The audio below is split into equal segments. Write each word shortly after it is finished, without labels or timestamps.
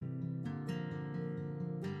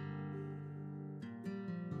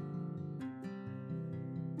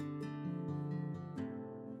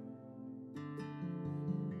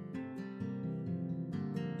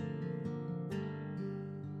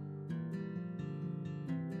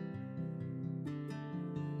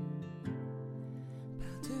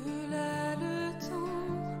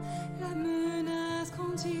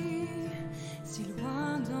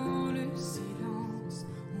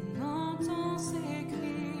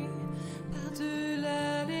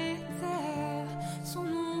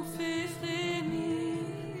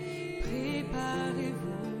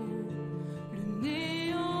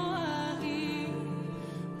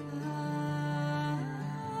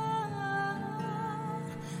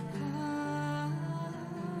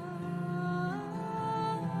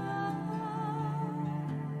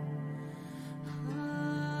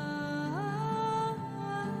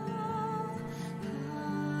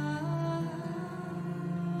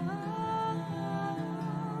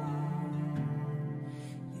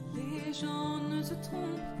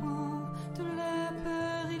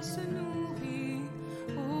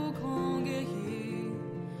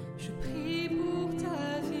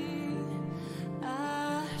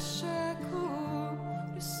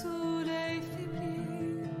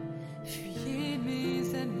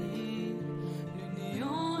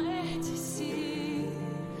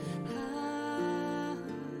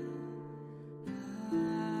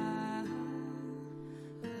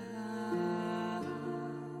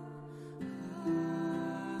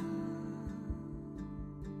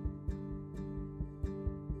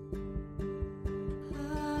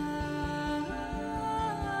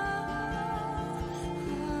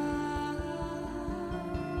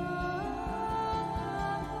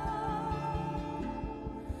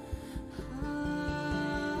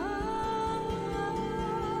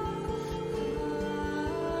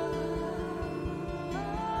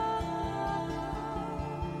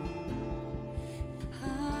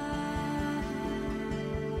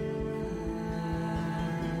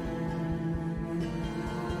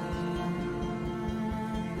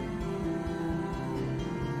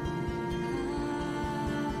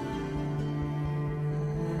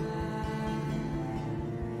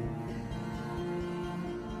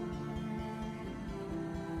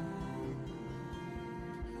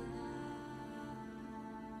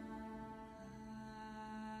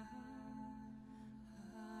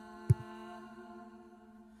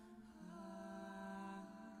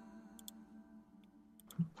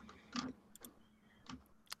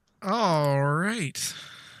All right.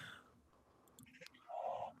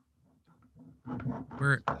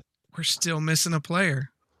 We're still missing a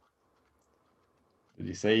player. Did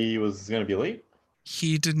he say he was going to be late?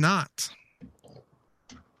 He did not.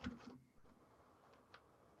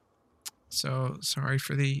 So sorry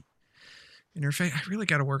for the interface. I really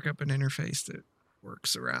got to work up an interface that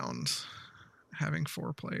works around having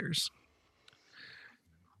 4 players.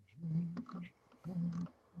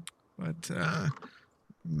 But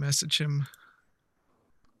message him.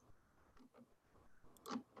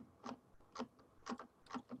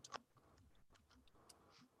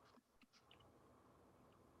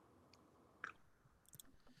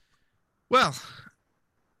 Well,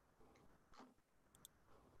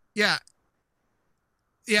 yeah.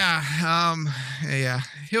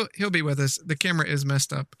 He'll be with us. The camera is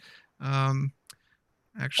messed up.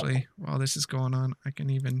 Actually, while this is going on, I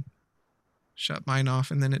can even shut mine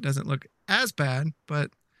off, and then it doesn't look as bad,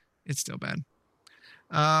 but it's still bad.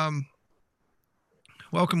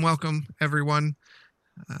 Welcome, everyone.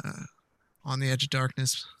 On the Edge of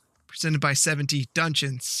Darkness, presented by 70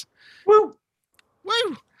 Dungeons. Woo!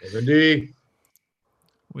 70.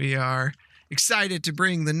 We are excited to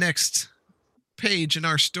bring the next page in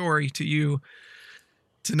our story to you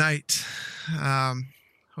tonight.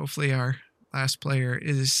 Hopefully our last player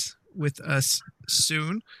is with us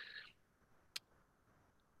soon.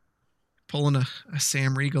 Pulling a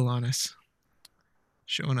Sam Riegel on us.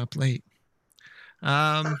 Showing up late.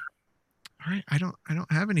 All right, I don't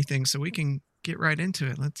have anything, so we can get right into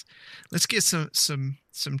it. Let's get some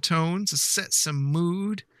tones, set some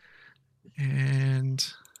mood, and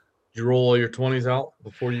Did you roll all your 20s out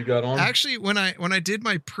before you got on? actually when I did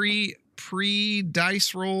my pre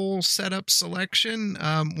dice roll setup selection,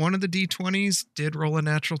 one of the D20s did roll a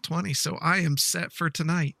natural 20, so I am set for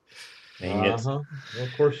tonight. Dang it. Well,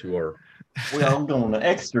 of course you are. Well, I'm going to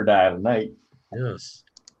extra die tonight. Yes.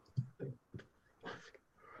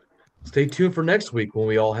 Stay tuned for next week when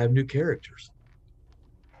we all have new characters.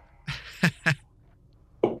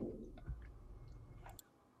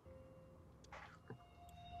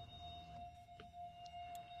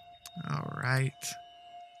 All right.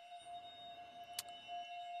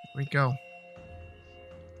 Here we go.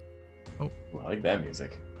 I like that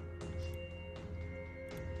music.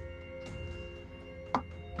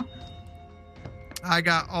 I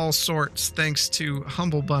got all sorts thanks to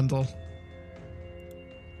Humble Bundle.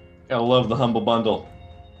 I love the Humble Bundle.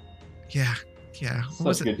 Yeah. What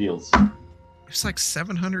was Such it? good deals. It was like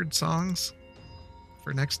 700 songs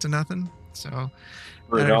for next to nothing. So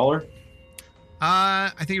For $1?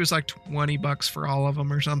 I think it was like $20 for all of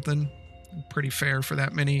them or something. Pretty fair for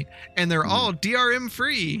that many, and they're all DRM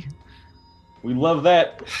free. We love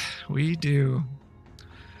that. We do.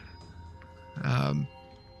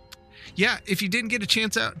 Yeah, if you didn't get a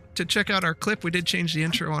chance to check out our clip, we did change the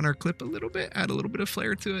intro on our clip a little bit, add a little bit of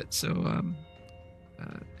flair to it. So,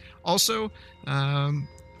 also,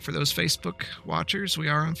 for those Facebook watchers, we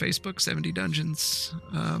are on Facebook, 70 Dungeons.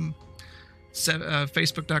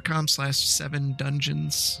 Facebook.com/7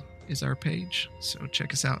 Dungeons is our page. So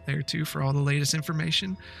check us out there too for all the latest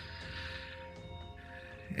information.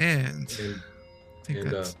 And I think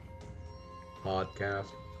that's... Podcast.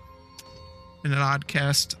 And an odd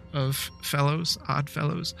cast of fellows, odd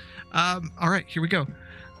fellows. All right, here we go.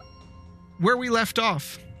 Where we left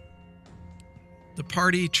off, the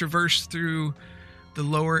party traversed through the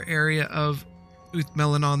lower area of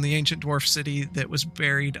Uthmelanon, the ancient dwarf city that was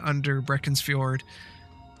buried under Brecken's Fjord.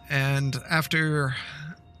 And after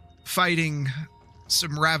fighting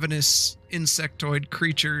some ravenous insectoid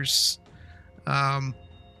creatures,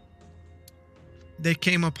 they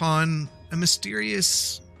came upon a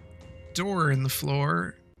mysterious door in the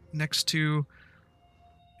floor next to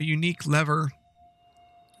a unique lever,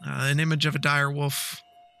 an image of a dire wolf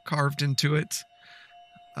carved into it,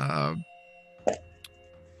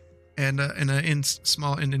 and a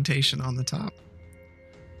small indentation on the top.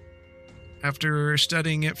 After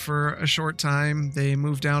studying it for a short time, they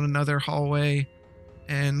moved down another hallway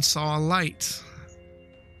and saw a light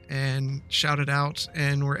and shouted out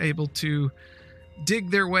and were able to dig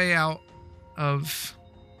their way out of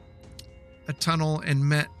a tunnel and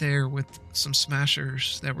met there with some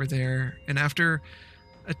smashers that were there. And after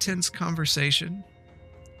a tense conversation,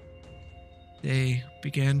 they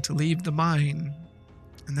began to leave the mine.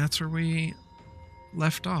 And that's where we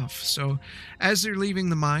left off. So as they're leaving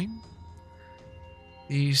the mine,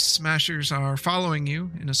 these smashers are following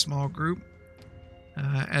you in a small group.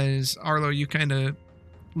 As Arlo, you kind of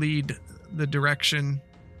lead the direction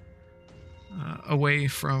away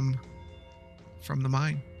from the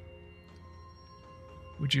mine.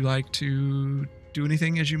 Would you like to do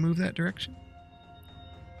anything as you move that direction?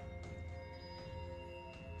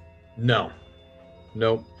 No.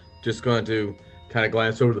 Nope. Just going to kind of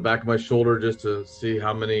glance over the back of my shoulder just to see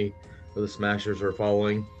how many of the smashers are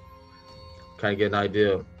following. Kind of get an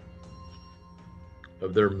idea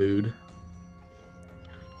of their mood.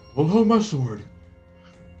 I'll hold my sword.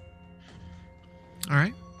 All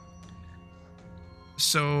right.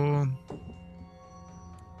 So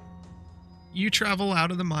you travel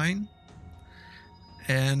out of the mine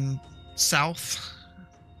and south.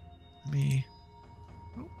 We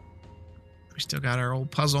still got our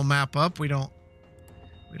old puzzle map up. We don't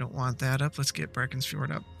want that up. Let's get Brecken's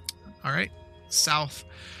Fjord up. All right. South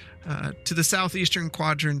to the southeastern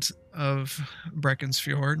quadrant of Brecken's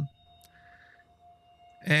Fjord.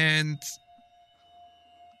 And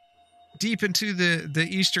deep into the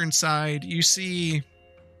eastern side, you see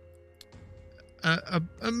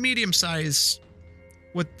a medium-sized,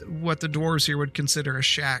 what the dwarves here would consider a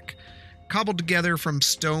shack, cobbled together from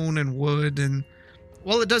stone and wood. And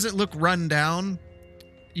while it doesn't look run down,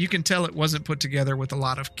 you can tell it wasn't put together with a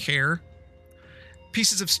lot of care.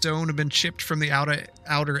 Pieces of stone have been chipped from the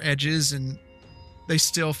outer edges, and they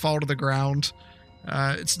still fall to the ground.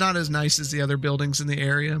 It's not as nice as the other buildings in the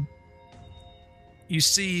area. You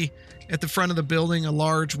see at the front of the building a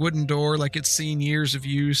large wooden door like it's seen years of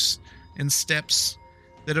use, and steps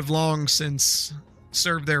that have long since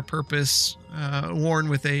served their purpose, worn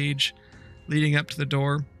with age, leading up to the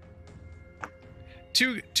door.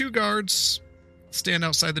 Two guards stand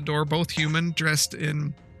outside the door, both human, dressed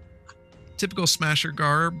in typical smasher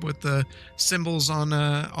garb with the symbols on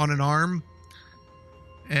an arm.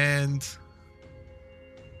 And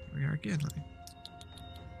here we are again.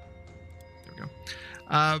 There we go.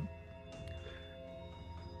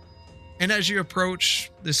 And as you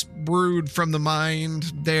approach this brood from the mine,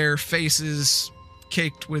 their faces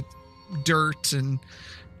caked with dirt and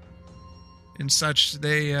such,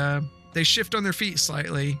 they shift on their feet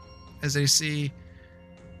slightly as they see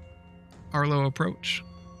Arlo approach.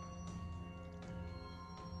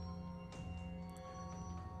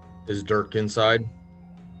 Is Dirk inside?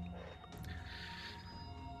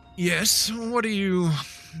 Yes. What are you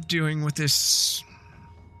doing with this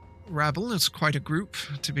rabble? It's quite a group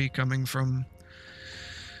to be coming from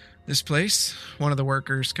this place. One of the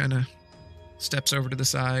workers kind of steps over to the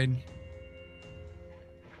side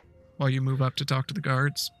while you move up to talk to the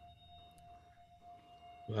guards.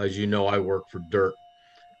 As you know, I work for Dirk.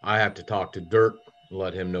 I have to talk to Dirk and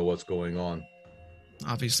let him know what's going on.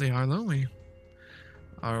 Obviously, Arlo, we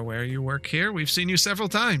are aware you work here. We've seen you several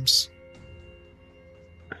times.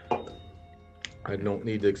 I don't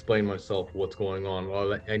need to explain myself what's going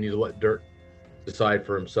on. I need to let Dirk decide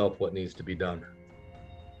for himself what needs to be done.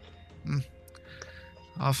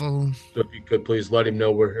 Awful. So if you could please let him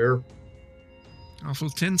know we're here. Awful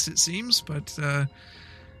tense, it seems, but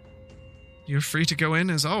you're free to go in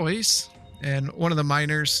as always. And one of the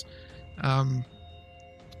miners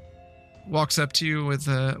walks up to you with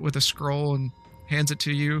a scroll and hands it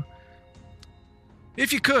to you.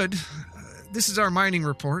 If you could, this is our mining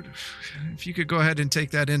report. If you could go ahead and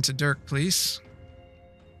take that into Dirk, please.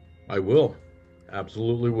 I will.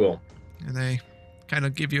 Absolutely will. And they kind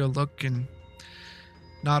of give you a look and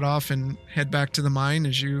nod off and head back to the mine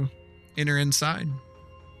as you enter inside.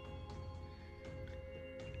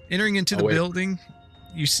 Entering into the building,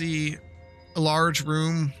 you see a large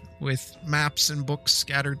room with maps and books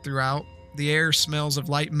scattered throughout. The air smells of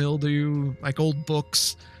light mildew, like old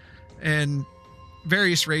books, and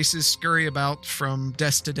various races scurry about from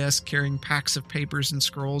desk to desk carrying packs of papers and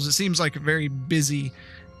scrolls. It seems like a very busy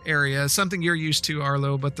area, something you're used to,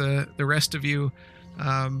 Arlo, but the rest of you,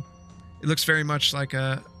 it looks very much like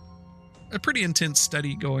a pretty intense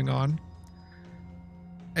study going on.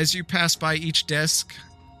 As you pass by each desk,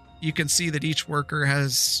 you can see that each worker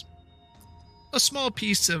has a small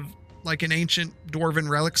piece of like an ancient dwarven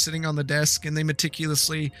relic sitting on the desk, and they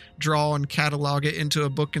meticulously draw and catalog it into a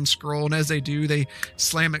book and scroll. And as they do, they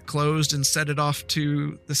slam it closed and set it off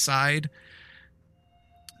to the side.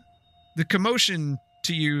 The commotion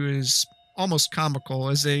to you is almost comical,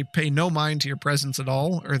 as they pay no mind to your presence at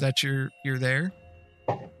all, or that you're there.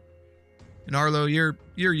 And Arlo, you're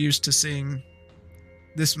used to seeing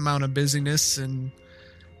this amount of busyness, and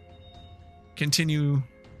continue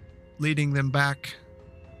leading them back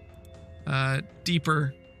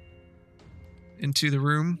deeper into the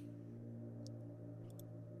room.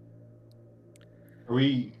 Are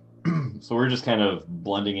we? So we're just kind of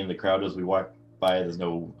blending in the crowd as we walk by. There's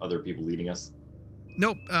no other people leading us.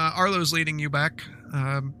 Nope. Arlo's leading you back.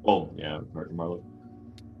 Oh yeah, Marlo.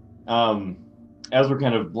 As we're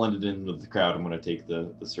kind of blended in with the crowd, I'm going to take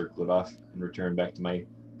the circlet off and return back to my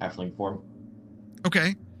halfling form.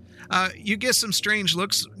 Okay. You get some strange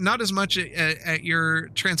looks, not as much at your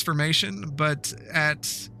transformation, but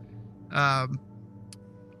at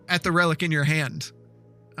the relic in your hand.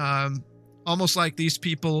 Almost like these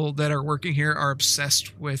people that are working here are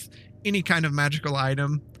obsessed with any kind of magical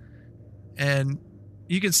item. And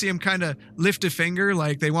you can see them kind of lift a finger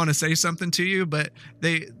like they want to say something to you, but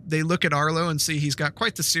they look at Arlo and see he's got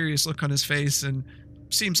quite the serious look on his face, and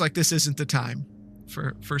seems like this isn't the time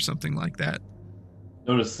for something like that.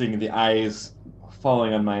 Noticing the eyes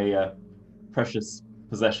falling on my precious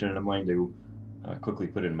possession, and I'm going to quickly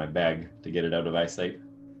put it in my bag to get it out of eyesight.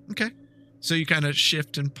 Okay. So you kind of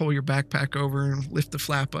shift and pull your backpack over and lift the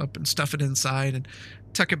flap up and stuff it inside and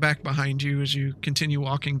tuck it back behind you as you continue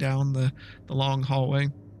walking down the long hallway.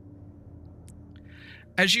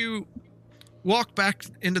 As you walk back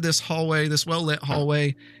into this hallway, this well-lit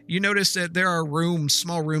hallway, you notice that there are rooms,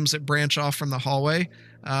 small rooms that branch off from the hallway.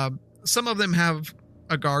 Some of them have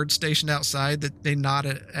a guard stationed outside that they nod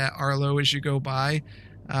at Arlo as you go by.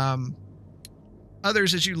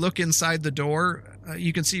 Others, as you look inside the door,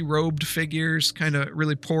 you can see robed figures kind of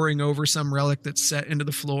really poring over some relic that's set into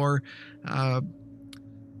the floor.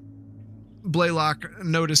 Blaylock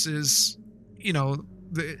notices,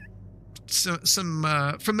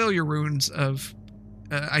 some familiar runes of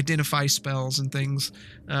identify spells and things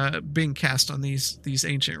being cast on these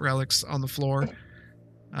ancient relics on the floor.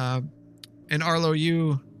 And Arlo,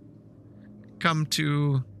 you come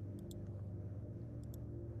to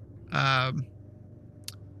a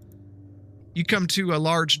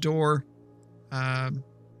large door at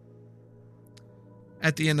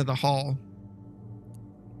the end of the hall,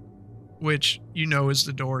 which you know is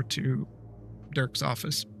the door to Dirk's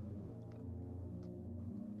office.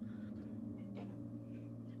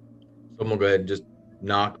 So I'm gonna go ahead and just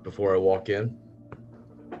knock before I walk in.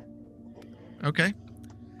 Okay.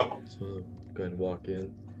 So go ahead and walk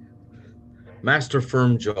in. Master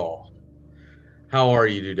Firmjaw, how are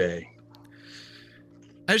you today?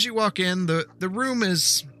 As you walk in, the room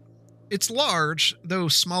it's large, though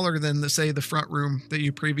smaller than the front room that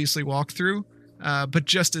you previously walked through, but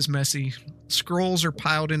just as messy. Scrolls are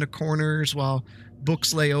piled into corners while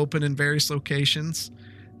books lay open in various locations.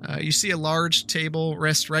 You see a large table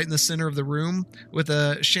rest right in the center of the room with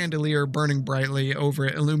a chandelier burning brightly over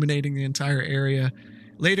it, illuminating the entire area.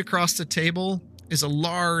 Laid across the table is a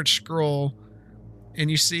large scroll, and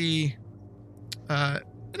you see an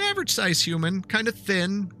average-sized human, kind of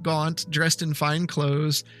thin, gaunt, dressed in fine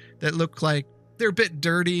clothes that look like they're a bit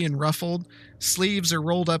dirty and ruffled. Sleeves are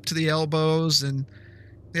rolled up to the elbows, and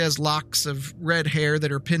he has locks of red hair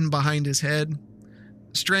that are pinned behind his head.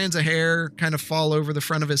 Strands of hair kind of fall over the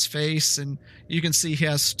front of his face, and you can see he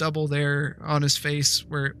has stubble there on his face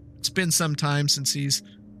where it's been some time since he's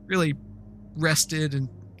really rested and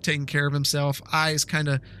taken care of himself. Eyes kind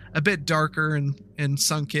of a bit darker and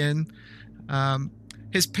sunk in.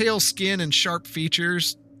 His pale skin and sharp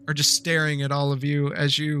features are just staring at all of you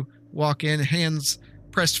as you walk in, hands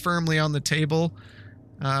pressed firmly on the table.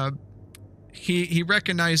 He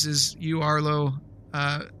recognizes you, Arlo,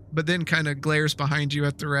 but then kind of glares behind you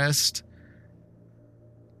at the rest.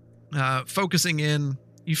 Focusing in,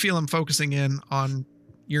 you feel him focusing in on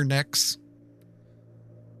your necks.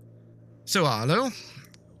 So, Arlo,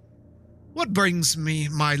 what brings me,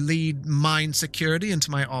 my lead mine security, into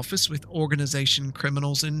my office with organization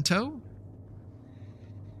criminals in tow?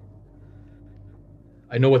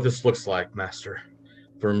 I know what this looks like, Master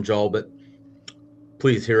Firmjaw, but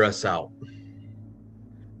please hear us out.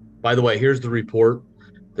 By the way, here's the report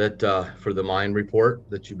that for the mine report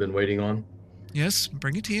that you've been waiting on. Yes,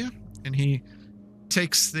 bring it here. And he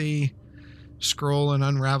takes the scroll and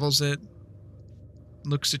unravels it,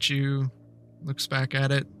 looks at you, looks back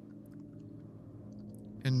at it,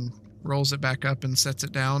 and rolls it back up and sets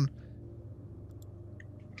it down.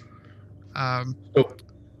 1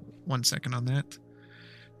 second on that.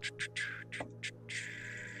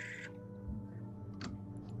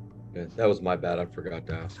 Yeah, that was my bad. I forgot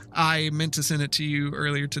to ask. I meant to send it to you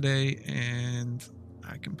earlier today, and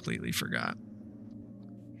I completely forgot.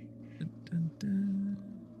 Dun, dun, dun.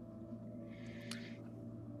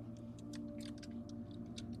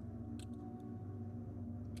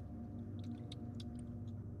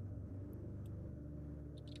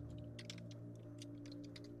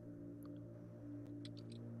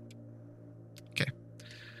 Okay.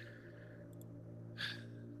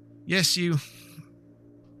 Yes, you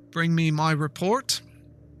bring me my report.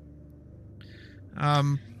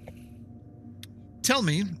 Tell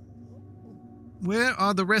me, where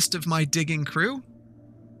are the rest of my digging crew?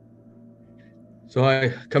 So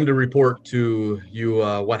I come to report to you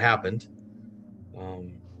what happened.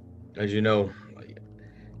 As you know,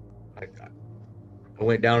 I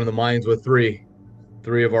went down in the mines with three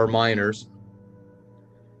of our miners.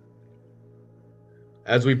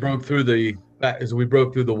 As we broke through the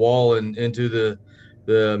wall and into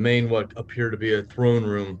the main what appeared to be a throne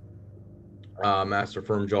room, Master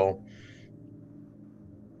Firmjaw.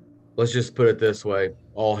 Let's just put it this way: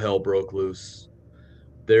 all hell broke loose.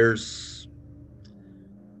 There's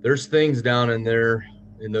things down in there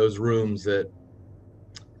in those rooms that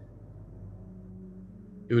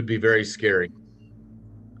it would be very scary.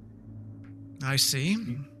 I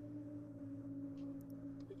see.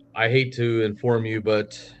 I hate to inform you,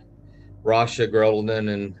 but Rasha,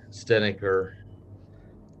 Gretelden, and Stenik are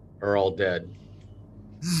all dead.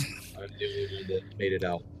 I'm the only one that made it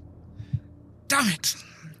out. Damn it!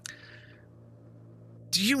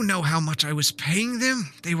 Do you know how much I was paying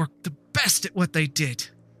them? They were the best at what they did.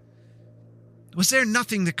 Was there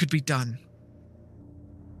nothing that could be done?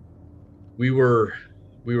 We were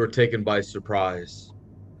taken by surprise.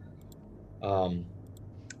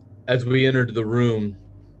 As we entered the room,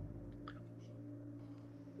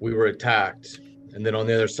 we were attacked. And then on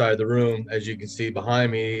the other side of the room, as you can see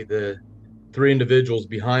behind me, the 3 individuals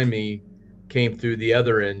behind me came through the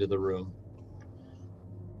other end of the room.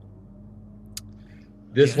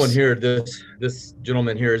 This one here, this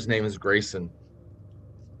gentleman here, his name is Grayson.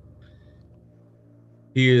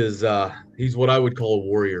 He is he's what I would call a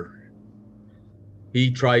warrior.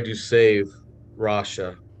 He tried to save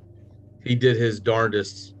Rasha. He did his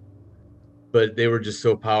darndest, but they were just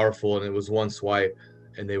so powerful, and it was one swipe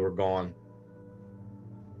and they were gone.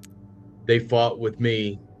 They fought with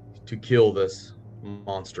me to kill this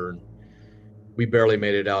monster. We barely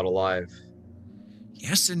made it out alive.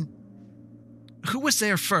 Yes, and who was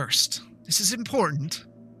there first? This is important.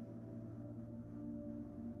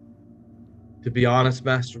 To be honest,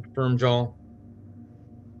 Master Firmjaw,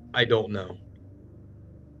 I don't know.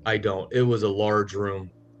 I don't. It was a large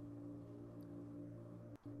room.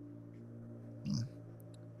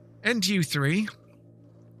 And you 3?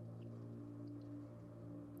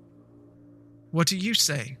 What do you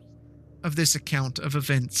say of this account of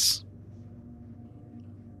events?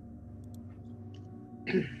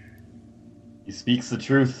 He speaks the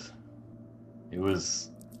truth. It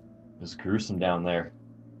was gruesome down there.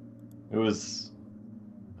 It was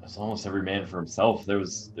almost every man for himself. There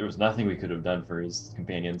was nothing we could have done for his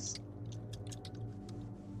companions.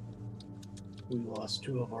 We lost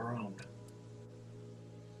 2 of our own.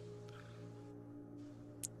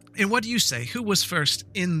 And what do you say? Who was first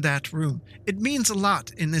in that room? It means a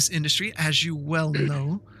lot in this industry, as you well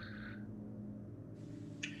know.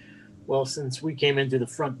 Well, since we came in through the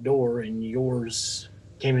front door and yours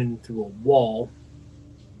came in through a wall,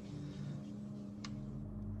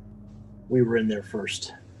 we were in there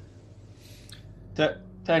first.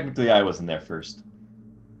 Technically, I wasn't there first.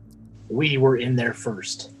 We were in there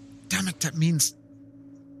first. Damn it, that means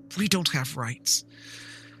we don't have rights.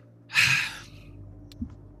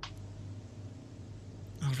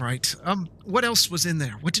 All right. What else was in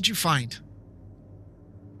there? What did you find?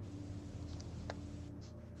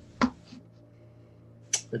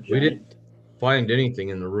 We didn't find anything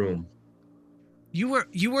in the room. You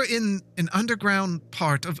were in an underground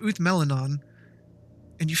part of Uth Melanon,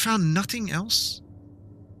 and you found nothing else?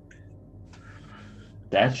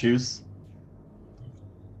 Statues.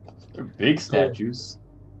 They're big statues.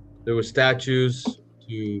 There were statues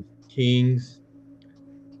to kings,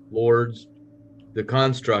 lords, the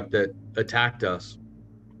construct that attacked us.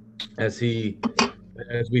 As we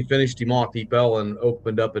finished him off, he fell and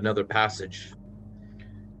opened up another passage.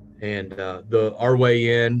 And our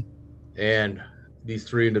way in and these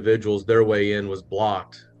three individuals, their way in was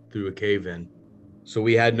blocked through a cave in. So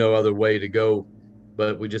we had no other way to go,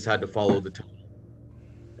 but we just had to follow the tunnel.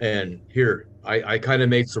 And here, I kind of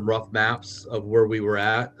made some rough maps of where we were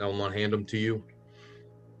at. I want to hand them to you.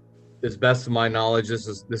 As best of my knowledge, this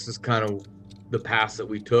is kind of the paths that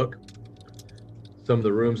we took. Some of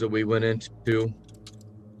the rooms that we went into.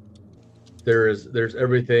 There's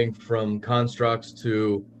everything from constructs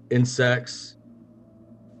to insects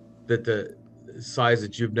that the size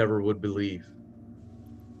that you never would believe.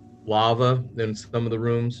 Lava in some of the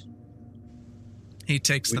rooms. He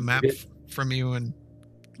takes the map from you and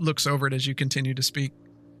looks over it as you continue to speak.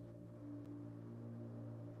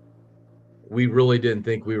 We really didn't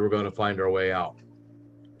think we were going to find our way out.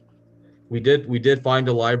 We did find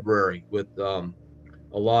a library with a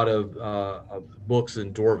lot of books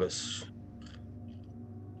in Dorvis.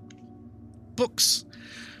 Books.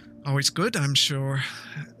 Always good, I'm sure.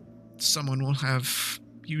 Someone will have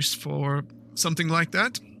use for something like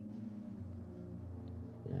that.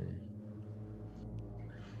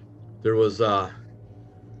 There was a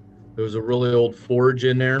really old forge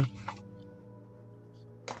in there,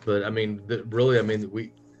 but I mean,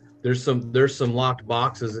 there's some locked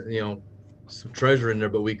boxes, some treasure in there,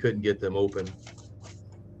 but we couldn't get them open.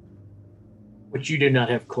 Which you do not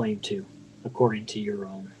have claim to, according to your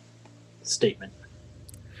own statement.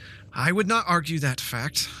 I would not argue that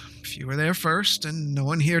fact. If you were there first, and no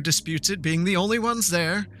one here disputes it, being the only ones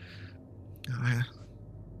there, I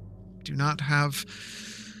do not have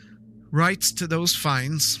rights to those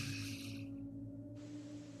finds.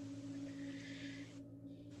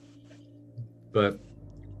 But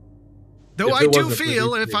though I do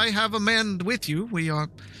feel if I have a man with you, we have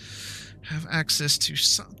access to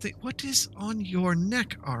something. What is on your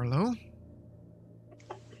neck, Arlo?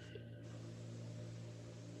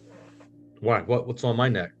 Why? What's on my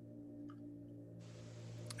neck?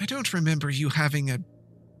 I don't remember you having a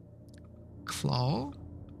claw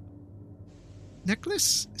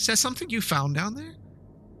necklace. Is that something you found down there?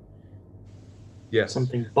 Yes.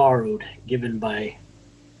 Something borrowed, given by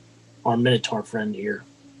our Minotaur friend here.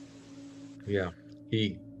 Yeah.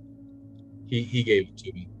 He gave it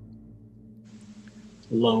to me.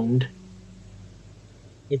 Loaned.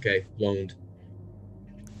 Okay, loaned.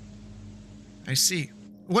 I see.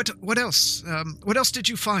 What else? What else did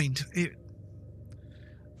you find?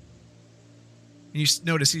 You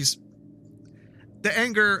notice the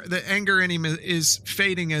anger in him is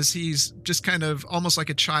fading as he's just kind of almost like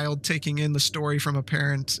a child taking in the story from a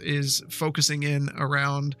parent, is focusing in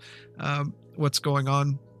around what's going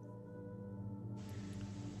on.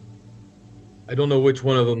 I don't know which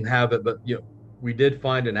one of them have it, but we did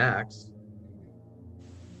find an axe.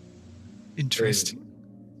 Interesting.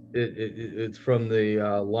 It's from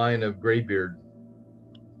the line of Greybeard.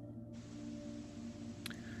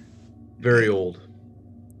 Very old.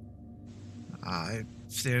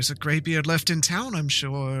 If there's a Greybeard left in town, I'm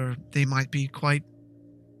sure they might be quite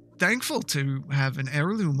thankful to have an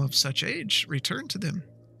heirloom of such age returned to them.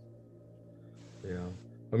 Yeah.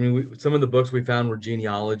 I mean, some of the books we found were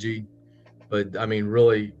genealogy, but I mean,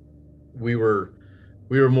 really, we were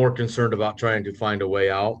more concerned about trying to find a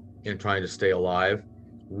way out and trying to stay alive.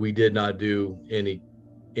 We did not do any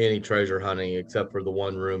treasure hunting except for the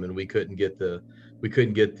one room, and we couldn't get the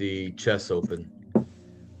chest open.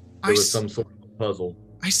 There was some sort of puzzle.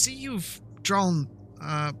 I see you've drawn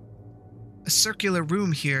a circular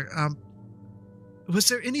room here. Was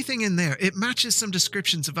there anything in there? It matches some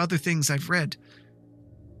descriptions of other things I've read.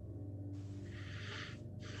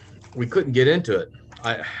 We couldn't get into it.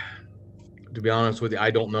 To be honest with you,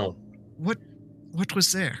 I don't know. What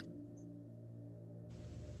was there?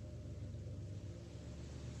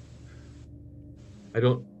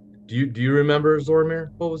 Do you remember,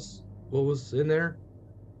 Zoramir? What was in there?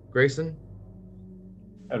 Grayson?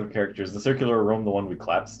 Out of characters, the circular room, the one we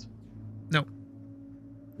collapsed? No.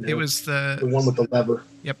 It was the one with the lever.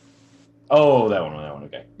 Yep. Oh, that one,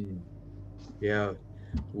 okay. Yeah.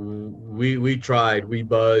 We tried, we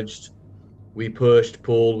budged, we pushed,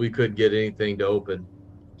 pulled, we couldn't get anything to open.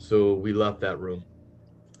 So we left that room.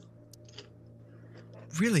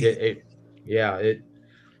 Really?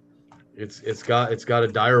 It's got a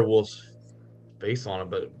dire wolf's base on it,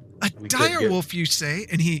 but A we couldn't dire get- wolf, you say?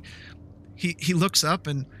 And he looks up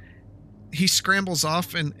and he scrambles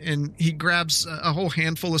off and he grabs a whole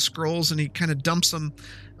handful of scrolls and he kind of dumps them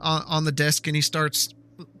on the desk and he starts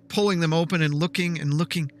pulling them open and looking and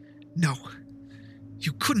looking. No,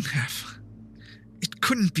 you couldn't have. It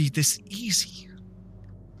couldn't be this easy.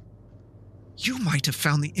 You might have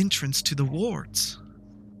found the entrance to the wards.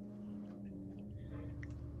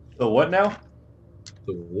 The what now?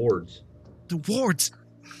 the wards. The wards.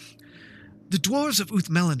 The dwarves of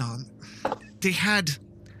Uthmelanon, they had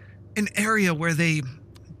an area where they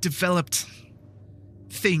developed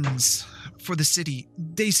things for the city.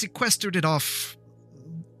 They sequestered it off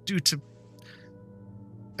due to,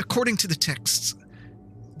 according to the texts,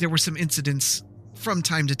 there were some incidents from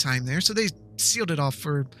time to time there, so they sealed it off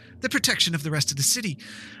for the protection of the rest of the city.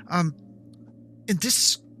 And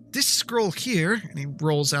this scroll here, and he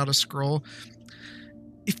rolls out a scroll,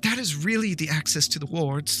 if that is really the access to the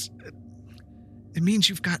wards, it means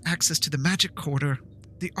you've got access to the magic quarter,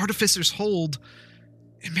 the artificer's hold,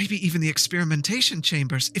 and maybe even the experimentation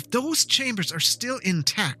chambers. If those chambers are still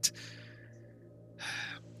intact,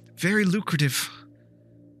 very lucrative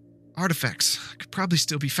artifacts could probably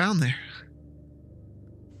still be found there.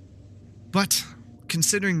 But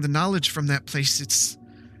considering the knowledge from that place, it's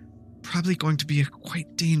probably going to be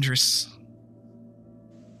quite dangerous.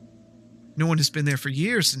 No one has been there for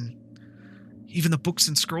years, and even the books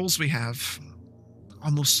and scrolls we have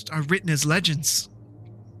almost are written as legends.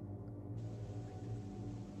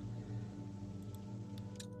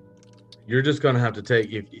 You're just going to have to take,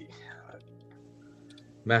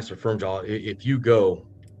 Master Firmjaw, if you go,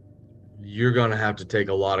 you're going to have to take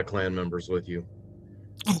a lot of clan members with you.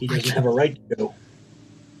 Oh, He doesn't have a right to go.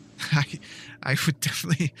 I would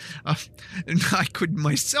definitely, and I couldn't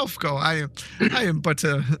myself go. I am but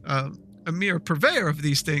a mere purveyor of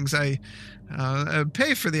these things. I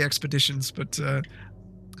pay for the expeditions, but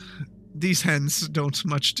these hens don't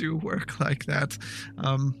much do work like that,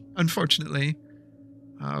 unfortunately.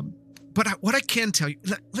 But what I can tell you,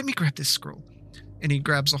 let me grab this scroll. And he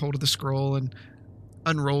grabs a hold of the scroll and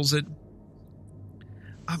unrolls it.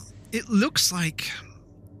 It looks like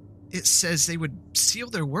it says they would seal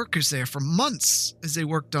their workers there for months as they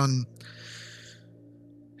worked on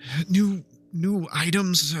new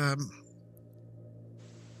items.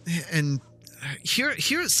 And here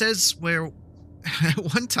it says where at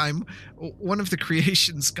one time one of the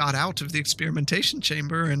creations got out of the experimentation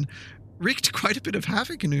chamber and wreaked quite a bit of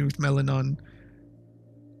havoc in Uthmelanon.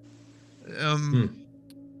 I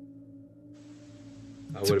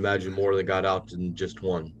would imagine more than got out than just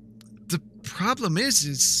one. The problem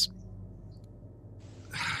is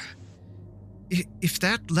if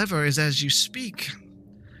that lever is as you speak,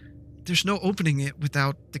 there's no opening it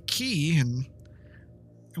without the key, and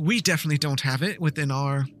we definitely don't have it within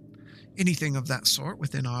our anything of that sort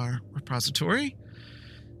within our repository.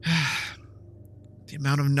 The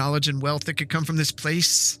amount of knowledge and wealth that could come from this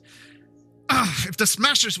place. If the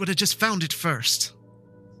Smashers would have just found it first.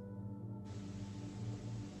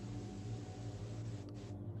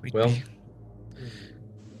 Well,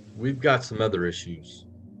 we've got some other issues.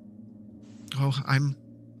 Oh, I'm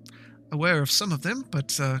aware of some of them,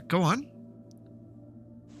 but go on.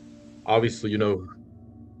 Obviously, you know,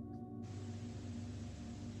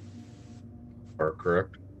 are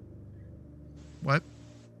correct? What?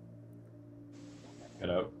 Get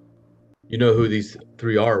out. You know who these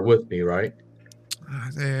three are with me, right?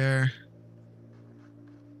 They're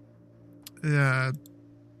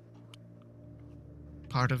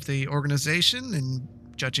part of the organization, and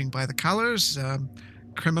judging by the colors,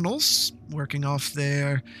 criminals working off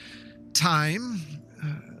their time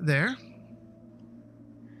there.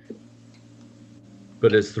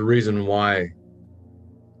 But it's the reason why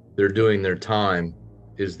they're doing their time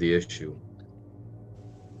is the issue.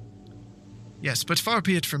 Yes, but far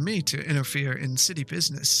be it from me to interfere in city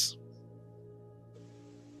business.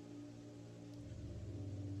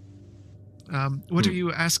 What are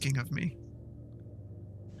you asking of me?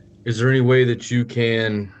 Is there any way that you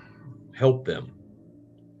can help them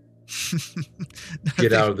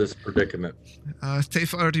get out of this predicament?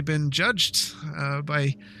 They've already been judged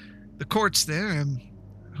by the courts there, and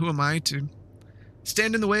who am I to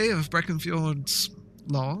stand in the way of Breckenfield's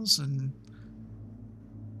laws and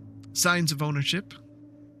signs of ownership?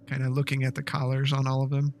 Kind of looking at the collars on all of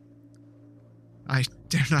them. I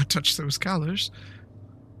dare not touch those collars.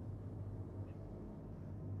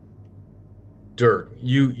 Dirk,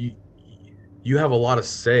 you have a lot of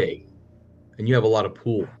say, and you have a lot of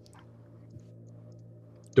pull.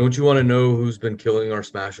 Don't you want to know who's been killing our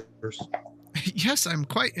Smashers? Yes, I'm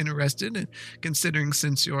quite interested, and considering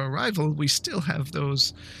since your arrival, we still have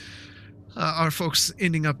those our folks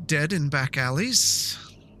ending up dead in back alleys.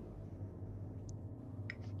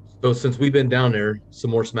 So since we've been down there,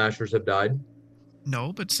 some more smashers have died.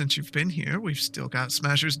 No, but since you've been here, we've still got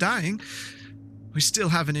smashers dying. We still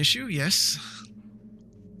have an issue, yes.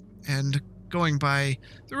 And going by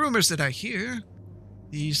the rumors that I hear,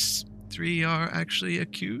 these 3 are actually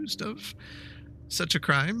accused of such a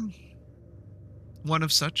crime. One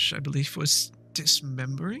of such, I believe, was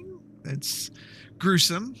dismembering. That's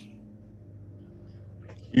gruesome.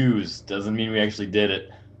 Hughes doesn't mean we actually did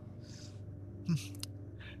it.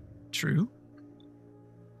 True.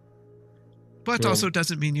 But Well, also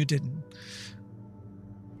doesn't mean you didn't.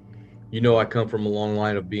 You know, I come from a long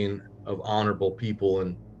line of honorable people,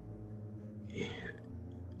 and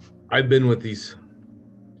I've been with these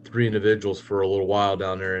 3 individuals for a little while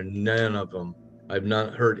down there, and none of them, I've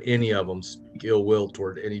not heard any of them speak ill will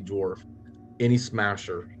toward any dwarf, any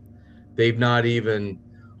smasher. They've not even,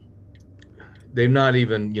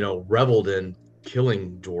 reveled in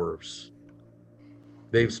killing dwarves.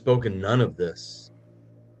 They've spoken none of this.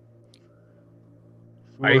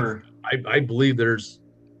 We're, I believe they're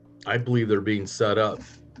being set up,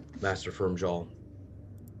 Master Firmjaw.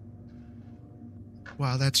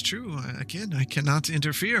 While that's true, again, I cannot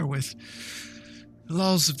interfere with the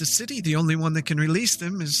laws of the city. The only one that can release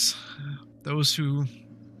them is those who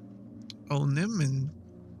own them and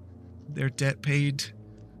their debt paid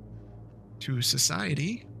to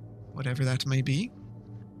society, whatever that may be.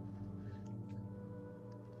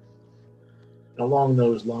 Along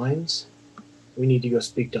those lines, we need to go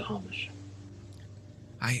speak to Hamish.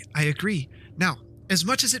 I agree. Now, as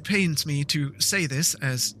much as it pains me to say this,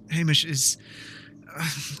 as Hamish is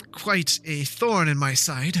quite a thorn in my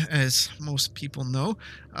side, as most people know,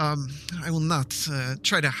 I will not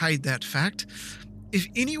try to hide that fact. If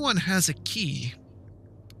anyone has a key,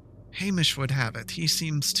 Hamish would have it. He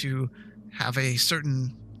seems to have a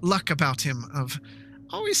certain luck about him of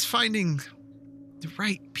always finding the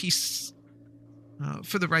right piece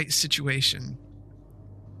for the right situation.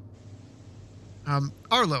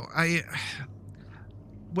 Arlo, I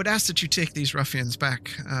would ask that you take these ruffians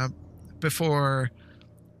back before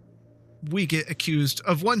we get accused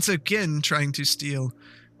of once again trying to steal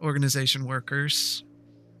organization workers.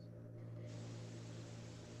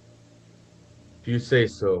 If you say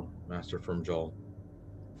so, Master Firmjaw.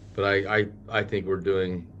 But I think we're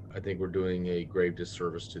doing a grave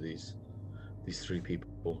disservice to these 3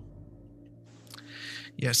 people.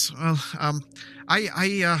 Yes, well,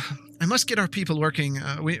 I must get our people working.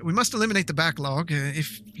 We must eliminate the backlog.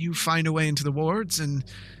 If you find a way into the wards and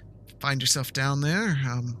find yourself down there,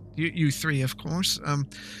 you 3, of course,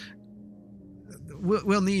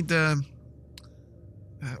 we'll need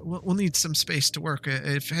we'll need some space to work.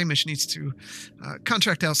 If Hamish needs to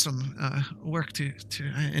contract out some work to,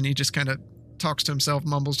 and he just kind of talks to himself,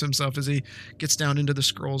 mumbles to himself as he gets down into the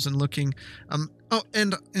scrolls and looking.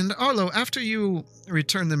 And Arlo, after you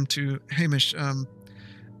return them to Hamish,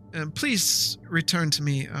 please return to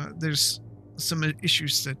me. There's some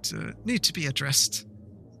issues that need to be addressed.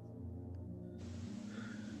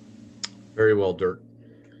 Very well, Dirt.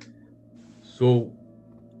 So,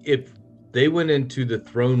 if they went into the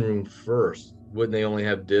throne room first, wouldn't they only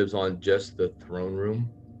have dibs on just the throne room?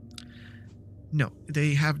 No,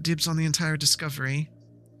 they have dibs on the entire discovery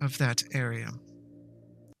of that area.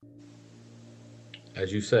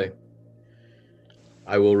 As you say.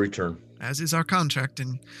 I will return. As is our contract,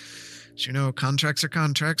 and as you know, contracts are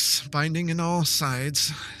contracts, binding in all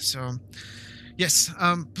sides. So, yes,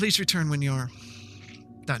 please return when you're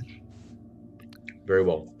done. Very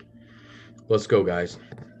well. Let's go, guys.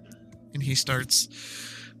 And he starts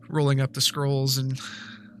rolling up the scrolls and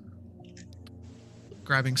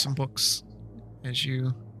grabbing some books as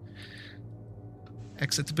you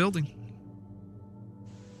exit the building.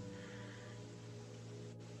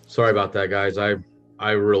 Sorry about that, guys.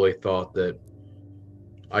 I really thought that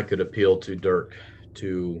I could appeal to Dirk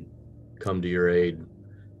to come to your aid.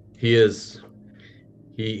 He's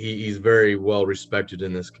very well respected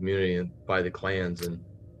in this community and by the clans, and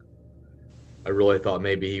I really thought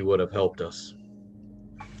maybe he would have helped us.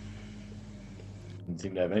 didn't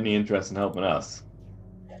seem to have any interest in helping us.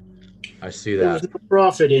 I see There's that. no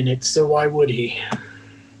profit in it, so why would he?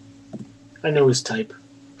 I know his type.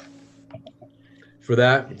 For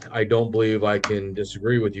that, I don't believe I can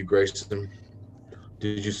disagree with you, Grayson.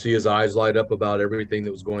 Did you see his eyes light up about everything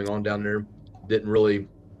that was going on down there? Didn't really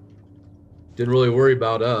worry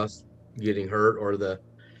about us getting hurt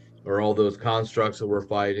or all those constructs that we're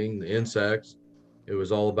fighting, the insects. It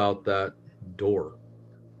was all about that door.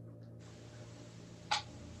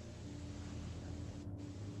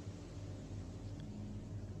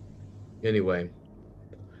 Anyway,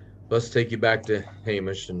 let's take you back to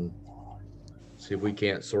Hamish and see if we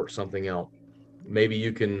can't sort something out. Maybe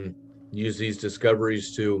you can use these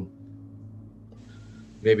discoveries to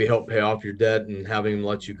maybe help pay off your debt and having him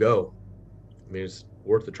let you go. I mean, it's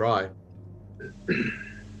worth a try.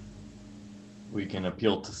 We can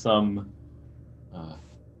appeal to some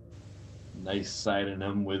nice side in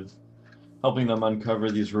them with helping them uncover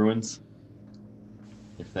these ruins,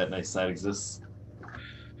 if that nice side exists.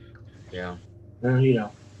 Yeah.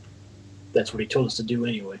 Well, that's what he told us to do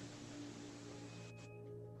anyway.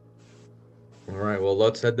 All right. Well,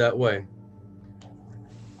 let's head that way.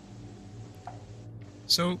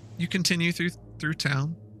 So you continue through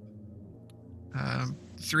town. The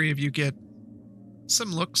three of you get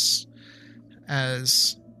some looks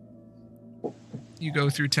as you go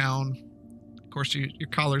through town. Of course, your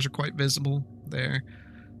collars are quite visible there,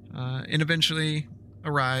 and eventually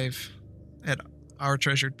arrive at our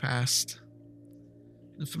treasured past,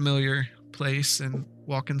 the familiar place, and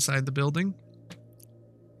walk inside the building.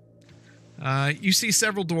 You see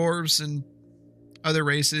several dwarves and other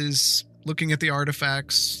races looking at the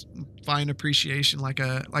artifacts, fine appreciation, like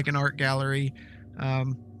an art gallery,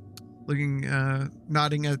 nodding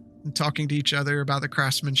at and talking to each other about the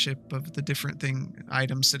craftsmanship of the different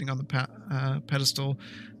items sitting on the pedestal.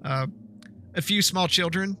 A few small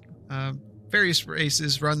children, various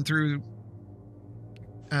races, run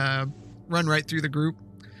right through the group,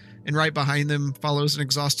 and right behind them follows an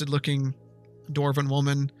exhausted-looking dwarven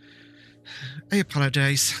woman. I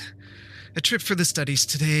apologize. A trip for the studies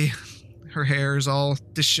today. Her hair is all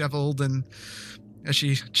disheveled, and as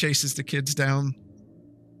she chases the kids down.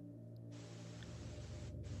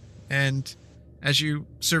 And as you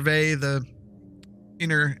survey the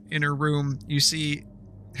inner room, you see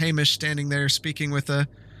Hamish standing there speaking with a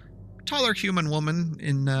taller human woman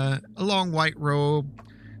in a long white robe.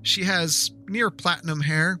 She has near platinum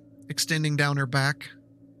hair extending down her back.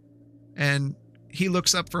 And he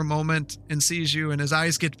looks up for a moment and sees you, and his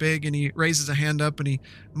eyes get big, and he raises a hand up and he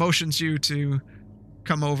motions you to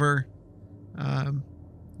come over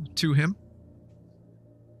to him.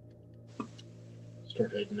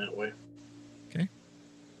 Start heading that way. Okay.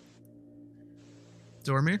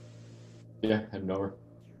 Zormir? Yeah, heading over.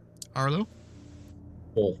 Arlo?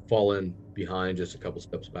 We'll fall in behind, just a couple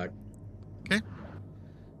steps back. Okay.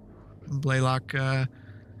 Blaylock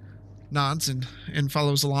nods and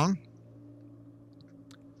follows along.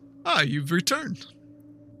 Ah, you've returned.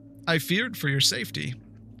 I feared for your safety.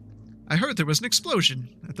 I heard there was an explosion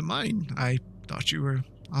at the mine. I thought you were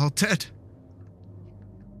all dead.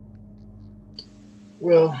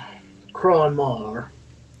 Well, Kra and Ma are.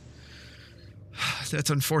 That's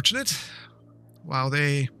unfortunate. While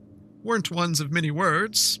they weren't ones of many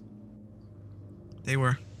words, they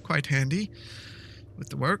were quite handy with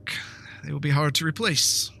the work. They will be hard to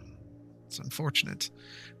replace. It's unfortunate.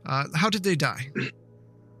 How did they die?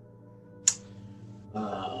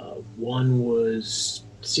 One was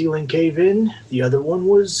ceiling cave in. The other one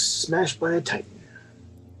was smashed by a titan.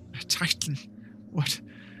 A titan? What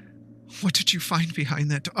did you find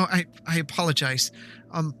behind that? Oh, I apologize.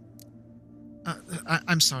 I'm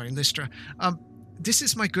sorry, Lystra. This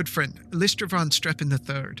is my good friend, Lystra von Streppen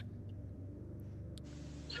III.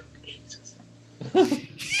 Jesus.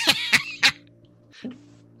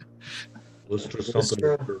 Lystra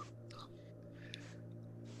something.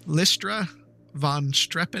 Lystra von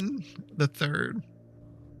Streppen III.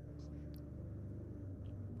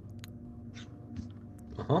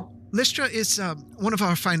 Uh-huh. Lystra is one of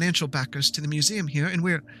our financial backers to the museum here, and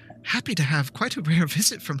we're happy to have quite a rare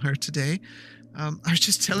visit from her today. I was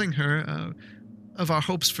just telling her of our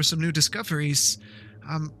hopes for some new discoveries.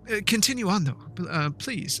 Continue on, though,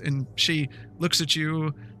 please. And she looks at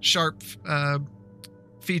you, sharp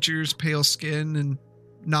features, pale skin, and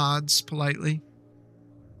nods politely.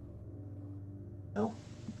 Well,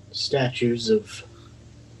 statues of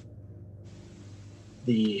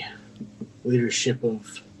the leadership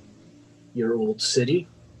of your old city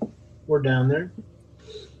were down there.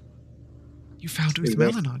 You found Uth We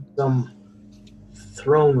went Melanon. Some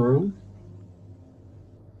throne room.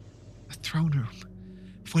 A throne room.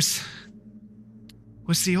 Was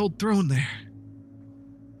the old throne there?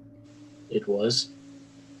 It was.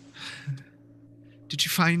 Did you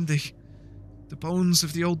find the bones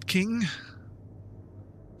of the old king?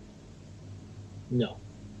 No.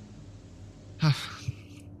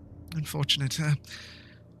 Unfortunate.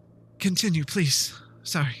 Continue, please.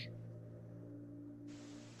 Sorry.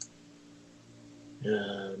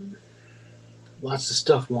 Lots of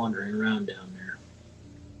stuff wandering around down there.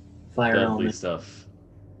 Fire Deadly element. stuff.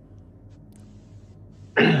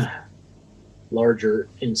 larger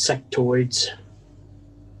insectoids,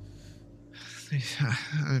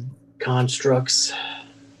 constructs.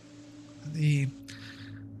 The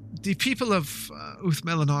people of Uth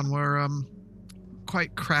Melanon were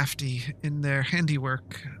quite crafty in their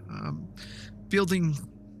handiwork, building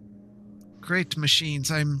great machines.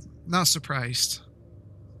 I'm not surprised.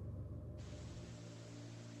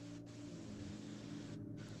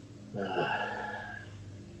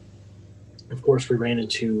 Of course, we ran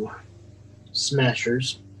into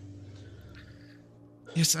smashers.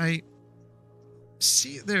 Yes, I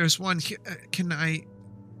see there's one here. Can I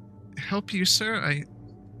help you, sir?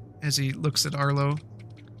 As he looks at Arlo.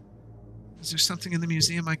 Is there something in the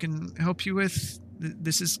museum I can help you with?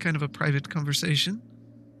 This is kind of a private conversation.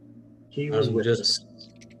 He was with us.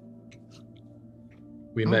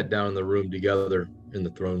 We met down in the room together in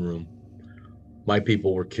the throne room. My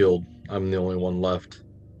people were killed. I'm the only one left.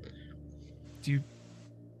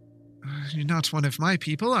 You're not one of my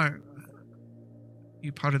people, are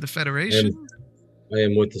you part of the Federation? I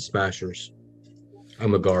am with the Smashers.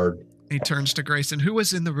 I'm a guard. He turns to Grayson. Who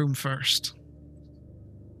was in the room first?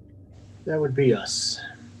 That would be us.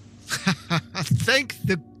 Thank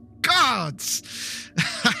the gods!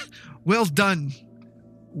 Well done.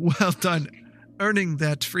 Well done. Earning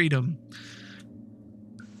that freedom.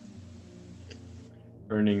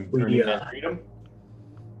 Earning that freedom?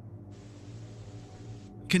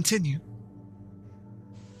 Continue.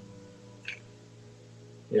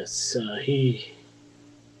 Yes, a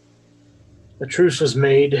truce was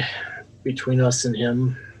made between us and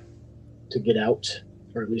him to get out,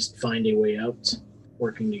 or at least find a way out,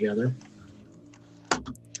 working together.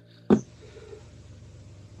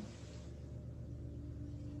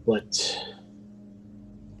 But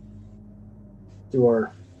through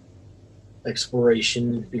our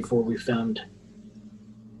exploration before we found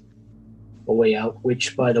a way out,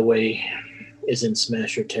 which, by the way, is in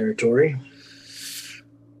Smasher territory.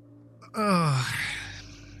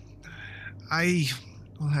 I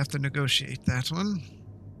will have to negotiate that one.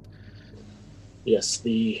 Yes,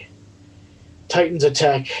 the Titans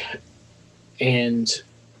attack and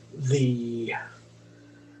the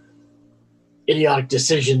idiotic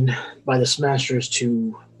decision by the Smashers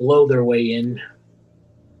to blow their way in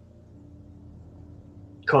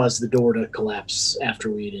caused the door to collapse after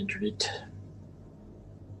we had entered it.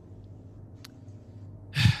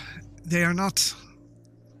 They are not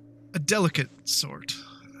a delicate sort.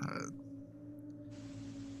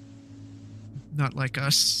 Not like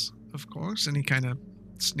us, of course. And he kind of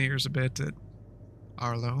sneers a bit at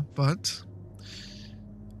Arlo. But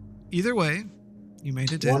either way, you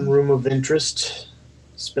made it in. One room of interest,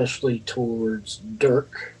 especially towards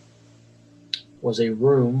Dirk, was a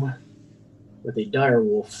room with a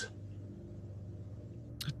direwolf.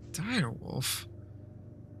 A direwolf?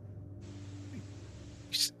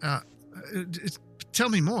 Tell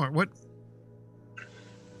me more. What?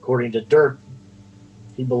 According to Dirk,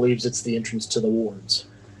 he believes it's the entrance to the wards.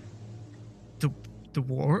 The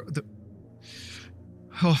war?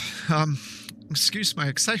 Excuse my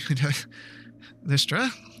excitement, Lystra.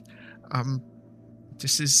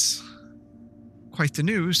 This is quite the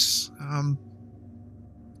news.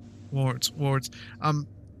 Wards. I'm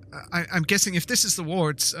guessing if this is the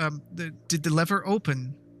wards, did the lever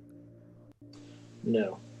open?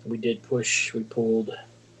 No. We did push, we pulled.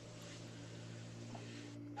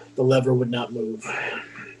 The lever would not move.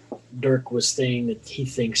 Dirk was saying that he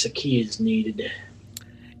thinks a key is needed.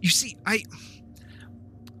 You see, a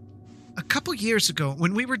couple years ago,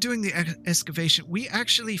 when we were doing the excavation, we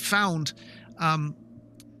actually found, I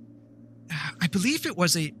believe it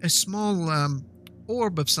was a small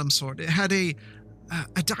orb of some sort. It had a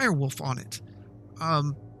direwolf on it.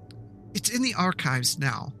 It's in the archives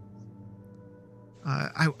now.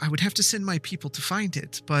 I would have to send my people to find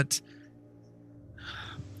it, but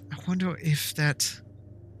I wonder if that...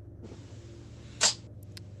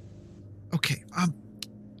 Okay,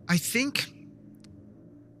 I think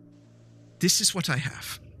this is what I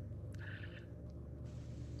have.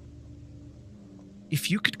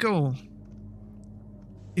 If you could go...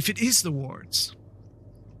 If it is the wards,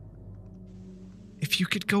 if you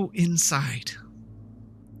could go inside,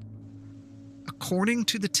 according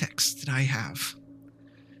to the text that I have,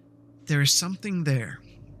 there is something there.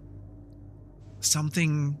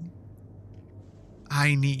 Something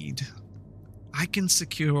I need. I can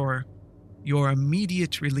secure your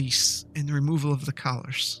immediate release and removal of the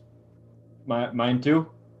collars. Mine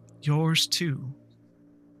too? Yours too.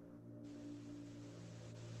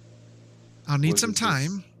 I'll need some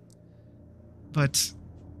time, but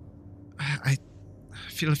I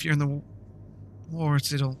feel if you're in the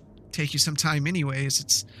wards, it'll take you some time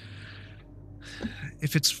anyways.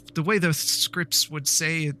 if it's the way the scripts would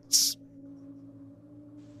say,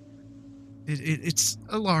 it's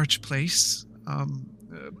a large place,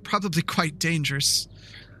 probably quite dangerous.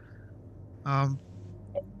 But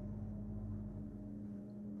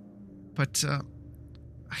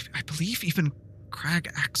I believe even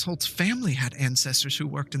Crag Axholt's family had ancestors who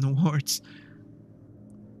worked in the wards.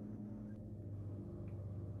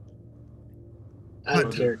 I have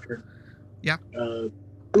a character. Yeah.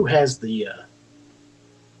 Who has the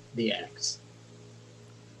axe?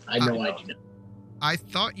 I do not. I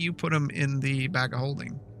thought you put him in the bag of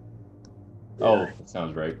holding. Oh, that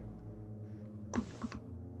sounds right.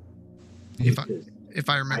 If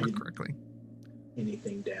I remember correctly.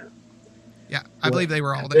 Anything down. Yeah, I believe they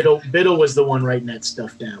were all there. Biddle was the one writing that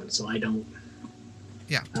stuff down, so I don't.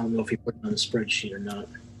 Yeah. I don't know if he put it on the spreadsheet or not.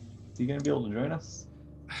 Is he gonna be able to join us?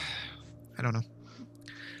 I don't know.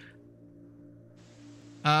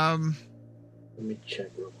 Let me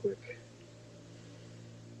check real quick.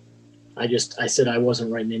 I said I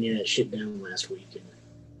wasn't writing any of that shit down last week.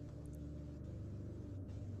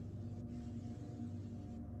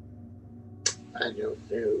 I don't know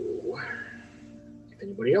if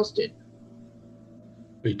anybody else did.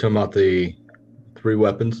 Are you talking about the 3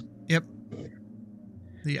 weapons? Yep.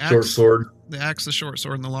 The axe, short sword. The axe, the short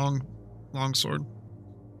sword, and the long sword.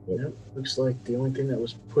 Yep. Looks like the only thing that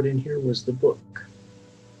was put in here was the book.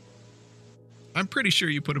 I'm pretty sure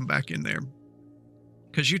you put them back in there.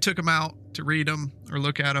 Because you took them out to read them or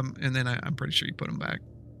look at them, and then I'm pretty sure you put them back.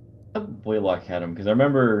 Blaylock had him, because I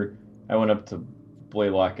remember I went up to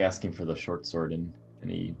Blaylock asking for the short sword, and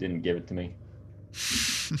he didn't give it to me.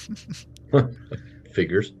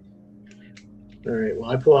 Figures. All right, well,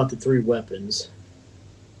 I pull out the 3 weapons.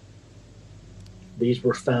 These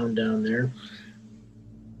were found down there.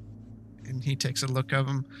 And he takes a look of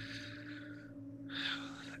them.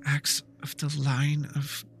 Axe of the line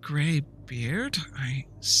of Greybeard. I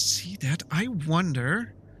see that. I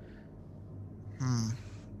wonder.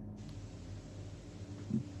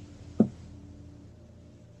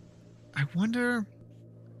 I wonder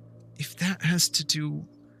if that has to do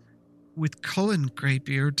with Cullen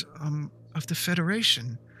Greybeard of the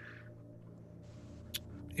Federation.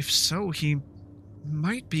 If so, he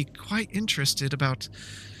might be quite interested about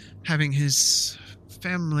having his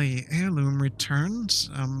family heirloom returned.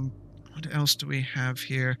 What else do we have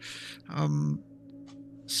here?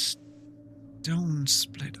 Stone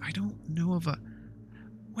Split. I don't know of a...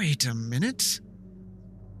 Wait a minute.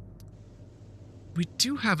 We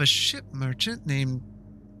do have a ship merchant named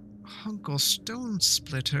Uncle Stone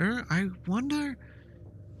Splitter. I wonder...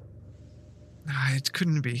 it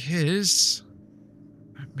couldn't be his.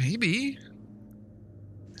 Maybe.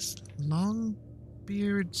 This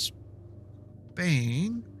Longbeard's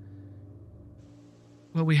Bane.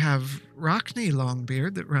 Well, we have Rockney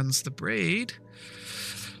Longbeard that runs the braid.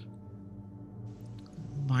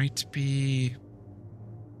 Might be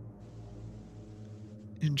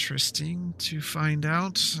interesting to find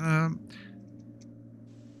out.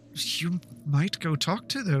 You might go talk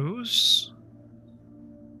to those.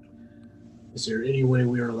 Is there any way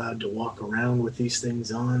we are allowed to walk around with these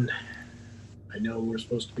things on? I know we're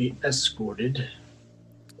supposed to be escorted.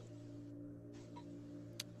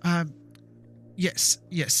 Yes.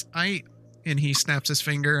 And he snaps his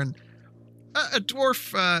finger, and a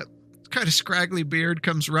dwarf, kind of scraggly beard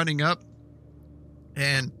comes running up,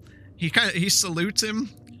 and he salutes him.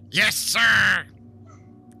 Yes, sir.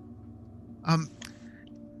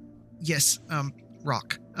 Yes,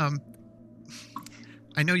 Rock.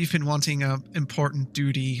 I know you've been wanting an important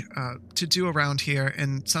duty to do around here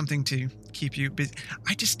and something to keep you busy.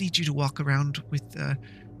 I just need you to walk around with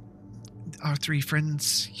our 3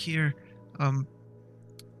 friends here and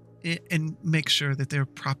make sure that they're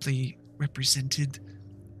properly represented.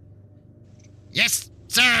 Yes,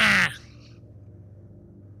 sir!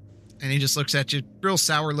 And he just looks at you, real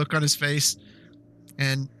sour look on his face,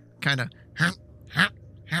 and kind of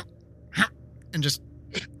and just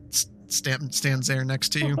stands there next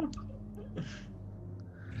to you.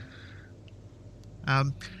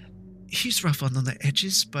 He's rough on the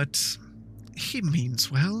edges, but he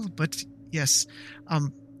means well. But yes,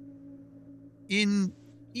 in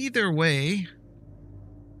either way,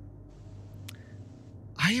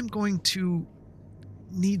 I am going to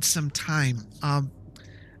need some time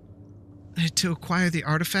to acquire the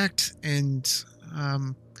artifact and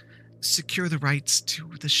secure the rights to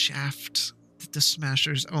the shaft that the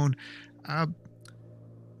Smashers own.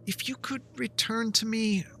 If you could return to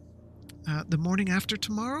me the morning after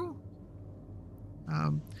tomorrow,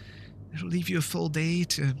 it'll leave you a full day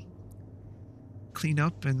to clean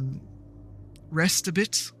up and rest a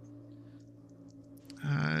bit.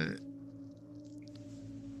 I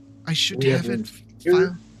should We have have it rooms here?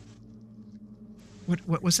 file.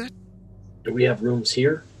 What was that? Do we have rooms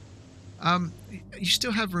here? You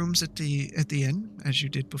still have rooms at the inn as you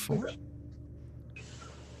did before.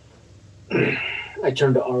 I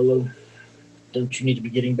turn to Arlo. Don't you need to be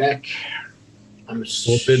getting back? I'm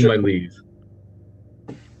Within my leave.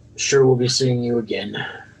 sure we'll be seeing you again.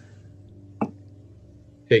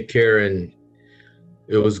 Take care, and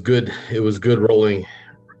it was good. It was good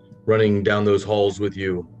running down those halls with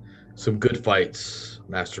you. Some good fights,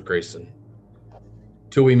 Master Grayson.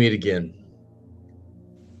 Till we meet again.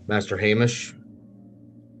 Master Hamish,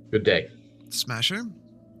 good day. Smasher,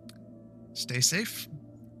 stay safe.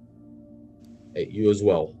 Hey, you as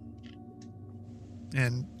well.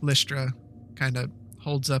 And Lystra kind of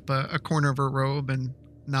holds up a corner of her robe and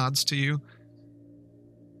nods to you.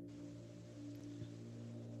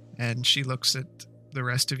 And she looks at the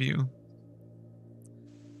rest of you.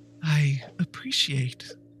 I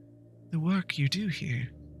appreciate the work you do here.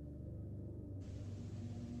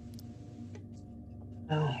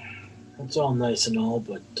 Well, that's all nice and all,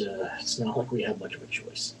 but it's not like we have much of a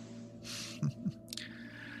choice.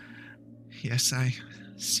 Yes, I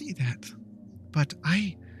see that. But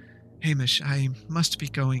Hamish, I must be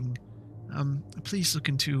going. Please look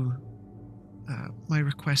into my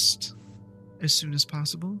request as soon as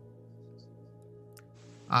possible.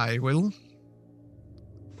 I will,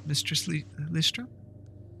 Mistress Lystra.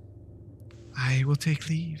 I will take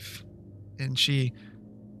leave. And she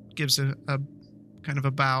gives a kind of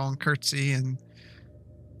a bow and curtsy and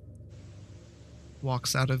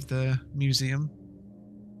walks out of the museum.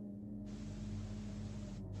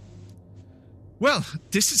 Well,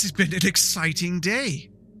 this has been an exciting day.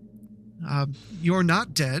 You're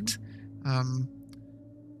not dead.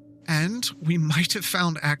 And we might have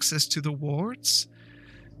found access to the wards.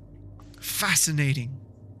 Fascinating.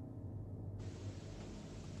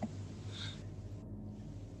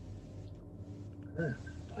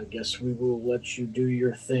 I guess we will let you do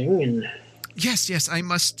your thing and... Yes, I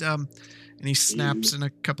must, and he snaps and a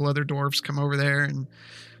couple other dwarves come over there and,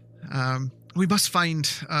 we must find,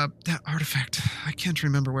 that artifact. I can't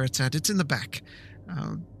remember where it's at. It's in the back.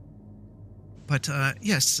 But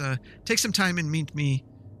yes, take some time and meet me,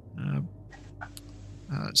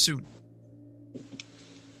 soon.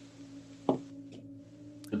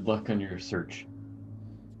 Good luck on your search.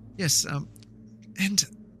 Yes, and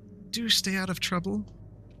do stay out of trouble.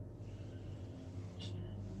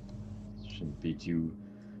 Shouldn't be too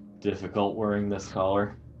difficult wearing this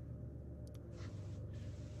collar.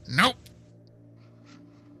 Nope.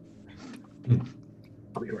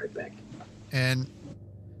 I'll be right back. And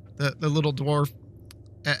the little dwarf,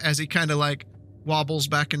 as he kind of like wobbles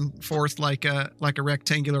back and forth like a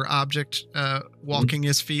rectangular object, walking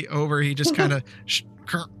his feet over, he just kind of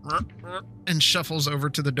and shuffles over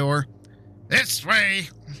to the door. This way.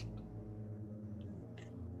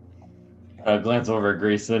 Glance over at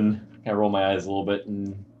Grayson, kind of roll my eyes a little bit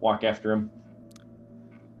and walk after him.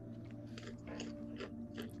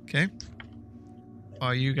 Okay.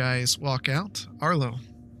 While you guys walk out, Arlo,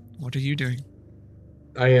 what are you doing?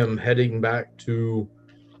 I am heading back to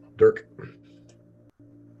Dirk.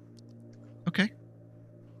 Okay.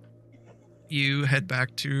 You head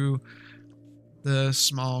back to the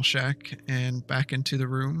small shack and back into the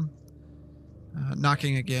room,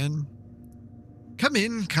 knocking again. Come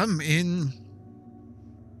in.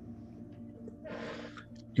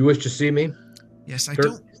 You wish to see me? Yes, I Dirk?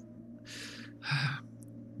 don't.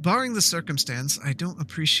 Barring the circumstance, I don't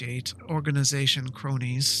appreciate organization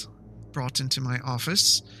cronies brought into my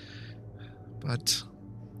office, but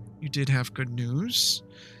you did have good news.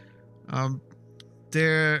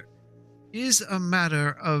 There is a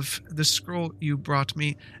matter of the scroll you brought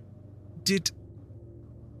me.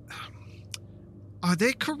 Are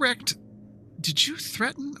they correct? Did you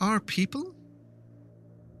threaten our people?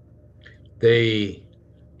 They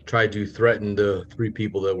tried to threaten the 3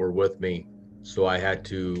 people that were with me, so I had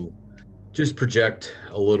to just project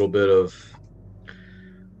a little bit of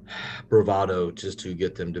bravado just to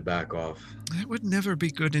get them to back off. That would never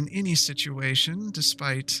be good in any situation,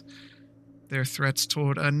 despite their threats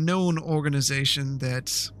toward a known organization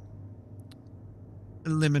that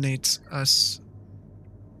eliminates us.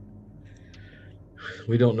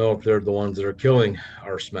 We don't know if they're the ones that are killing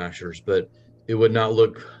our smashers, but it would not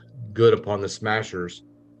look good upon the smashers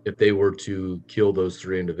if they were to kill those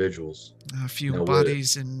 3 individuals. A few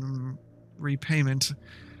bodies in repayment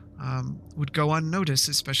would go unnoticed,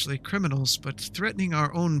 especially criminals, but threatening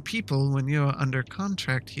our own people when you're under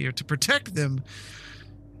contract here to protect them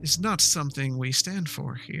is not something we stand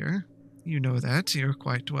for here. You know that. You're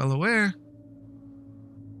quite well aware.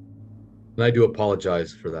 And I do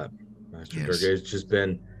apologize for that, Master Yes. Dirk. It's just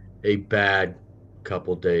been a bad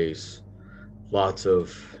couple days. Lots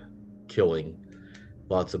of killing,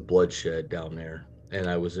 lots of bloodshed down there. And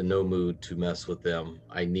I was in no mood to mess with them.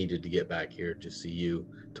 I needed to get back here to see you,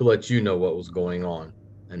 to let you know what was going on,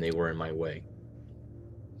 and they were in my way.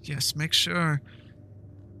 Yes, make sure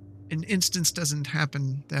an instance doesn't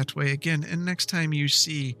happen that way again. And next time you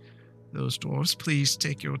see those dwarves, please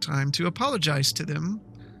take your time to apologize to them,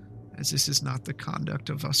 as this is not the conduct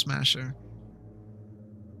of a smasher.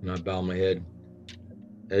 And I bow my head.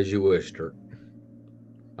 As you wish, Dirk.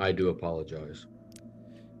 I do apologize.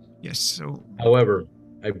 Yes, so However,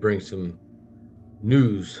 I bring some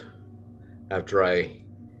news after I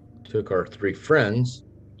took our 3 friends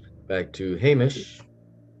back to Hamish.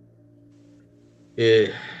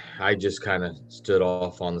 I just kind of stood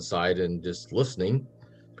off on the side and just listening.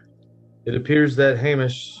 It appears that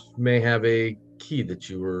Hamish may have a key that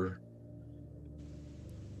you were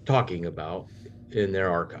talking about in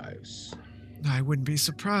their archives. I wouldn't be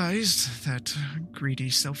surprised. That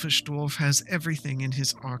greedy, selfish dwarf has everything in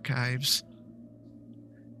his archives.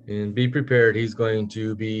 And be prepared, he's going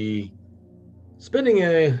to be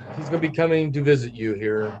coming to visit you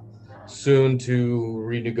here soon to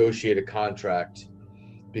renegotiate a contract,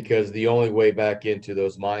 because the only way back into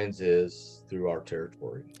those mines is through our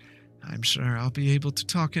territory. I'm sure I'll be able to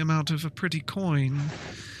talk him out of a pretty coin,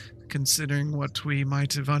 considering what we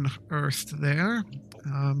might have unearthed there.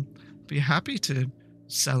 Be happy to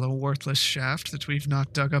sell a worthless shaft that we've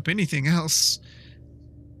not dug up anything else.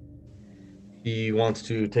 He wants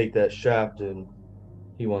to take that shaft and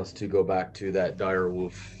he wants to go back to that dire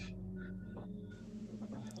wolf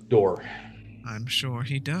door. I'm sure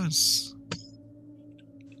he does.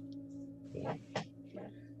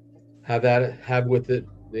 Have with it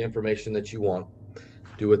the information that you want.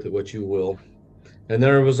 Do with it what you will. And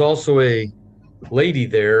there was also a lady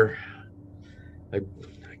there. I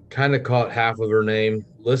kind of caught half of her name.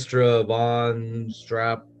 Lystra von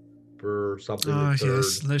Strap or something. Oh,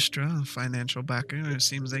 yes, Lystra, financial backer. It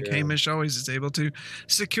seems like Hamish always is able to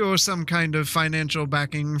secure some kind of financial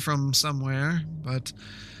backing from somewhere, but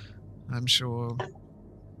I'm sure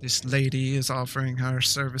this lady is offering her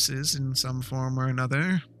services in some form or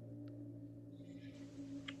another.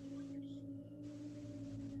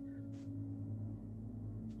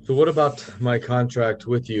 So what about my contract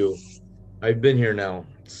with you? I've been here now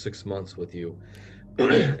 6 months with you,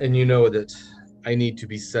 and you know that I need to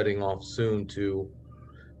be setting off soon to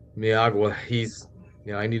Miagua.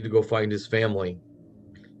 I need to go find his family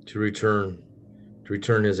to return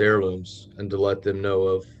his heirlooms and to let them know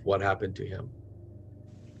of what happened to him.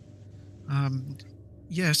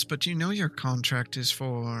 Yes, but you know your contract is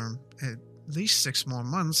for at least 6 more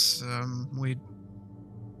months. We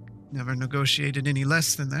never negotiated any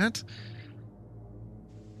less than that.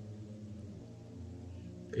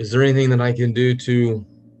 Is there anything that I can do to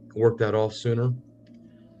work that off sooner?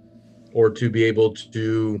 Or to be able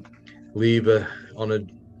to leave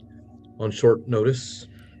on short notice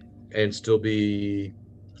and still be,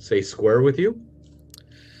 say, square with you?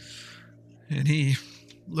 And he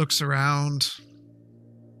looks around,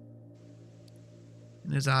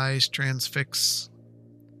 and his eyes transfix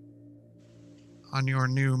on your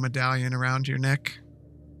new medallion around your neck.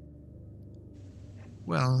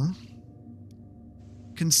 Well,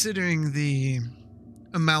 considering the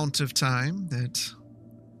amount of time that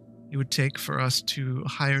it would take for us to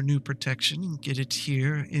hire new protection and get it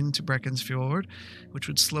here into Breckensfjord, which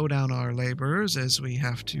would slow down our laborers as we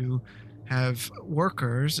have to have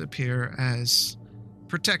workers appear as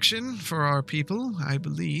protection for our people, I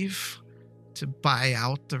believe, to buy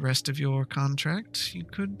out the rest of your contract. You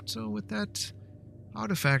could, so with that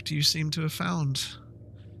artifact you seem to have found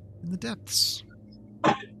in the depths.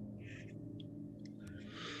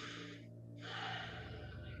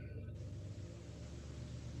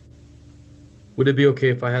 Would it be okay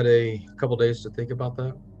if I had a couple days to think about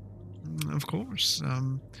that? Of course.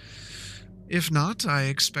 If not, I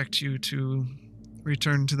expect you to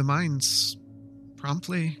return to the mines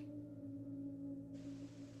promptly.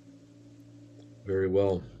 Very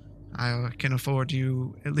well. I can afford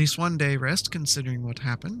you at least one day rest, considering what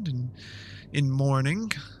happened in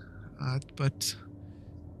mourning. But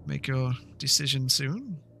make your decision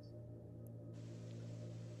soon.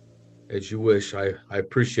 As you wish. I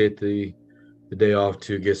appreciate the day off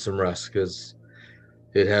to get some rest, because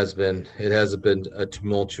it hasn't been a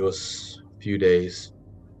tumultuous few days.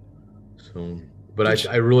 So, but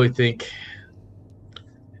I really think,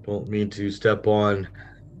 I don't mean to step on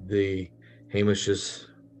the Hamish's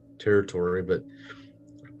territory, but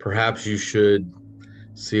perhaps you should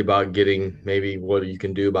see about getting maybe what you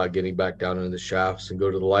can do about getting back down into the shafts and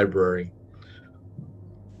go to the library.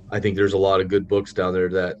 I think there's a lot of good books down there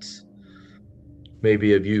that may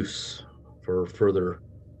be of use for further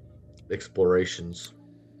explorations.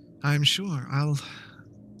 I'm sure. I'll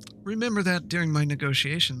remember that during my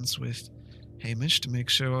negotiations with Hamish to make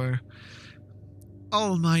sure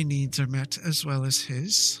all my needs are met as well as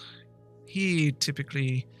his. He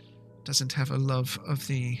typically doesn't have a love of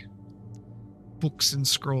the books and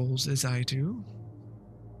scrolls as I do.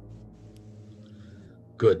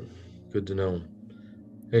 Good to know.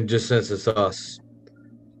 And just since it's us,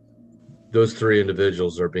 those 3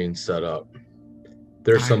 individuals are being set up.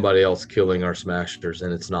 There's somebody else killing our smashers,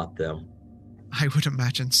 and it's not them. I would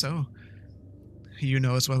imagine so. You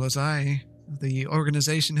know as well as I, the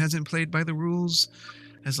organization hasn't played by the rules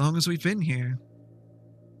as long as we've been here.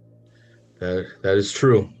 That is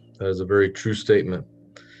true. That is a very true statement.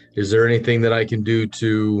 Is there anything that I can do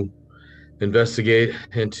to investigate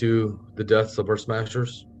into the deaths of our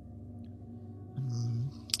smashers?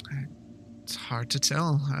 It's hard to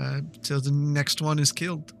tell till the next one is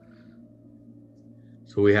killed.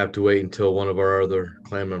 So we have to wait until one of our other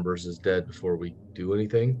clan members is dead before we do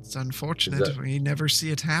anything? It's unfortunate. We never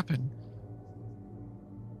see it happen.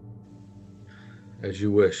 As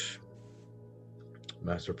you wish,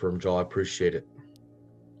 Master Firmjaw. I appreciate it.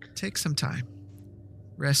 Take some time.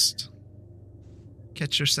 Rest.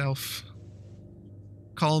 Catch yourself.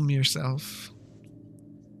 Calm yourself.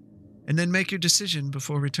 And then make your decision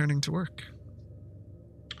before returning to work.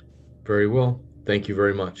 Very well. Thank you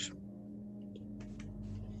very much.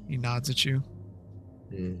 He nods at you.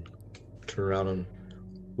 Turn around and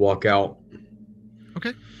walk out.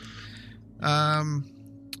 Okay. The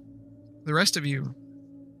rest of you,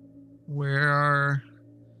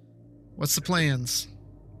 what's the plans?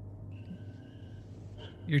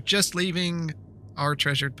 You're just leaving our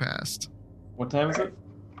treasured past. What time is it?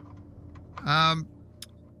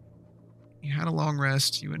 You had a long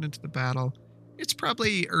rest. You went into the battle. It's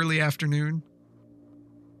probably early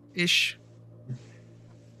afternoon-ish.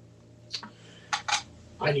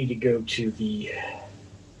 I need to go to the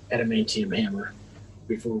adamantium hammer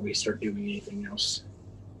before we start doing anything else.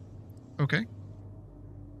 Okay.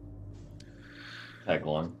 Tag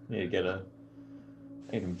along. Need to get a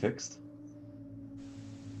item fixed.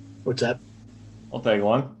 What's that? I'll tag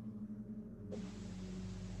along.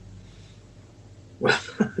 Well,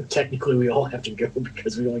 technically we all have to go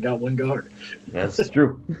because we only got one guard. That's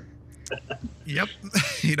true. Yep.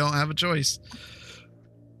 You don't have a choice.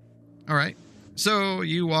 All right. So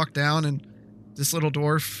you walk down, and this little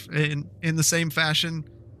dwarf, in the same fashion,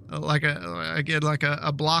 like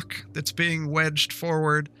a block that's being wedged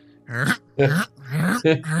forward, and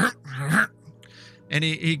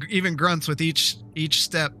he even grunts with each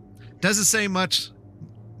step. Doesn't say much.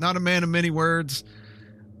 Not a man of many words,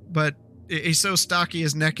 but he's so stocky.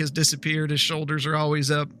 His neck has disappeared. His shoulders are always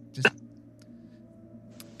up.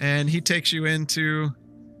 And he takes you into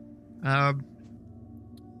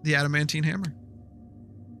the adamantine hammer.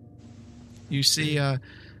 You see a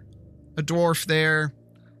dwarf there,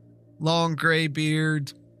 long gray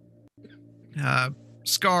beard,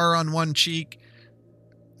 scar on one cheek.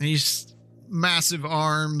 And he's massive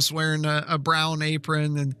arms, wearing a brown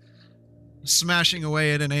apron and smashing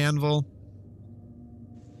away at an anvil.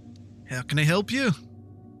 How can I help you?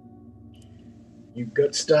 You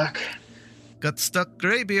gut stuck? Gut stuck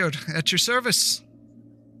graybeard at your service.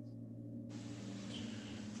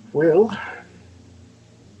 Well,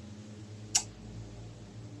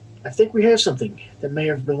 I think we have something that may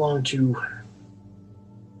have belonged to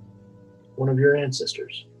one of your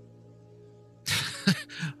ancestors.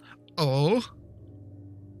 Oh?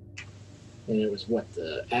 And it was what,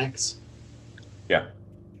 the axe? Yeah.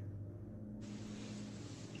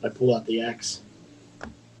 I pull out the axe.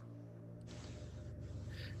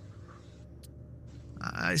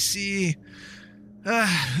 I see.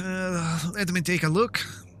 Let me take a look.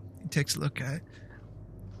 He takes a look at it.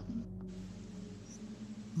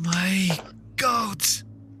 My God!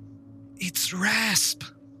 It's Rasp!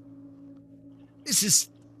 This is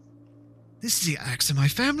the axe of my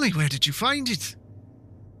family. Where did you find it?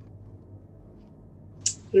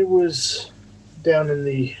 It was down in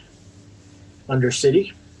the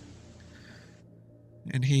Undercity.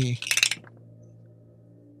 And he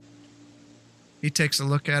takes a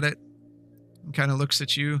look at it and kind of looks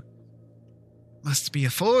at you. Must be a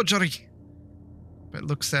forgery. But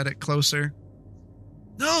looks at it closer.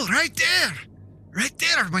 No, right there! Right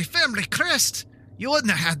there, my family crest! You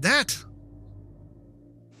wouldn't have had that.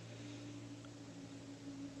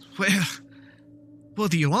 Well,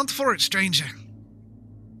 what do you want for it, stranger?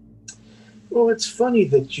 Well, it's funny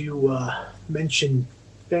that you mentioned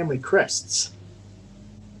family crests.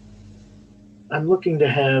 I'm looking to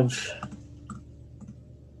have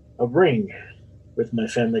a ring with my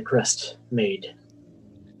family crest made.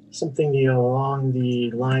 Something along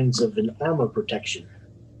the lines of an armor protection.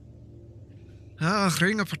 Ah,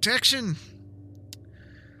 ring of protection.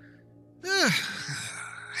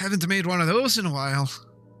 Haven't made one of those in a while.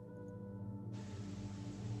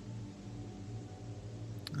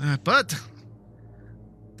 But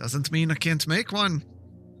doesn't mean I can't make one.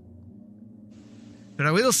 But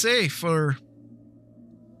I will say,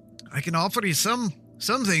 I can offer you some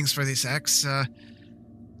things for this axe.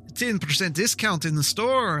 10% discount in the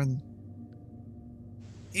store, and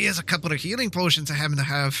he has a couple of healing potions I happen to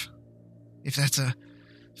have. If that's a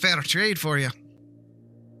fair trade for you.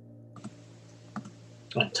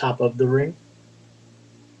 On top of the ring?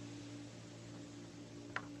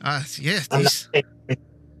 Yeah.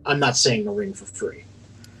 I'm not saying a ring for free.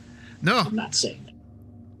 No. I'm not saying that.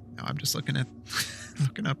 No, I'm just looking up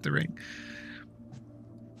the ring.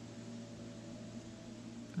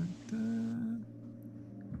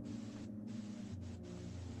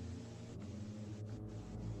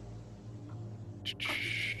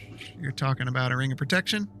 You're talking about a ring of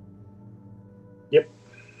protection? Yep.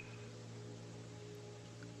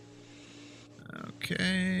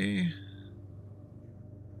 Okay.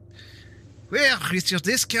 Well, with your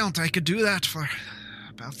discount, I could do that for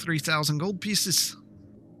about 3,000 gold pieces.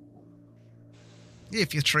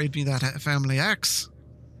 If you trade me that family axe.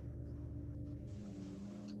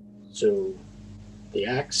 So, the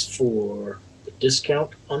axe for the discount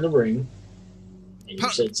on the ring, and you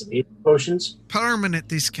said some healing potions? Permanent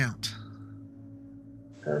discount.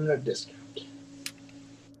 Permanent discount.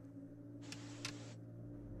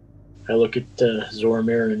 I look at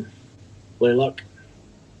Zoramir and Blaylock.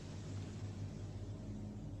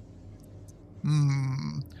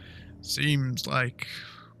 Seems like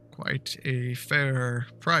quite a fair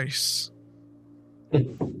price.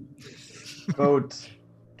 About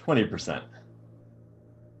 20%.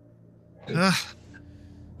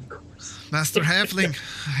 Master Halfling,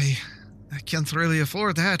 I can't really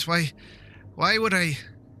afford that. Why could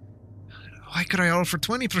I offer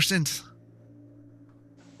 20%?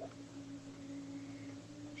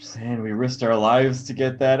 Saying we risked our lives to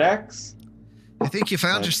get that axe? I think you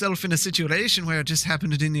found yourself in a situation where it just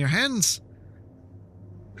happened in your hands.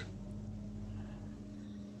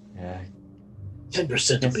 Yeah.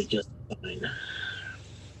 10% will be just fine.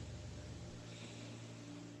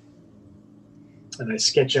 And I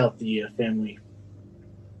sketch out the family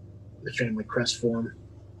crest form.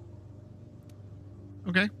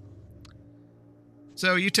 Okay.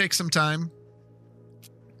 So you take some time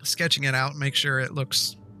sketching it out, make sure it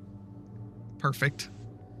looks perfect.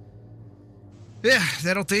 Yeah,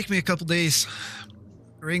 that'll take me a couple days.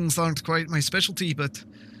 Rings aren't quite my specialty, but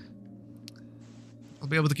I'll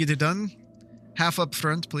be able to get it done. Half up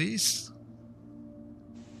front, please.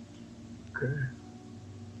 Okay.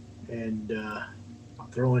 And I'll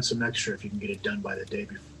throw in some extra if you can get it done by the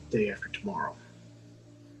day after tomorrow.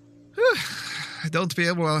 I don't be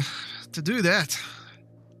able to do that.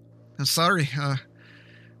 I'm sorry.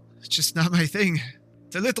 It's just not my thing.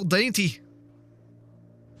 It's a little dainty.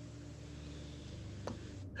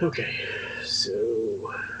 Okay, so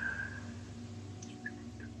all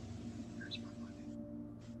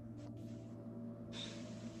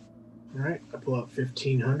right, I pull out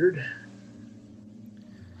 1,500.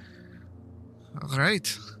 All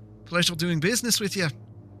right. Pleasure doing business with you.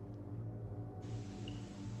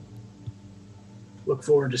 Look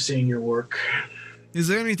forward to seeing your work. Is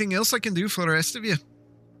there anything else I can do for the rest of you?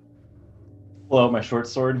 Pull out my short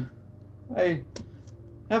sword. I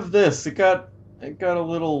have this. It got a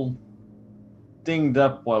little dinged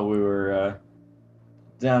up while we were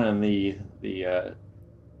down in the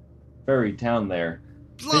ferry town there.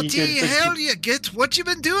 Bloody hell, you get what you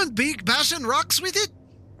been doing, big bashing rocks with it?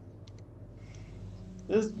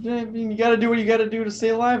 You gotta do what you gotta do to stay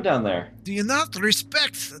alive down there. Do you not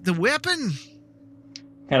respect the weapon?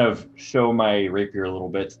 Kind of show my rapier a little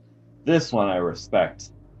bit. This one I respect.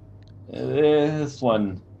 This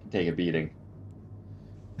one can take a beating.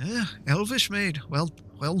 Yeah, elvish made. Well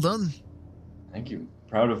done. Thank you.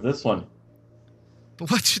 Proud of this one. But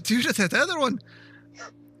what'd you do to that other one?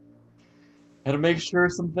 Had to make sure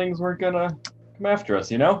some things weren't gonna come after us,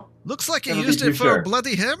 you know? Looks like you Gotta be used it too for sure. a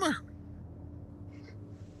bloody hammer.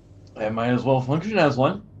 I might as well function as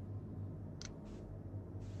one.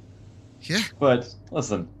 Yeah. But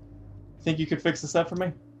listen, think you could fix this up for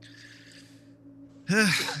me?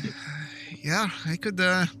 Yeah, I could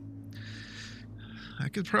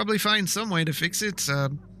probably find some way to fix it.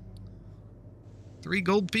 3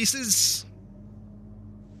 gold pieces.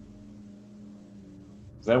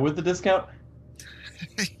 Is that with the discount?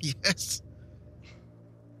 Yes.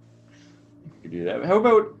 You could do that. How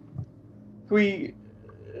about could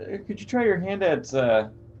you try your hand at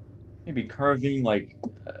maybe carving like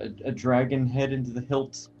a dragon head into the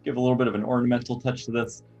hilt? Give a little bit of an ornamental touch to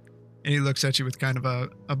this. And he looks at you with kind of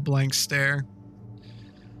a blank stare.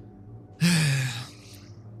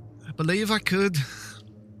 I believe I could.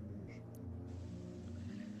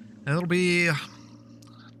 That'll be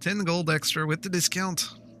 10 gold extra with the discount.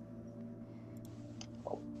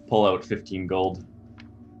 I'll pull out 15 gold.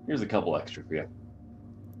 Here's a couple extra for you.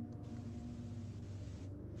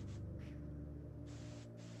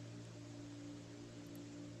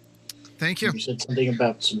 Thank you. You said something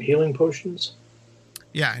about some healing potions.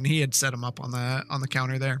 Yeah, and he had set them up on the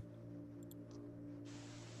counter there.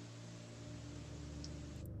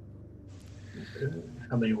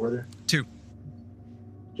 How many were there? 2.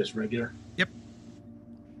 Just regular? Yep.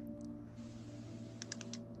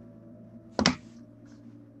 Okay.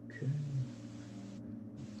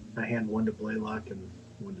 I hand one to Blaylock and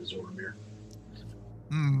one to Zoramir.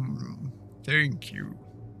 Thank you.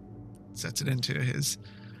 Sets it into his.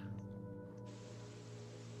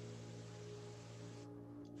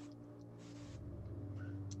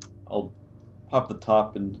 I'll pop the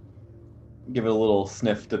top and give it a little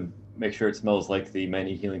sniff to make sure it smells like the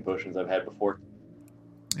many healing potions I've had before.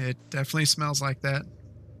 It definitely smells like that.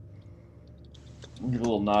 Give a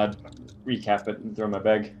little nod, recap it, and throw it in my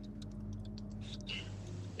bag.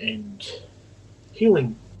 And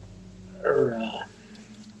healing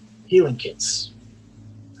kits.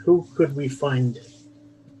 Who could we find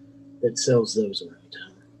that sells those around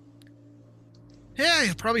town? Yeah,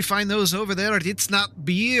 you'll probably find those over there. It's not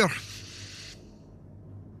beer.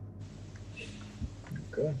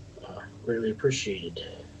 Okay. Greatly appreciated.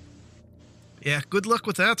 Yeah, good luck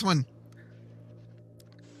with that one.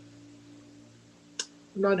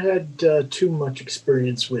 I've not had too much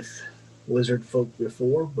experience with lizard folk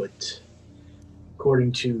before, but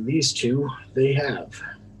according to these two, they have.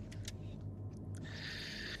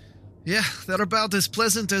 Yeah, they're about as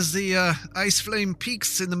pleasant as the ice flame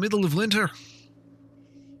peaks in the middle of winter.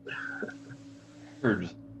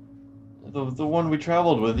 Heard the one we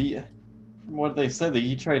traveled with, from what they said,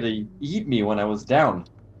 he tried to eat me when I was down.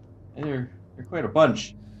 And they're quite a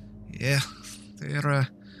bunch. Yeah, they're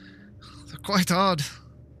quite odd.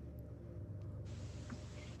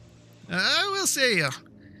 I will say,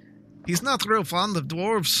 he's not real fond of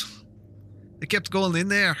dwarves. They kept going in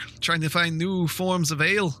there, trying to find new forms of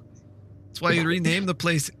ale. That's why he renamed the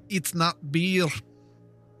place It's Not Beer.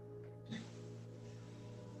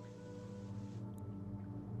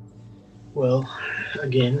 Well,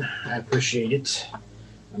 again, I appreciate it.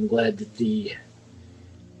 I'm glad that the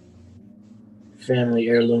family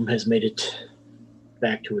heirloom has made it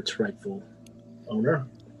back to its rightful owner.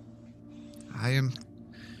 I am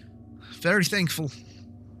very thankful.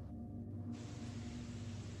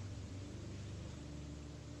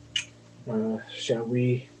 Shall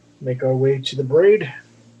we make our way to the braid?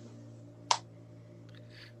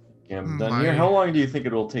 Yeah, I'm done here. How long do you think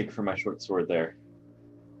it will take for my short sword there?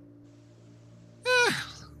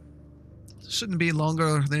 Shouldn't be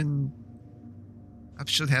longer than... I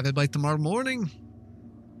should have it by tomorrow morning.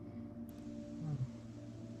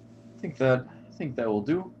 I think that will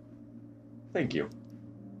do. Thank you.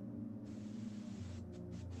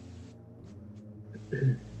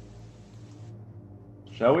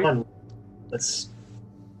 Shall we? Come on, let's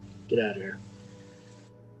get out of here.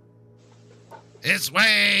 This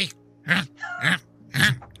way!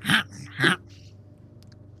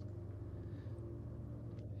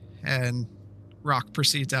 And Rock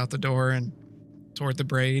proceeds out the door and toward the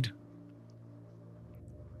braid.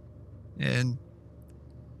 And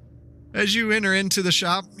as you enter into the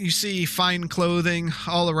shop, you see fine clothing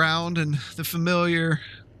all around, and the familiar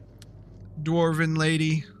dwarven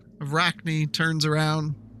lady of Arachne turns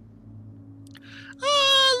around.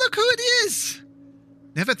 Oh, look who it is!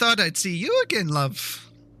 Never thought I'd see you again, love.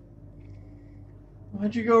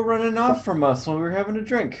 Why'd you go running off from us when we were having a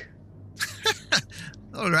drink?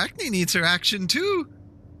 Oh, Arachne needs her action too.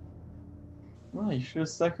 Well, you should have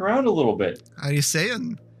stuck around a little bit. How you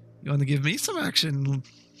saying? You want to give me some action?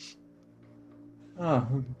 Oh,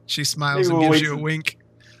 She smiles Maybe and we'll gives wait you a till- wink.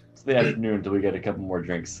 it's the afternoon until we get a couple more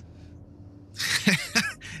drinks.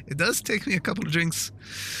 It does take me a couple of drinks.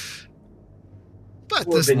 But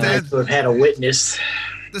Would have been nice to have had a witness.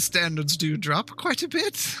 the standards do drop quite a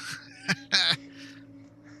bit.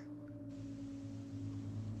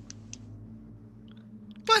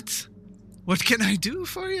 But what can I do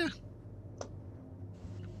for you?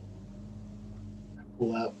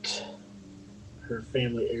 pull out her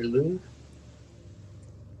family heirloom.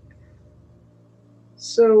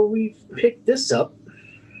 So we've picked this up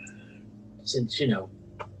since,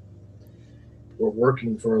 we're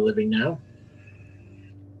working for a living now.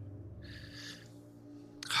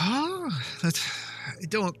 That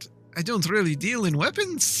I don't really deal in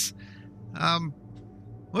weapons.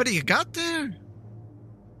 What do you got there?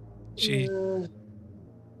 She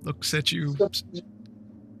looks at you.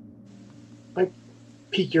 Might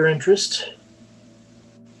pique your interest.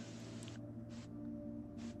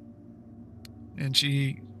 And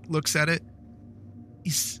she looks at it.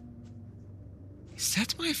 Is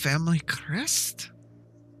that my family crest?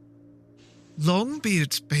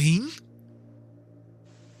 Longbeard's Bane?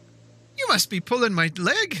 You must be pulling my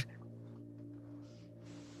leg.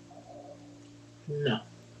 No.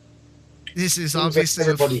 This is Seems like obviously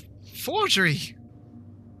everybody- a forgery.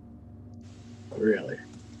 Really?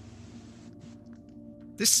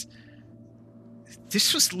 This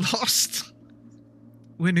was lost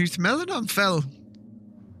when Uthmelanon fell.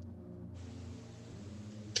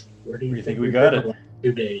 Where do you think we've we got been it? the last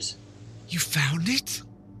 2 days? You found it?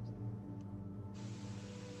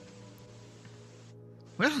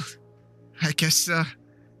 Well, I guess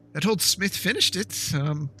that old Smith finished it.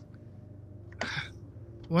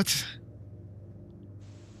 What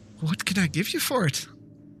can I give you for it?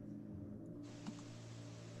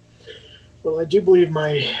 Well, I do believe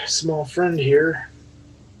my small friend here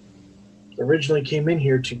originally came in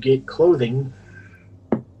here to get clothing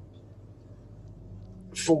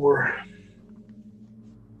for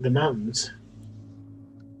the mountains.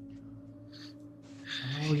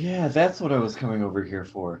 Oh yeah, that's what I was coming over here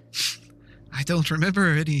for. I don't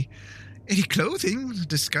remember any clothing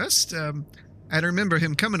discussed. I remember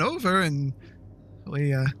him coming over and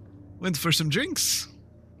we went for some drinks.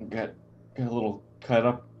 Got a little cut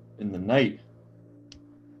up in the night.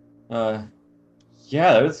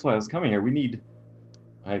 Yeah, that's why I was coming here.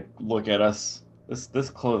 I look at us. This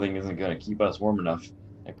clothing isn't gonna keep us warm enough.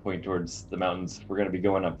 I point towards the mountains. We're gonna be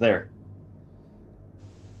going up there.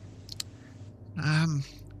 Well,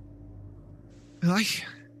 I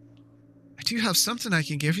do have something I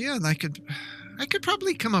can give you, and I could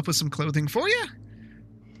probably come up with some clothing for you.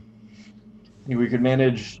 Maybe we could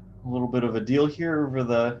manage a little bit of a deal here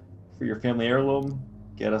for your family heirloom.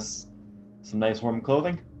 Get us some nice warm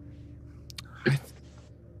clothing.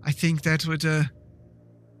 I think that would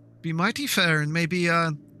be mighty fair, and maybe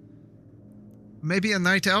a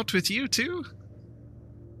night out with you too.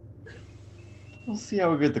 We'll see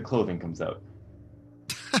how good the clothing comes out.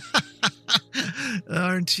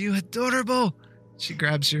 Aren't you adorable? She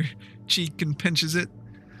grabs your cheek and pinches it,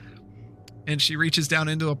 and she reaches down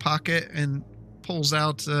into a pocket and pulls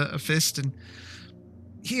out a fist and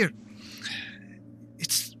here.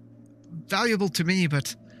 It's valuable to me,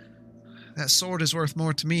 but that sword is worth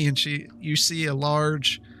more to me. And you see a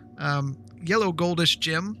large yellow goldish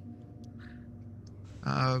gem.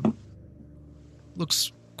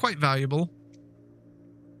 Looks quite valuable.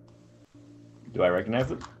 Do I recognize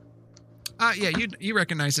it? Yeah, you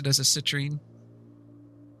recognize it as a citrine.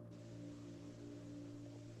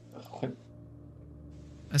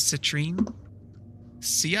 A citrine.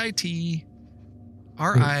 CITRINE.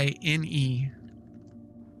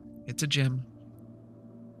 It's a gem.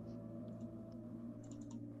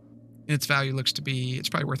 And its value looks to be, it's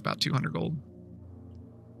probably worth about 200 gold.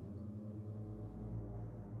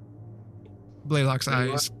 Blaylock's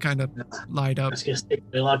eyes kind of light I up. was going to say,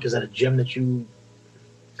 Blaylock, is that a gem that you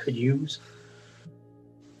could use?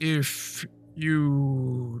 If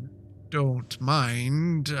you don't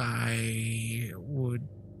mind, I would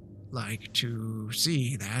like to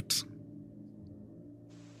see that.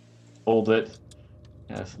 Hold it.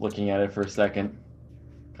 Just looking at it for a second,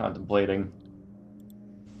 contemplating.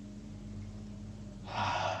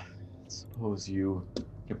 Suppose you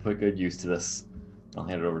can put good use to this. I'll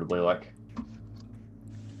hand it over to Blaylock.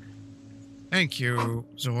 Thank you,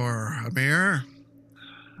 Zor Amir.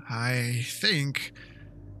 I think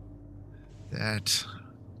that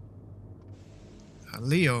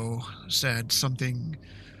Leo said something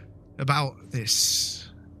about this,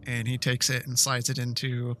 and he takes it and slides it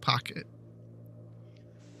into a pocket.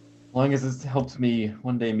 As long as it's helped me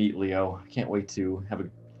one day meet Leo, I can't wait to have a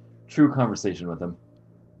true conversation with him.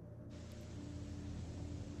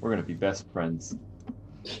 We're gonna be best friends.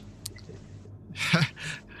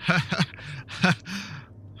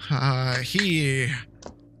 He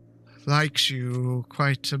likes you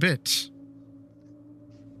quite a bit.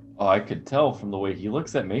 Oh, I could tell from the way he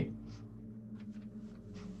looks at me.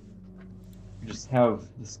 We just have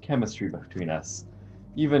this chemistry between us.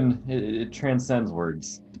 Even it transcends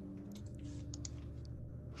words.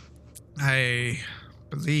 I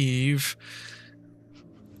believe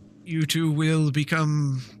you two will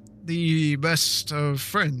become the best of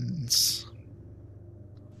friends.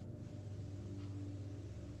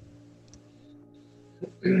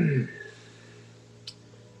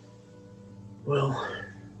 Well,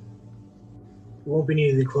 we won't be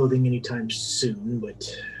needing the clothing anytime soon, but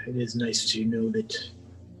it is nice to know that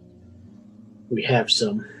we have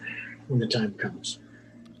some when the time comes.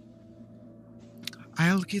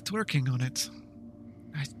 I'll get working on it.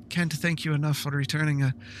 I can't thank you enough for returning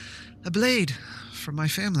a blade from my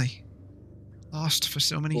family. Lost for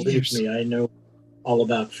so many Believe years. me, I know all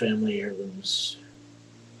about family heirlooms.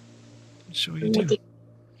 I'm sure you and what do.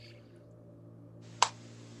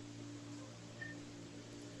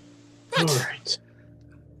 All right.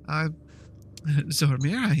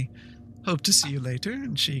 Zormir, I hope to see you later.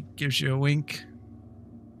 And she gives you a wink.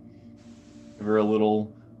 Give her a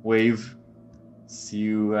little wave. See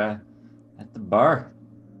you at the bar.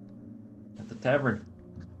 At the tavern.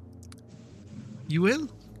 You will?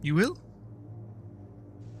 You will?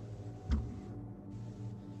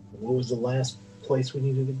 What was the last place we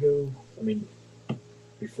needed to go? I mean,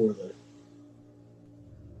 before the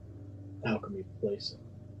alchemy place.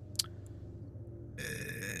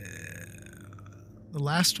 The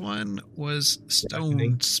last one was Stone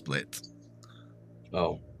Reckoning. Split.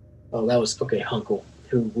 Oh, Oh, that was okay. Hunkle,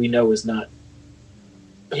 who we know is not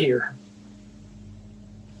here.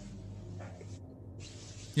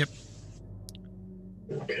 Yep.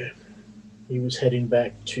 Okay. He was heading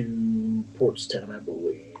back to Portstown, I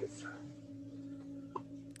believe.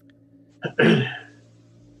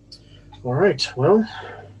 All right. Well,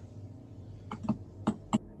 I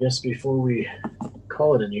guess before we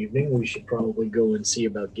call it an evening, we should probably go and see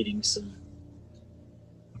about getting some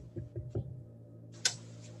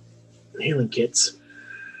healing kits.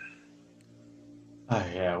 Oh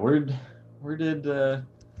yeah, where did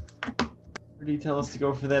he tell us to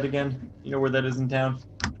go for that again? You know where that is in town?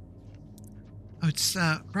 Oh, it's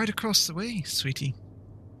right across the way, sweetie.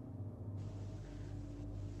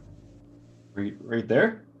 Right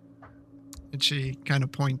there? And she kind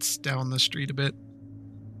of points down the street a bit.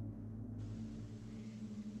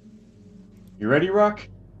 You ready, Rock?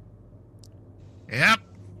 Yep.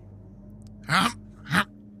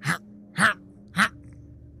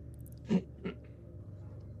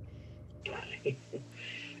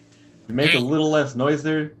 You make a little less noise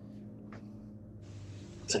there.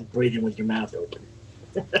 It's like breathing with your mouth open.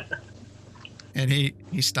 And he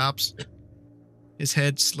stops. His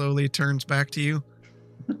head slowly turns back to you.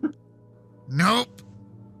 Nope.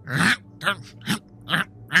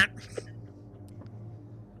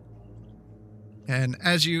 And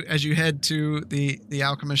as you head to the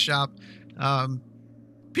alchemist shop,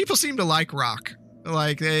 people seem to like Rock.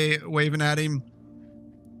 Like they waving at him.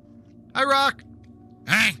 Hi, Rock.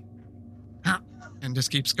 Hey. And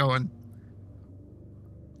just keeps going.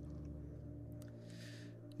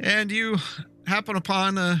 And you happen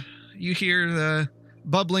upon you hear the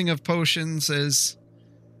bubbling of potions as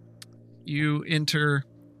you enter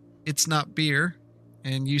It's Not Beer,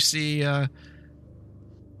 and you see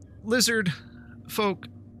lizard folk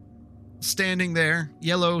standing there,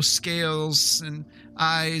 yellow scales and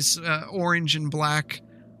eyes, orange and black,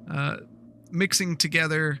 mixing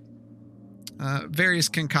together various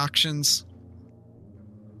concoctions.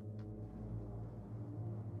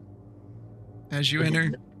 As you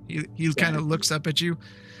enter, he kind of looks up at you.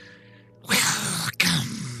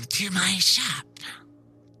 Welcome to my shop.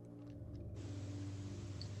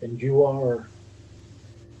 And you are...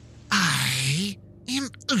 I am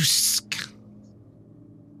Usk.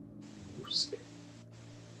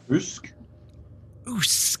 Usk?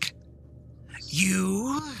 Usk.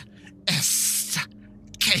 U-S-K.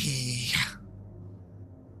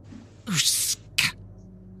 Usk.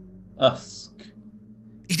 Usk.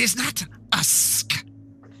 It is not Usk.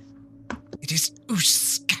 It is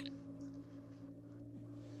Usk.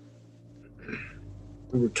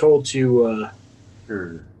 We were told to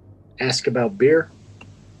Sure. ask about beer.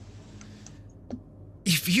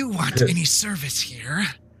 If you want any service here,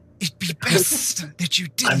 it'd be best that you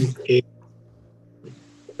didn't.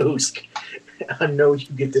 Usk. I know you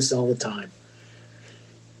get this all the time.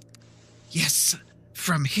 Yes,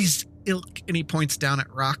 from his ilk. And he points down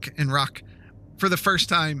at Rock. And Rock, for the first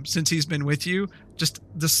time since he's been with you, just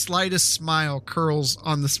the slightest smile curls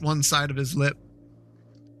on this one side of his lip.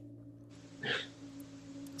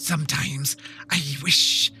 Sometimes I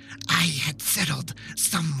wish I had settled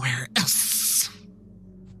somewhere else.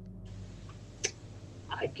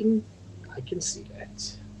 I can see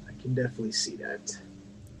that. I can definitely see that.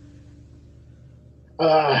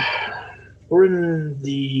 We're in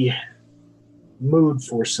the mood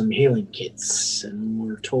for some healing kits, and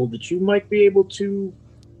we're told that you might be able to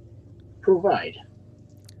provide.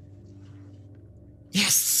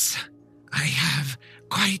 Yes, I have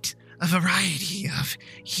quite a variety of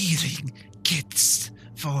healing kits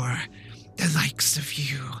for the likes of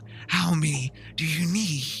you. How many do you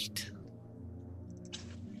need?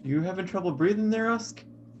 You having trouble breathing there, Usk?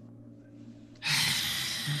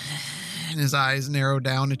 And his eyes narrow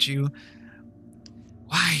down at you.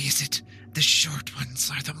 Why is it the short ones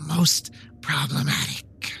are the most problematic?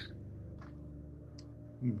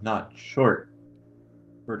 Not short.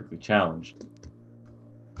 Vertically challenged.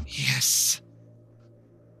 Yes.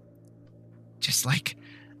 Just like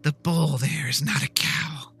the bull there is not a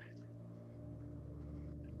cow.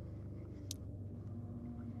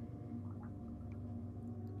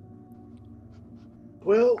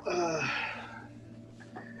 Well,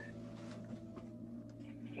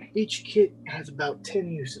 each kit has about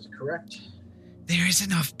 10 uses, correct? There is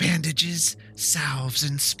enough bandages, salves,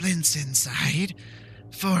 and splints inside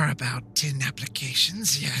for about 10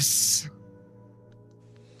 applications, yes.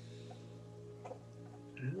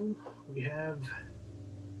 Well, we have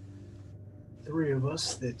 3 of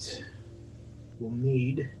us that will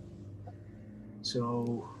need.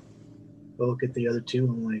 So I'll look at the other 2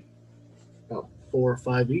 and like about 4 or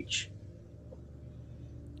 5 each.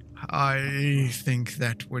 I think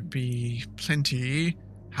that would be plenty.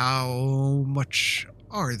 How much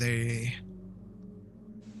are they?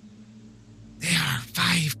 They are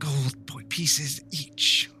 5 gold pieces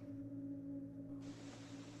each.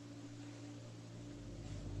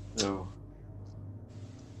 So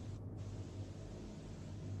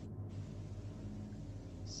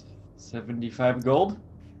 75 gold?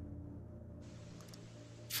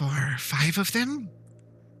 For 5 of them?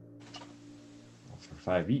 For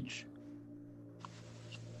 5 each.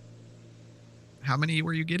 How many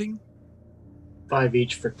were you getting? 5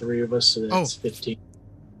 each for 3 of us, so that's 15.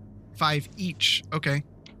 5 each. Okay.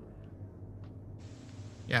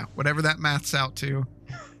 Yeah, whatever that math's out to.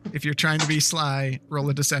 If you're trying to be sly, roll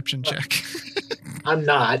a deception check. I'm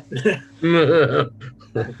not. 10,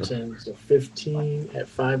 so 15 at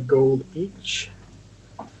 5 gold each.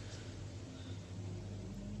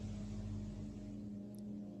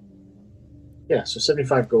 Yeah, so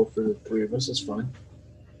 75 gold for the 3 of us is fine.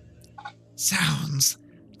 Sounds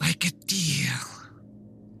like a deal.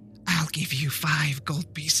 I'll give you 5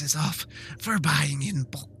 gold pieces off for buying in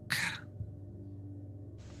bulk.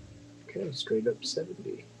 Okay, straight up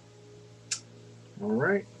 70. All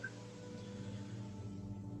right.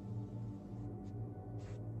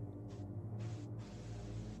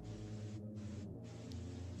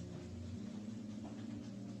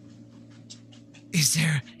 Is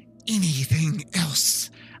there anything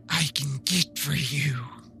else I can get for you?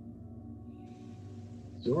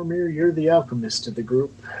 Zormir, you're the alchemist of the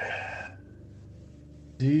group.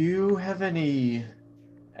 Do you have any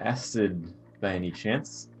acid by any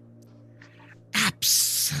chance?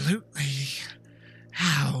 Absolutely.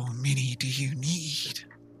 How many do you need?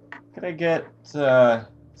 Could I get,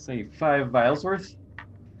 say, 5 vials worth?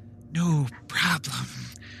 No problem.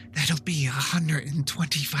 That'll be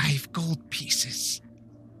 125 gold pieces.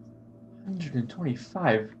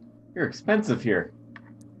 125? You're expensive here.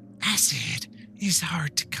 Acid is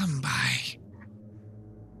hard to come by.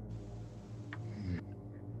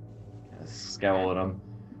 I scowl at him.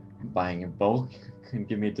 I'm buying in bulk. Couldn't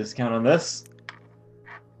give me a discount on this?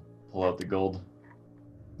 Pull out the gold.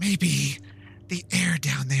 Maybe the air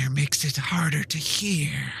down there makes it harder to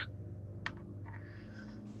hear.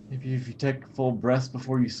 Maybe if you take full breaths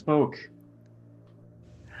before you spoke.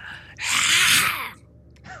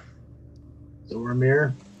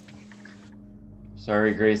 Zormir,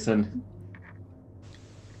 Sorry, Grayson.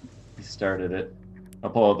 He started it.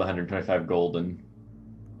 I'll pull out the 125 gold and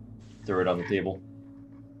throw it on the table.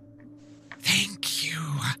 Thank you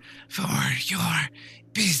for your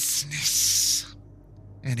business.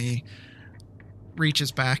 And he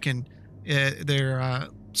reaches back and they're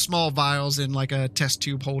small vials in like a test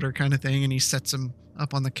tube holder kind of thing, and he sets them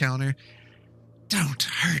up on the counter. Don't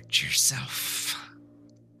hurt yourself.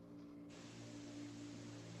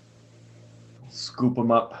 Scoop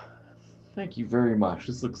them up. Thank you very much.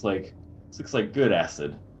 This looks like good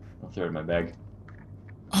acid. I'll throw it in my bag.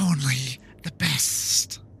 Only the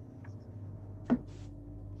best.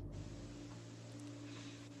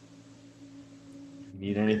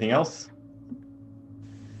 Need anything else?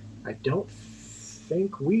 I don't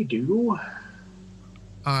think we do.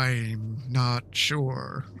 I'm not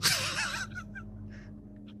sure.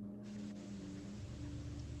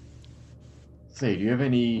 Say, do you have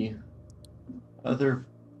any other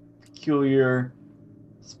peculiar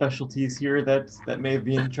specialties here that may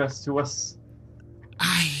be of interest to us?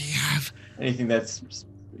 I have Anything that's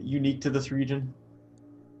unique to this region?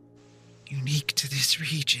 unique to this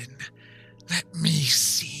region. Let me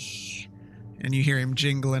see. And you hear him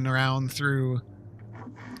jingling around through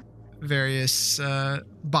various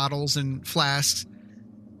bottles and flasks.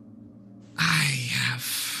 I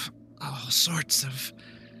have all sorts of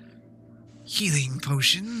healing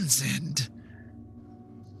potions and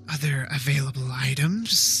other available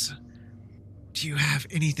items. Do you have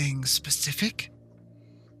anything specific?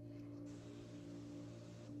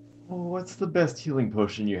 Oh, what's the best healing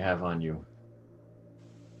potion you have on you?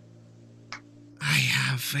 I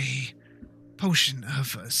have a potion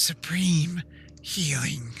of supreme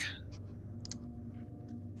healing.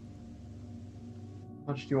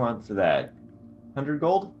 How much do you want for that? 100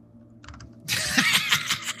 gold?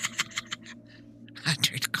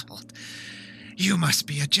 100 gold. You must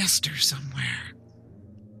be a jester somewhere.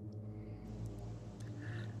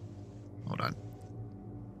 Hold on.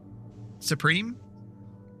 Supreme?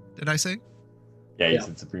 Did I say? Yeah, you Yeah.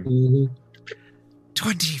 said supreme. Mm-hmm.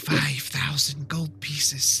 25,000 gold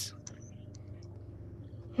pieces.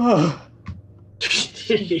 Oh,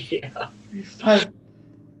 Yeah.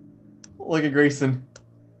 Look at Grayson.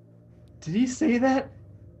 Did he say that?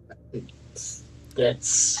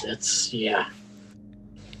 That's yeah.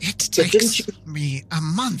 It But takes didn't me a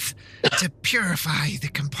month to purify the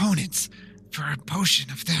components for a potion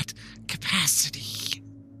of that capacity.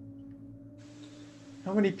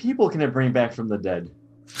 How many people can it bring back from the dead?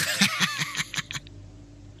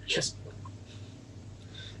 Just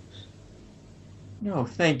No,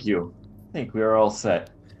 thank you. I think we are all set.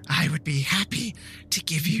 I would be happy to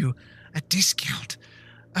give you a discount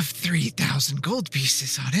of 3,000 gold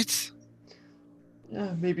pieces on it.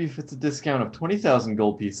 Yeah, maybe if it's a discount of 20,000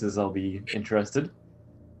 gold pieces, I'll be interested.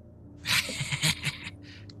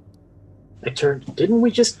 I turned. Didn't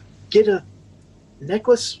we just get a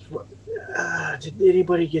necklace? Did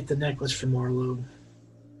anybody get the necklace from Arlo?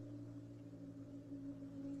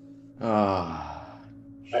 Ah,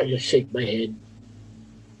 I just shake my head.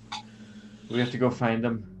 we have to go find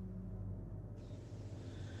them.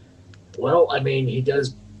 Well, I mean, he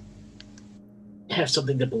does have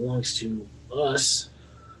something that belongs to us,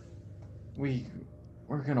 We're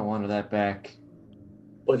gonna want that back.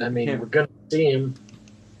 but I mean, Yeah. we're gonna see him.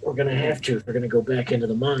 We're gonna have to if we're gonna go back into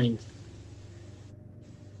the mine.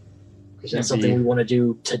 Is that Can't something be- we want to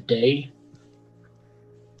do today?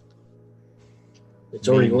 It's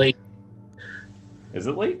already Maybe. late. Is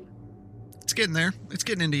it late? It's getting there. It's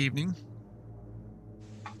getting into evening.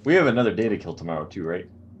 We have another day to kill tomorrow too, right?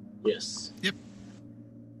 Yes.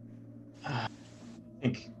 I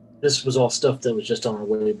think. This was all stuff that was just on our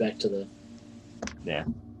way back to the Yeah.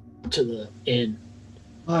 inn.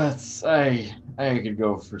 I could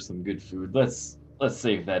go for some good food. Let's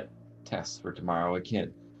save that test for tomorrow. I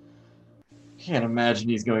can't imagine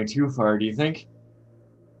he's going too far. Do you think?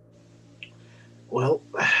 Well,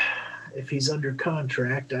 if he's under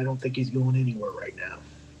contract, I don't think he's going anywhere right now.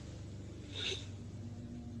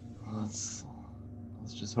 Let's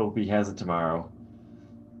just hope he has it tomorrow.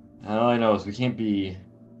 All I know is we can't be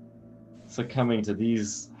succumbing to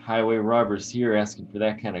these highway robbers here asking for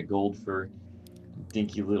that kind of gold for a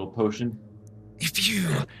dinky little potion. If you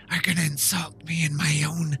are going to insult me in my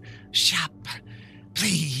own shop,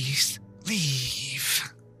 please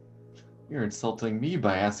leave. You're insulting me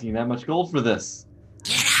by asking that much gold for this.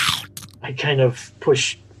 Get out. I kind of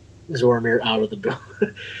push Zormir out of the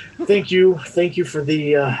building. Thank you for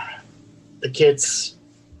the kits.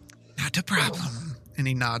 Not a problem. And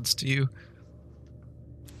he nods to you.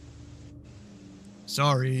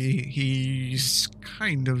 Sorry, he's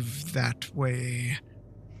kind of that way.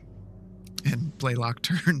 And Blaylock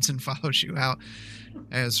turns and follows you out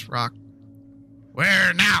as Rock.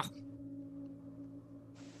 Where now?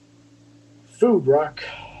 Food, Rock.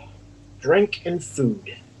 Drink and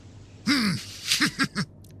food.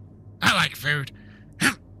 I like food.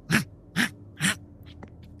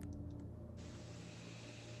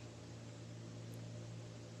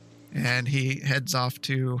 And he heads off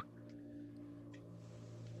to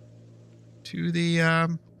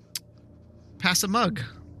the pass a mug.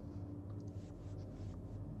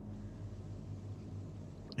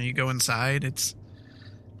 And you go inside. It's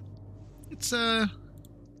a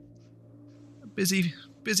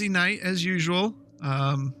busy night as usual.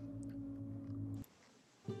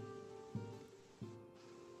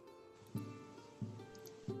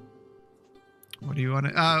 What do you want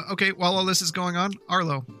to? Okay, while all this is going on,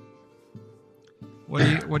 Arlo,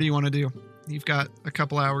 what do you want to do? You've got a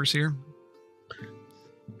couple hours here.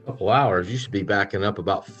 Couple hours. You should be backing up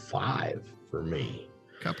about 5 for me.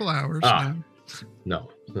 Couple hours Ah. now.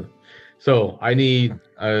 No. So I need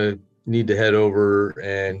to head over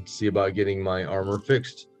and see about getting my armor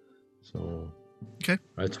fixed. So Okay.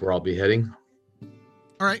 that's where I'll be heading.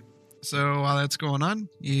 All right. So while that's going on,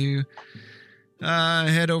 you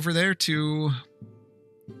head over there to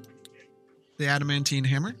the adamantine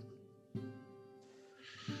hammer.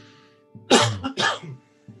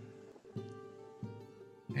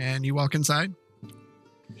 And you walk inside.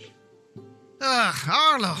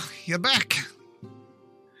 Arlo, you're back.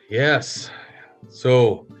 Yes.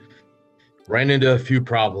 So ran into a few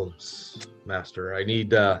problems, Master. I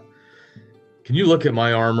need can you look at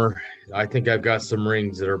my armor? I think I've got some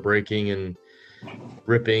rings that are breaking and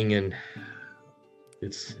ripping, and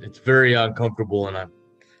it's very uncomfortable, and I'm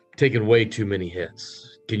taking way too many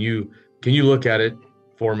hits. Can you look at it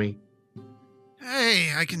for me?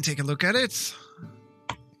 Hey, I can take a look at it.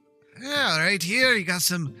 Yeah, right here you got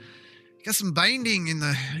some binding in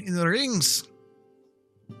the rings.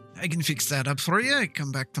 I can fix that up for you. I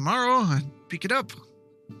come back tomorrow and pick it up.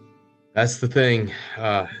 That's the thing.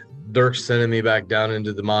 Dirk's sending me back down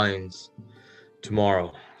into the mines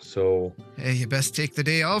tomorrow. So Hey, you best take the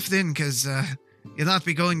day off then, because you'll not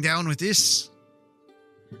be going down with this.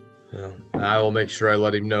 I will make sure I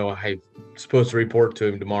let him know. I'm supposed to report to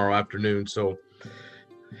him tomorrow afternoon. So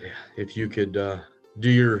if you could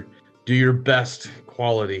do your best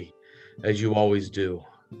quality as you always do.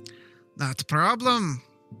 Not a problem.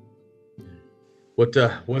 What's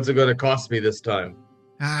it going to cost me this time?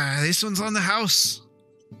 This one's on the house.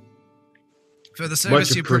 For the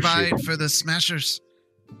service you provide appreciated. for the Smashers.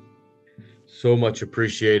 So much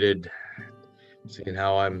appreciated. Seeing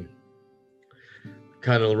how I'm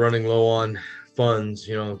kind of running low on funds,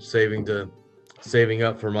 saving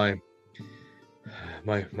up for my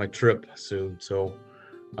trip soon. So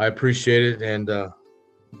I appreciate it, and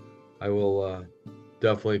I will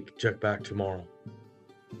definitely check back tomorrow.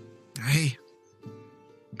 Hey.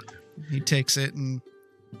 He takes it and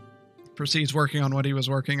proceeds working on what he was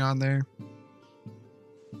working on there.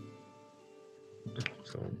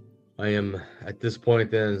 So I am at this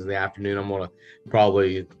point. Then in the afternoon, I'm gonna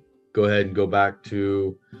probably go ahead and go back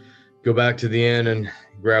to the inn and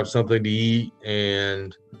grab something to eat,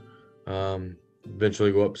 and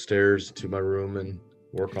eventually go upstairs to my room and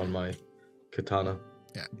work on my katana.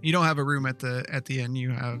 Yeah, you don't have a room at the inn. You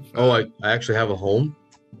have I actually have a home.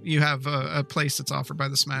 you have a place that's offered by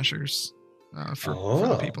the Smashers for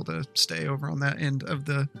the people to stay over on that end of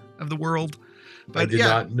the world. But I did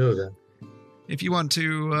not know that. if you want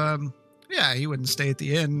to, you wouldn't stay at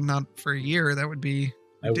the inn not for a year. That would be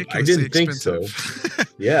I ridiculously didn't think expensive. so.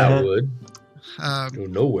 Yeah, I would go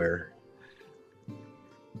nowhere.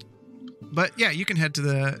 But yeah, you can head to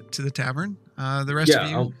the tavern. The rest of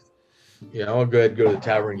you, I'll go ahead and go to the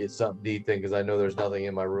tavern and get something to eat then, because I know there's nothing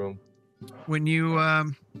in my room. when you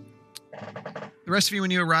the rest of you,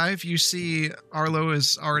 when you arrive, you see Arlo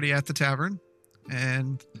is already at the tavern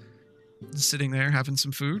and sitting there having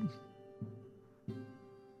some food.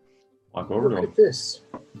 Walk over to Look him. at this.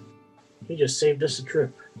 He just saved us a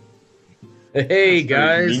trip. Hey That's very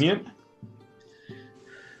guys, convenient.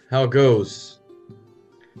 how it goes?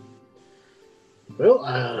 Well,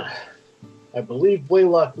 I believe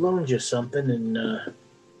Blaylock loaned you something, and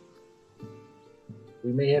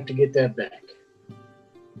we may have to get that back.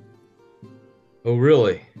 Oh,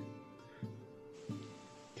 really?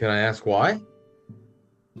 Can I ask why?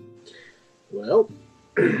 Well,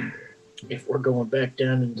 if we're going back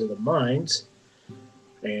down into the mines,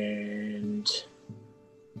 and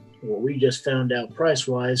what we just found out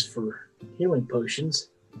price-wise for healing potions,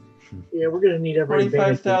 yeah, we're going to need every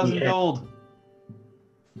advantage that we 25,000 have. gold.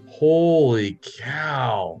 Holy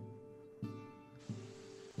cow!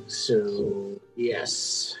 So,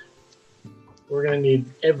 yes, we're going to need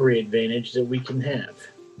every advantage that we can have.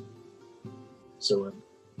 So, a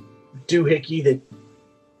doohickey that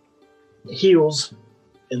heals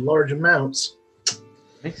in large amounts.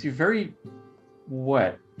 Makes you very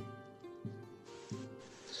wet.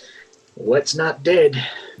 What's not dead?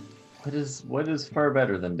 What is far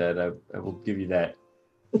better than dead? I will give you that.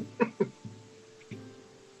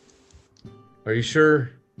 Are you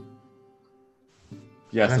sure?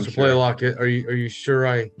 Yes, I'm Master sure. Blaylock, are you sure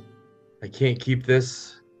I can't keep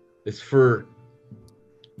this? It's for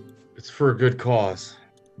a good cause.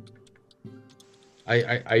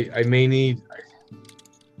 I may need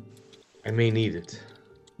it.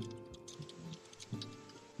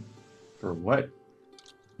 For what?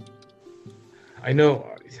 I know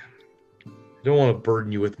I don't want to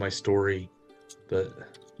burden you with my story, but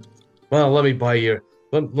well, let me buy you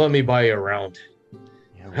let me buy you around.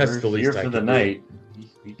 Yeah, That's we're the least here I for the can do. night.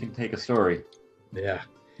 You can take a story. Yeah.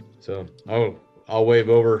 So I'll wave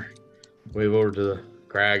over to the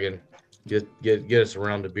crag and get us a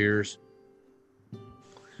round of beers.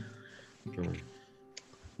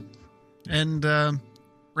 And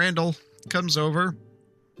Randall comes over.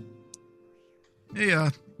 Hey,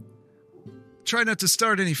 try not to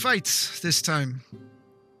start any fights this time.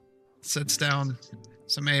 Sets down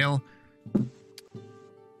some ale.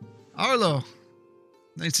 Arlo,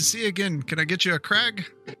 nice to see you again. Can I get you a crag?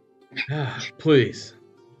 Please.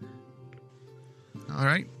 All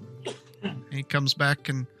right. He comes back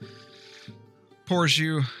and pours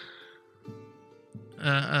you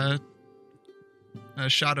a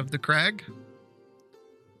shot of the crag.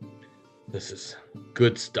 This is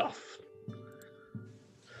good stuff.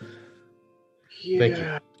 Yeah, Thank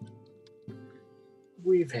you.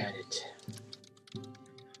 We've had it.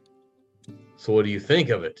 So what do you think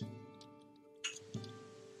of it?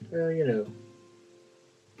 Well,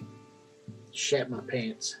 shat my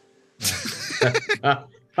pants.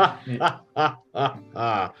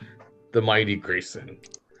 The mighty Grayson.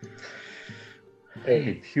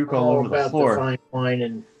 Hey, puke all all over the about floor. fine wine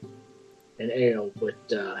and ale,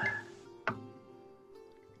 but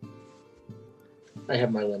I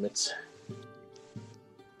have my limits.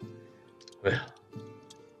 Well,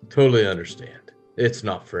 totally understand. It's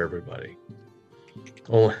not for everybody.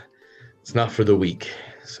 Oh, it's not for the weak.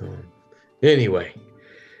 So, anyway,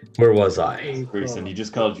 where was I? Grayson, he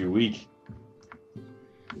just called you weak.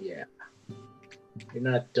 Yeah. You're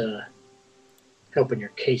not helping your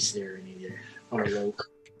case there any there, Arlo.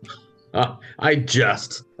 I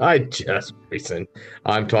just, Grayson.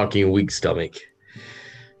 I'm talking weak stomach.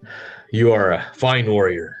 You are a fine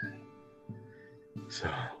warrior. So,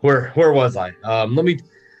 where was I?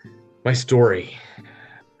 My story.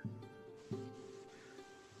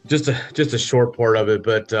 Just a short part of it,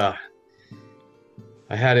 but I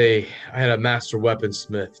had a master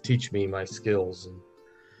weaponsmith teach me my skills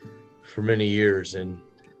for many years, and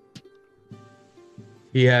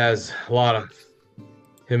he has a lot of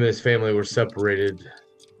him and his family were separated,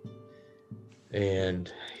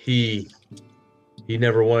 and he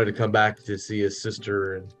never wanted to come back to see his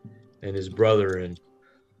sister and his brother, and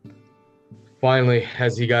finally,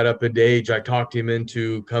 as he got up in age, I talked him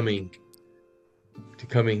into coming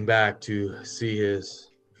back to see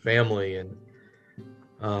his family, and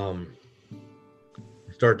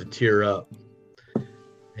start to tear up.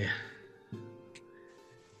 Yeah.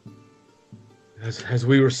 As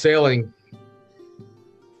we were sailing,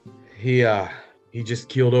 he just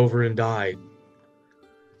keeled over and died.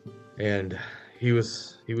 And he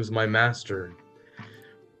was my master.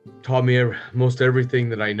 Taught me most everything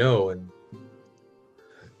that I know, and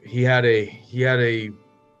he had a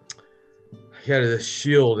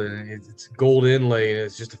shield, and it's gold inlay, and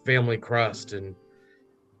it's just a family crest, and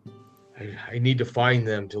I need to find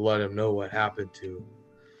them to let him know what happened to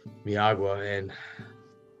Miyagwa, and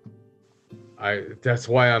that's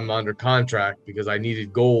why I'm under contract, because I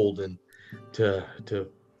needed gold and to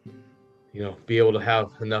be able to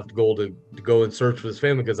have enough gold to go and search for his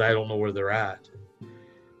family, because I don't know where they're at.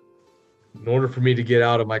 In order for me to get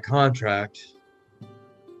out of my contract,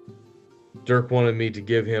 Dirk wanted me to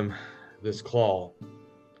give him this claw.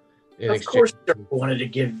 Of course, Dirk wants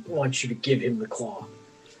you to give him the claw.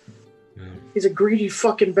 Yeah. He's a greedy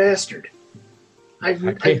fucking bastard. I've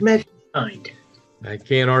met his kind. I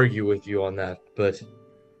can't argue with you on that, but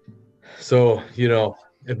so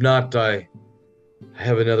if not, I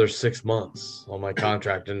have another 6 months on my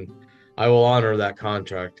contract, and I will honor that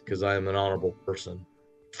contract because I am an honorable person.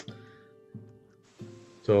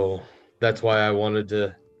 So that's why I wanted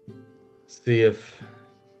to see if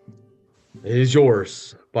it is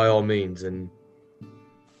yours by all means, and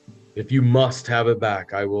if you must have it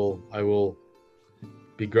back, I will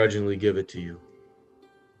begrudgingly give it to you.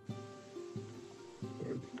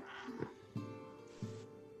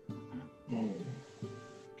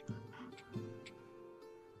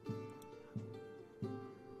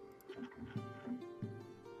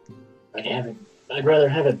 I'd rather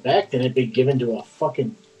have it back than it be given to a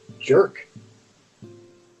fucking jerk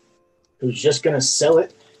who's just gonna sell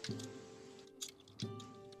it.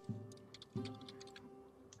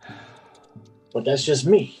 But that's just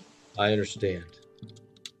me. I understand.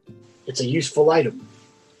 It's a useful item.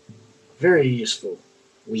 Very useful.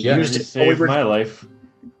 We used it. Saved my life.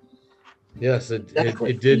 Yes,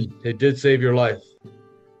 Exactly. it did save your life,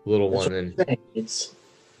 little That's one. what And I'm saying. There's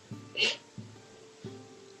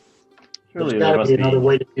Surely there got to must be be another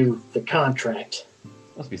way to do the contract.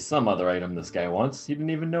 must be some other item this guy wants. He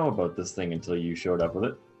didn't even know about this thing until you showed up with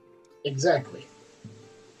it. Exactly.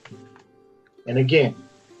 And again,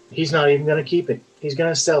 he's not even going to keep it. He's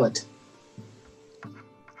going to sell it.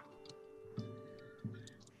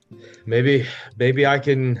 maybe I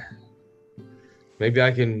can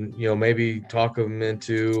maybe talk him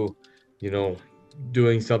into,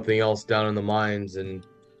 doing something else down in the mines. And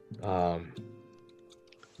I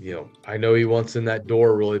know he wants in that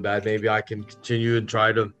door really bad. Maybe I can continue and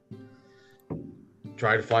try to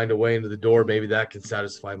find a way into the door. Maybe that can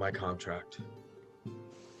satisfy my contract.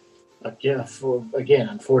 Yeah,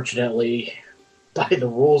 unfortunately, by the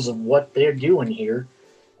rules of what they're doing here,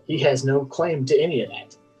 he has no claim to any of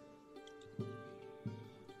that.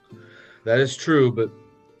 That is true, but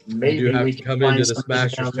Maybe you do have we to can come find into the something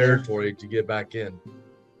Smashers down there. territory to get back in.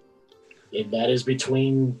 And that is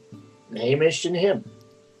between Hamish and him.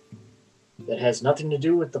 That has nothing to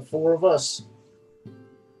do with the four of us.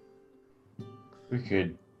 We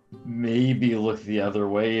could maybe look the other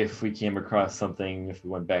way if we came across something, if we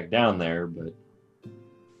went back down there, but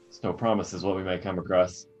there's no promises what we might come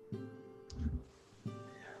across.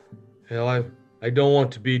 Hell, I don't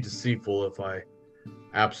want to be deceitful if I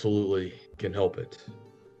absolutely can help it.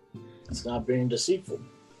 It's not being deceitful.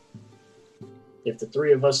 If the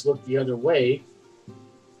three of us look the other way,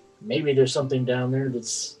 maybe there's something down there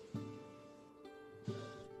that's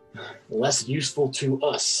less useful to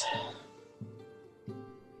us.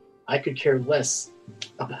 I could care less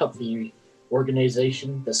about the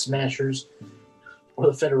organization, the Smashers, or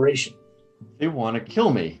the Federation. They want to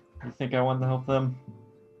kill me. You think I want to help them?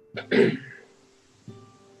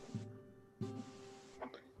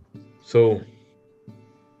 So,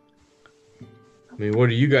 what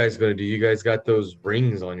are you guys going to do? You guys got those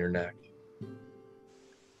rings on your neck.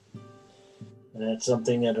 And that's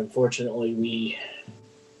something that unfortunately we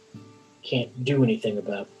can't do anything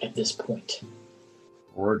about at this point.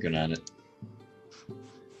 We're working on it.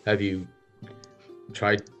 Have you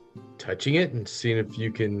tried touching it and seeing if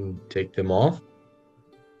you can take them off?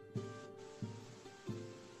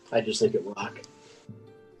 I just look at Rock.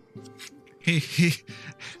 He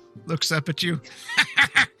looks up at you.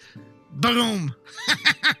 Boom!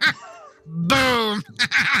 Boom!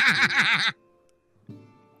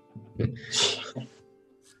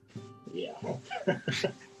 Yeah.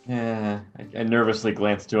 Yeah, I nervously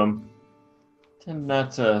glance to him. Tend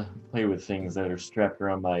not to play with things that are strapped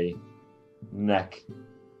around my neck.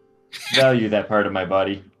 Value that part of my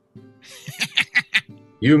body.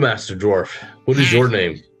 You, Master Dwarf, what is your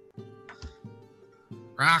name?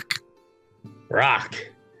 Rock. Rock.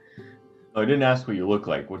 Oh, I didn't ask what you look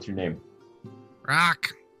like. What's your name? Rock.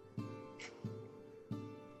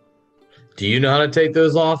 Do you know how to take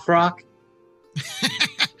those off, Rock?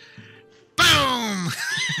 Boom!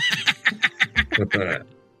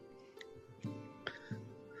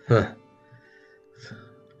 Huh.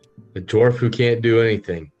 A dwarf who can't do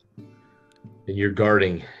anything. And you're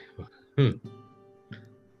guarding.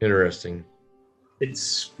 Interesting.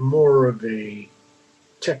 It's more of a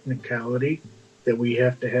technicality that we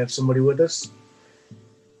have to have somebody with us.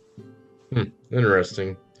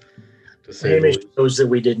 Interesting. To say the Hamish least. knows that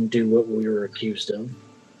we didn't do what we were accused of.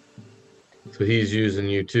 So he's using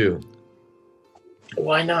you too.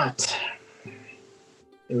 Why not?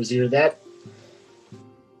 It was either that,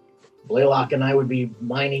 Blaylock and I would be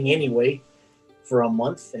mining anyway for a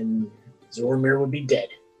month, and Zormir would be dead.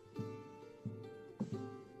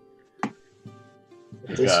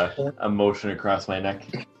 At this point, A motion across my neck.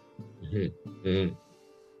 Mhm.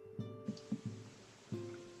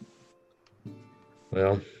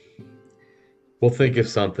 Well, we'll think of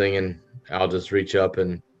something, and I'll just reach up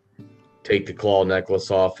and take the claw necklace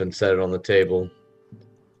off and set it on the table.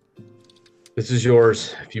 This is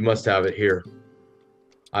yours. If you must have it here,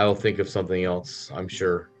 I will think of something else, I'm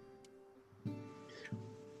sure.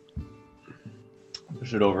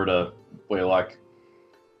 Push it over to Blaylock.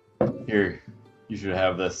 Here, you should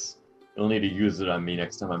have this. You'll need to use it on me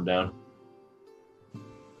next time I'm down.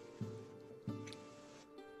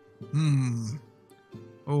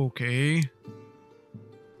 Okay.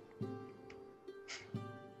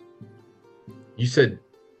 You said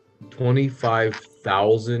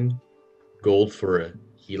 25,000 gold for a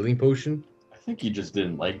healing potion? I think he just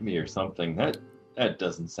didn't like me or something. That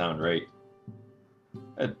doesn't sound right.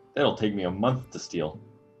 That'll take me a month to steal.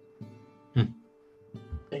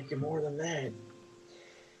 thinking more than that.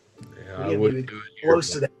 Yeah, We I get wouldn't maybe do it here.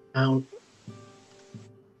 close to that amount.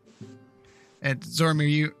 And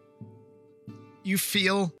Zormir, you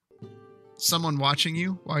feel someone watching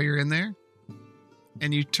you while you're in there,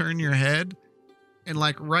 and you turn your head, and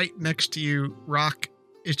like right next to you, Rock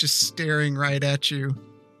is just staring right at you.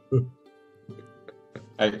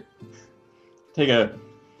 I take a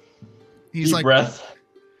He's deep like breath.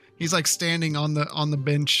 he's like standing on the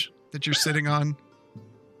bench that you're sitting on,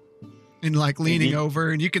 and like leaning Maybe.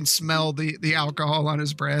 over, and you can smell the alcohol on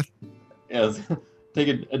his breath. Yes.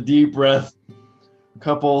 Take a deep breath.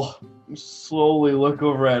 Couple slowly look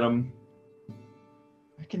over at him.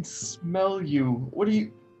 I can smell you. What are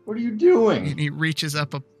you doing? And he reaches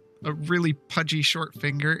up a really pudgy short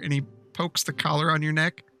finger and he pokes the collar on your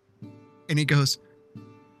neck and he goes,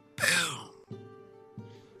 boom.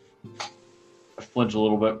 I flinch a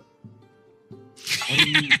little bit.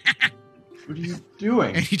 What are you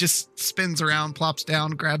doing? And he just spins around, plops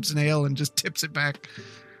down, grabs an ale, and just tips it back.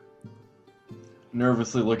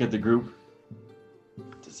 Nervously look at the group.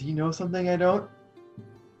 Does he know something I don't?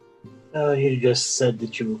 You just said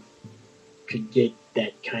that you could get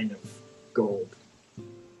that kind of gold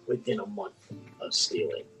within a month of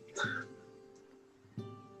stealing.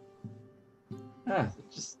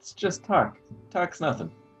 It's just talk. Talk's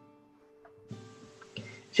nothing.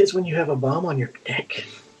 It's when you have a bomb on your neck.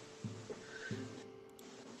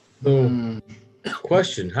 So,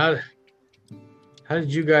 question: How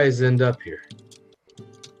did you guys end up here?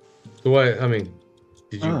 So, I mean,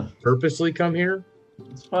 did you purposely come here?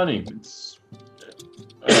 It's funny. It's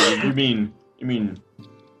you mean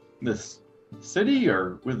this city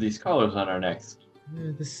or with these collars on our necks?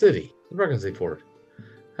 The city, the Breckensley Fort.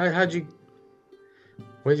 Why'd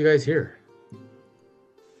you guys here?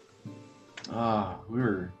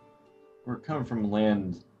 We're coming from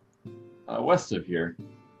land west of here.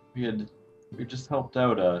 We just helped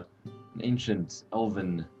out an ancient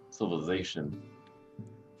elven civilization.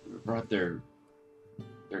 We brought their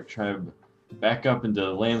tribe back up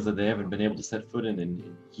into lands that they haven't been able to set foot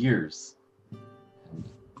in years. And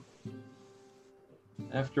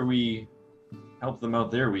after we helped them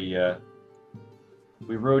out there, we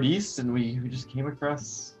rode east and we just came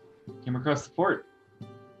across the fort.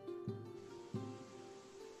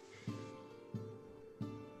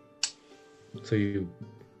 So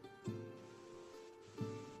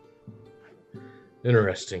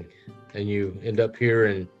interesting. And you end up here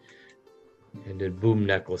and did boom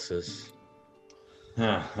necklaces.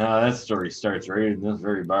 That story starts right in this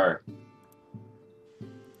very bar.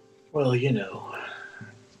 Well,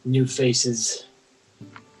 new faces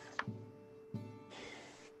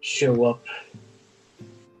show up.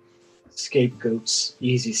 Scapegoats,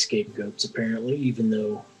 easy scapegoats, apparently, even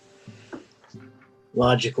though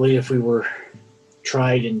logically, if we were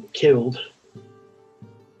tried and killed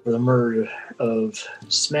for the murder of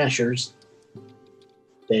Smashers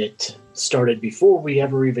that started before we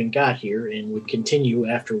ever even got here and would continue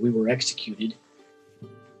after we were executed.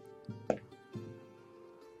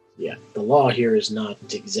 Yeah, the law here is not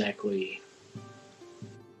exactly,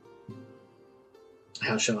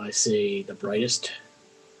 how shall I say, the brightest.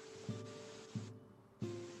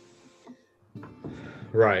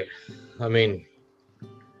 Right. I mean,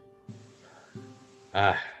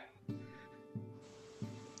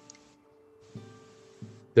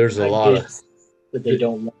 there's a lot of that they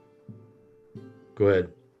don't want. Go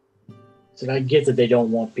ahead. So I get that they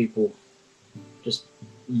don't want people just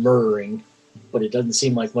murdering, but it doesn't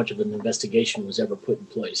seem like much of an investigation was ever put in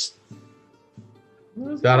place.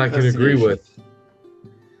 That I can agree with.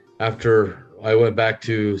 After I went back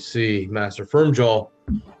to see Master Firmjaw,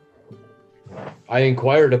 I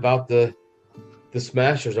inquired about the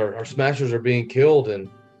Smashers. Our Smashers are being killed, and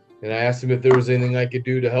I asked him if there was anything I could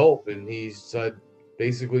do to help, and he said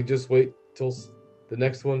basically just wait till the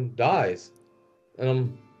next one dies. And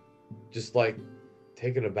I'm just like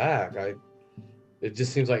taken aback. It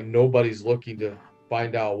just seems like nobody's looking to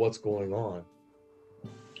find out what's going on.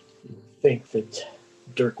 I think that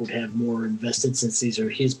Dirk would have more invested since these are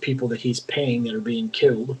his people that he's paying that are being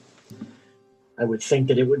killed. I would think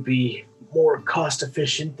that it would be more cost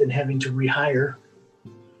efficient than having to rehire.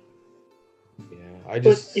 Yeah, I have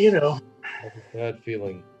a bad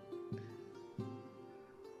feeling.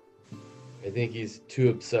 I think he's too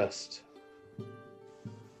obsessed.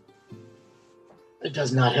 It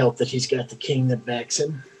does not help that he's got the king that backs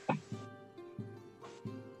him.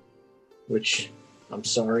 Which, I'm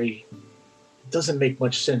sorry, doesn't make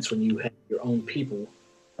much sense when you have your own people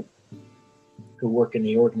who work in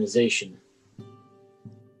the organization.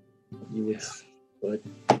 You would, but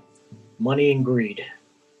money and greed.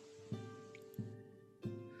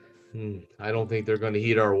 I don't think they're going to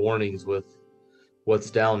heed our warnings with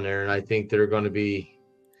what's down there, and I think they're going to be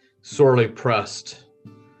sorely pressed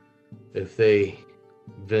if they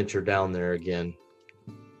venture down there again.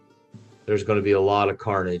 There's going to be a lot of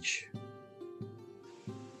carnage.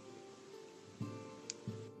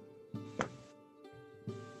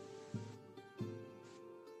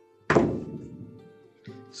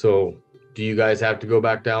 So, do you guys have to go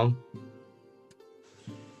back down?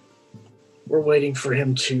 We're waiting for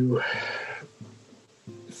him to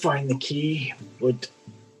find the key, but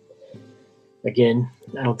Again,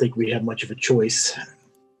 I don't think we have much of a choice.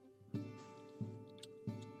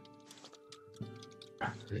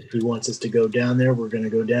 He wants us to go down there, we're going to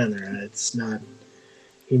go down there. It's not.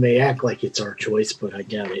 He may act like it's our choice, but I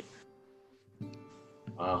doubt it.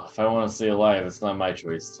 If I want to stay alive, it's not my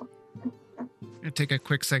choice. It'll take a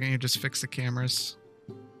quick second. You just fix the cameras.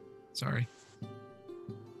 Sorry.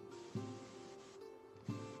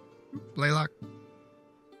 Blaylock.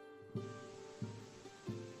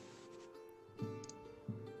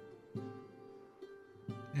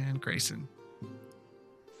 And Grayson.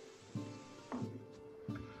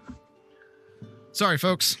 Sorry,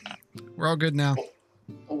 folks. We're all good now.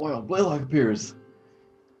 Oh wow, Blaylock appears.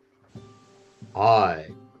 Hi,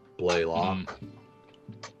 Blaylock.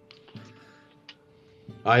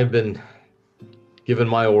 I've been given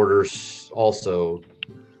my orders also.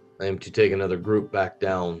 I am to take another group back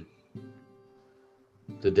down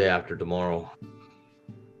the day after tomorrow.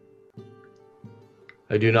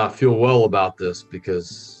 I do not feel well about this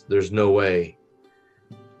because there's no way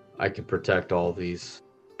I can protect all these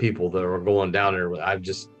people that are going down there.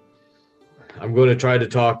 I'm going to try to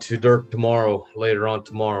talk to Dirk later on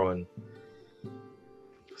tomorrow, and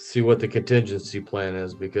see what the contingency plan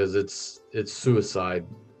is, because it's suicide.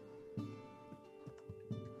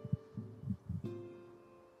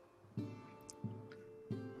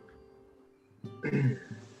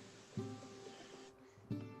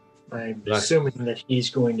 I'm assuming that he's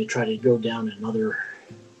going to try to go down another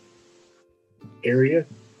area.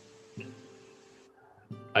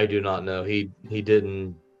 I do not know. He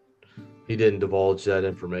didn't divulge that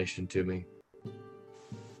information to me.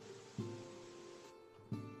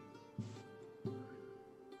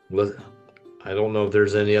 I don't know if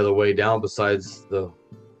there's any other way down besides the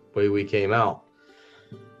way we came out.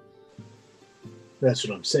 That's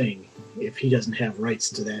what I'm saying. If he doesn't have rights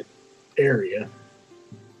to that area,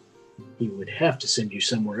 he would have to send you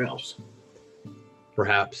somewhere else.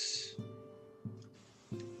 Perhaps.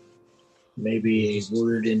 Maybe a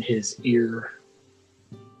word in his ear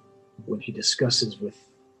when he discusses with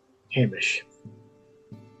Hamish.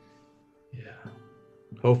 Yeah.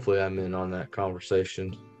 Hopefully I'm in on that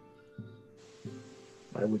conversation.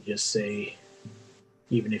 I would just say,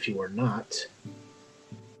 even if you are not,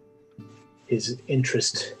 his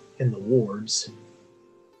interest in the wards,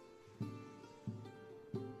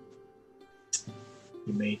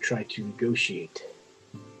 you may try to negotiate.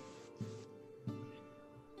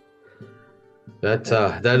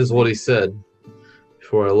 That is what he said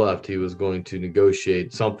before I left. He was going to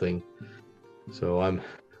negotiate something. So I'm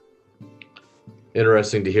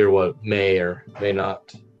interested to hear what may or may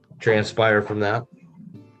not transpire from that.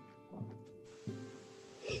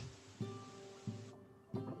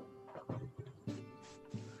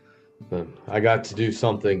 But I got to do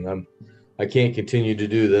something. I can't continue to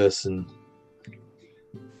do this and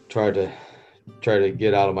try to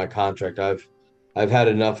get out of my contract. I've had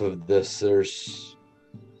enough of this. There's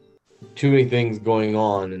too many things going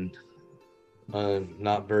on, and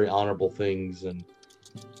not very honorable things, and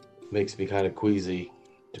makes me kind of queasy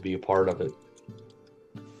to be a part of it.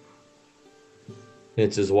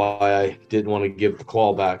 This is why I didn't want to give the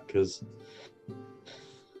claw back, because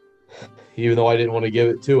even though I didn't want to give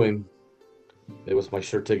it to him, it was my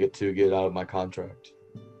sure ticket to get out of my contract.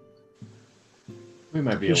 We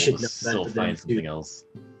might be able to still find something else.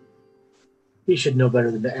 He should know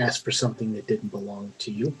better than to ask for something that didn't belong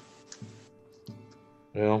to you.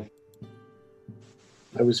 Yeah.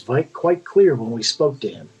 I was quite clear when we spoke to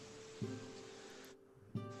him.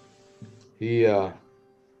 He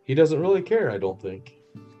doesn't really care, I don't think.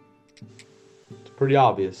 It's pretty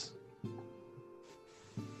obvious.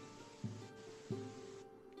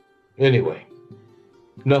 Anyway,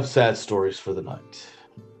 enough sad stories for the night.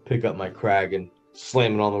 Pick up my crag and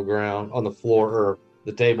slam it on the ground, on the floor, or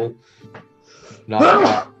the table.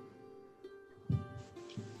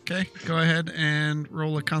 Okay, go ahead and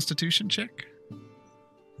roll a Constitution check.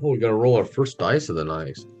 Oh, we gotta roll our first dice of the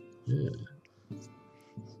night. Yeah.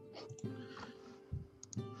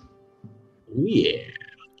 Oh, yeah.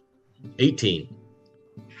 18.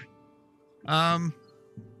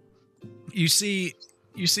 You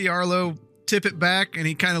see Arlo tip it back, and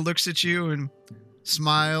he kind of looks at you and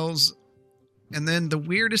smiles. And then the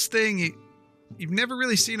weirdest thing, you've never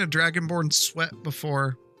really seen a Dragonborn sweat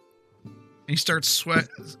before. And he starts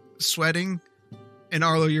sweating, and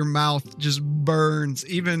Arlo, your mouth just burns.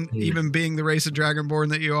 Even being the race of Dragonborn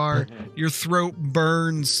that you are, your throat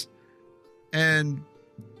burns, and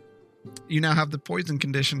you now have the poison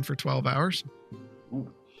condition for 12 hours.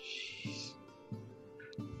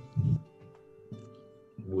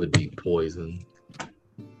 Would be poison.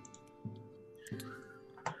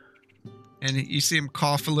 And you see him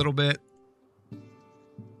cough a little bit.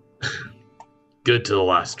 Good till the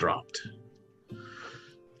last dropped.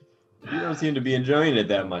 You don't seem to be enjoying it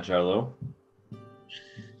that much, Arlo.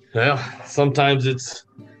 Well, sometimes it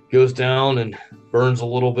goes down and burns a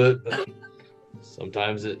little bit, but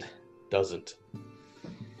sometimes it doesn't.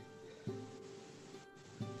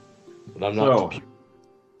 But I'm not. So,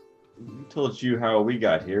 we told you how we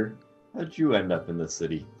got here. How'd you end up in the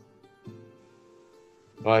city?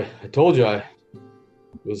 I told you I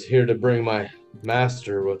was here to bring my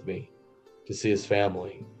master with me to see his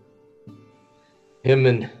family. Him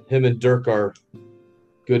and Dirk are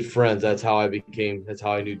good friends. That's how I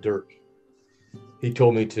knew Dirk. He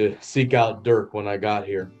told me to seek out Dirk when I got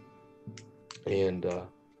here. And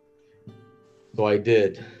so I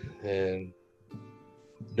did. And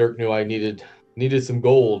Dirk knew I needed some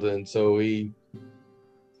gold, and so he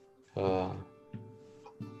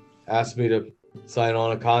asked me to sign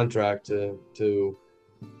on a contract to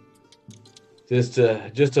just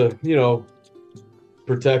to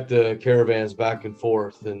protect the caravans back and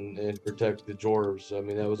forth and protect the dwarves. I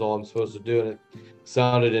mean, that was all I'm supposed to do, and it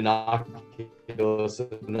sounded innocuous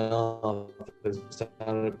enough. It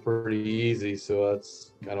sounded pretty easy, so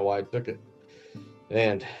that's kind of why I took it.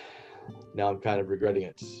 And now I'm kind of regretting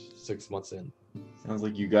it 6 months in. Sounds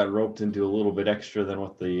like you got roped into a little bit extra than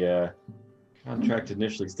what the contract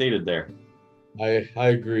initially stated there. I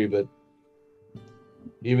agree, but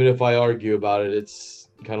even if I argue about it, it's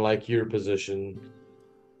kind of like your position.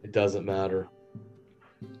 It doesn't matter.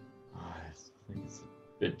 I think it's a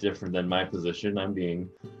bit different than my position. I'm being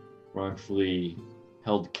wrongfully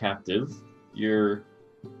held captive. You're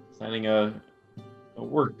signing a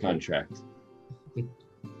work contract.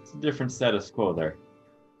 It's a different status quo there.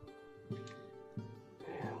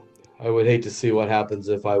 I would hate to see what happens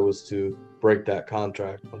if I was to break that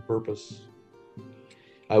contract on purpose.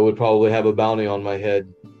 I would probably have a bounty on my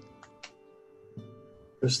head.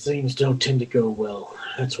 Those things don't tend to go well.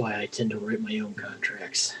 That's why I tend to write my own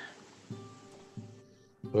contracts.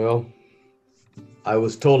 Well, I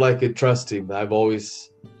was told I could trust him. Master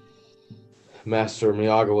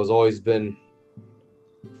Miyaga has always been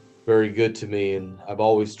very good to me, and I've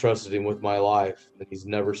always trusted him with my life, and he's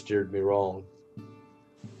never steered me wrong.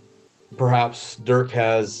 Perhaps Dirk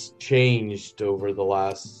has changed over the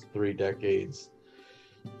last 3 decades,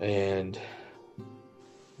 and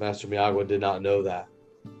Master Miyaga did not know that.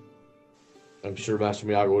 I'm sure Master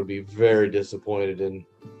Miyaga would be very disappointed in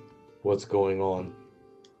what's going on.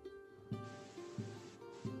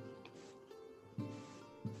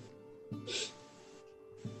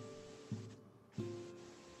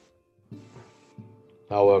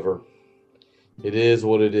 However, it is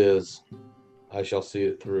what it is. I shall see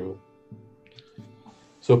it through.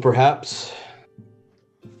 So perhaps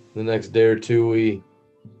the next day or two we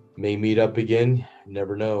may meet up again. You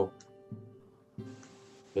never know.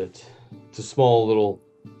 But this is a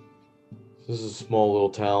small little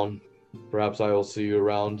town. Perhaps I will see you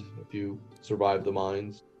around if you survive the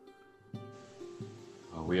mines.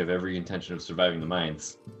 We have every intention of surviving the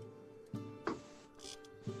mines.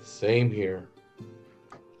 Same here.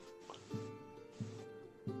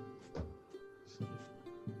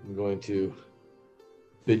 I'm going to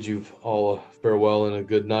bid you all a farewell and a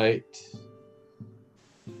good night.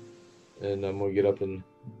 And I'm going to get up and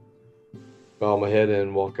bow my head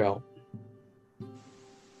and walk out.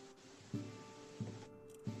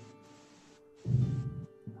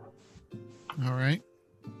 All right.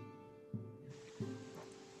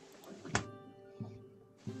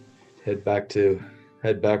 Head back to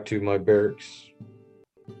my barracks.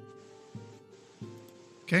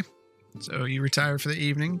 Okay. So you retire for the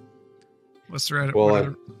evening. What's the right?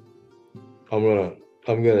 Well, I'm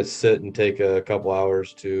gonna sit and take a couple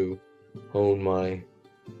hours to hone my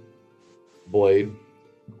blade.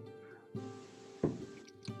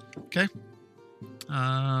 Okay. So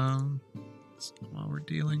while we're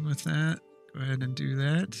dealing with that, go ahead and do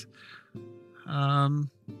that.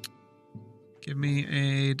 Give me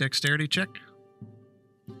a dexterity check.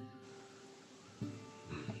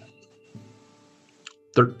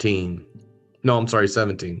 $13. No, I'm sorry,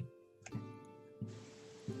 17.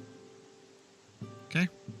 Okay.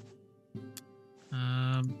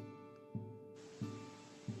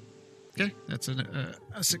 Okay, that's a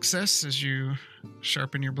success as you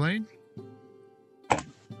sharpen your blade.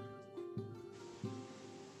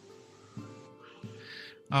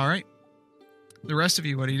 All right. The rest of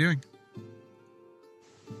you, what are you doing?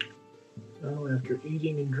 Well, after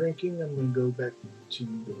eating and drinking, I'm going to go back to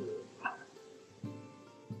the room.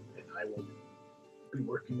 And I will be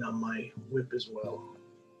working on my whip as well.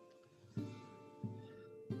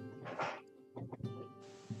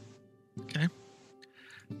 Okay.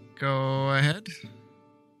 go ahead.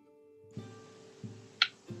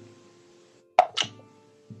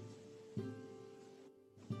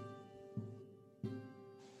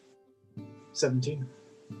 $17.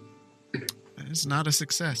 That is not a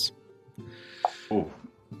success. Oh,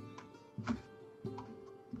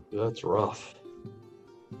 That's rough.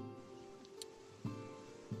 All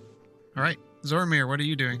right, Zormir, what are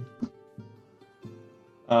you doing?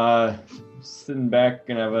 sitting back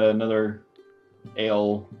and have another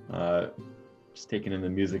ale. Just taking in the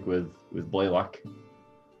music with Blaylock.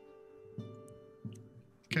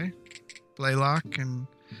 Okay, Blaylock and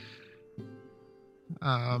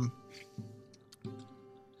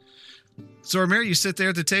Zormir, you sit there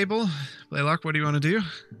at the table. Blaylock, what do you want to do?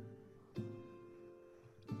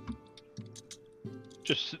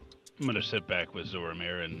 I'm gonna sit back with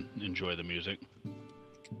Zoromir and enjoy the music.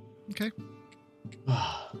 Okay.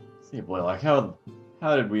 See, Blaylock,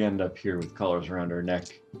 how did we end up here with collars around our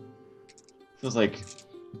neck? Feels like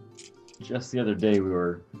just the other day we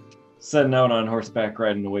were setting out on horseback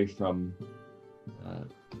riding away from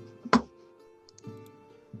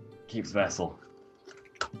Cape's Vassal.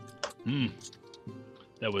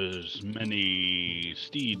 That was many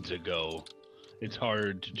steeds ago. It's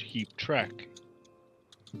hard to keep track.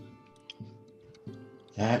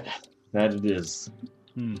 That it is.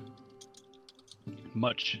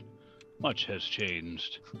 Much has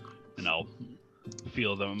changed, and I'll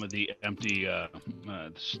feel the empty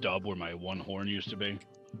stub where my one horn used to be.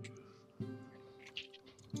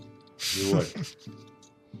 You look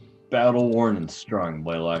battle worn and strong,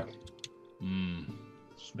 Blaylock.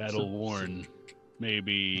 Battle worn,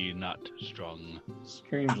 maybe not strong.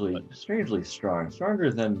 Strangely strong.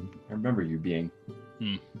 Stronger than I remember you being.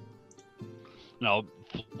 And I'll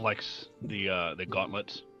flex the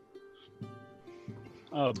gauntlets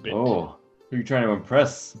a bit. Oh, who are you trying to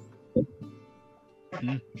impress?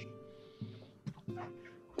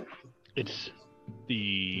 It's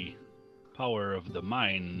the power of the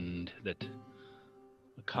mind that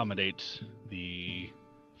accommodates the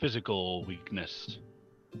physical weakness.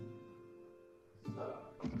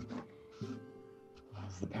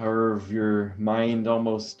 Has the power of your mind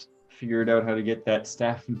almost figured out how to get that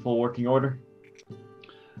staff in full working order?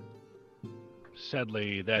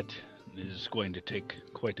 Sadly, that is going to take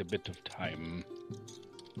quite a bit of time.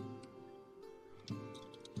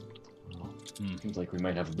 Seems like we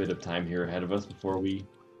might have a bit of time here ahead of us before we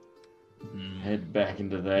head back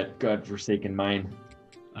into that godforsaken mine.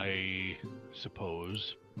 I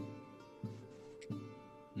suppose.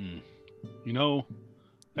 You know,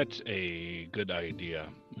 that's a good idea.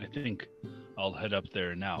 I think I'll head up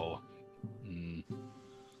there now.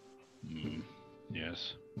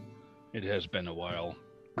 Yes. It has been a while.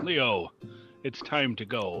 Leo, it's time to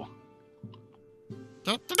go.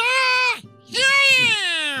 Da-da-da! Here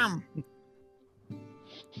I am!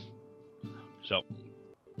 So,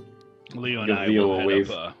 Leo and Give I Leo will a head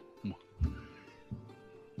wave. up.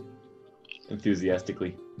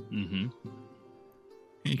 Enthusiastically.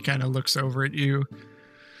 He kind of looks over at you.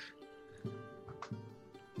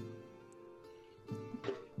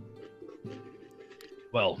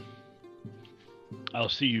 Well, I'll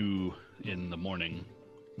see you in the morning.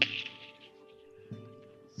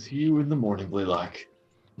 See you in the morning, Blaylock.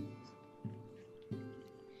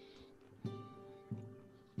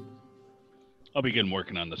 I'll begin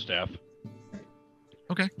working on the staff.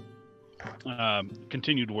 Okay.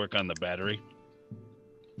 Continue to work on the battery.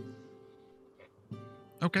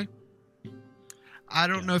 Okay. I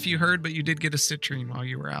don't know if you heard, but you did get a citrine while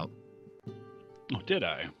you were out. Oh, did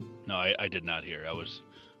I? No, I did not hear. I was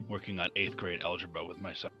working on 8th grade algebra with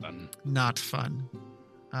my son. Not fun.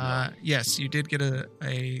 Yes, you did get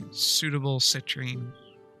a suitable citrine.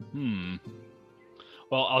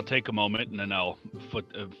 Well, I'll take a moment and then I'll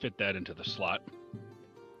fit that into the slot.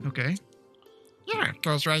 Okay. Yeah, it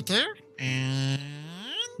goes right there. And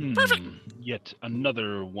perfect. Yet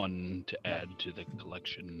another one to add to the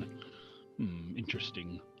collection.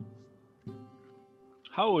 Interesting.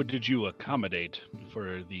 How did you accommodate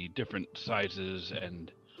for the different sizes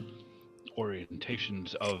and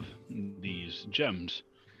orientations of these gems?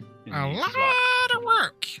 In A these lot slots? of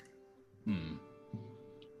work.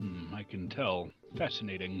 I can tell.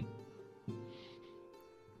 Fascinating.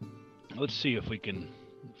 Let's see if we can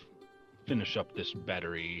finish up this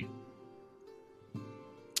battery.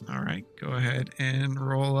 All right, go ahead and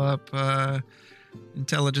roll up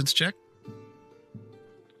intelligence check.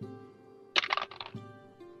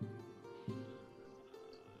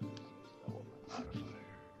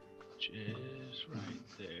 Which is right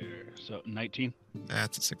there. So 19.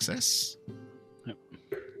 That's a success. Yep.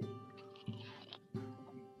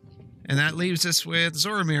 And that leaves us with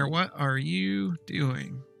Zoramir. What are you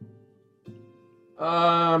doing?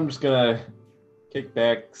 I'm just gonna kick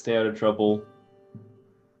back, stay out of trouble,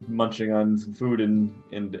 munching on some food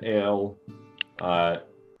and ale.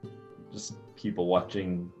 Just keep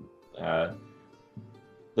watching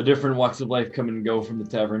the different walks of life come and go from the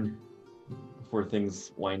tavern before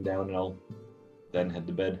things wind down, and I'll then head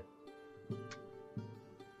to bed.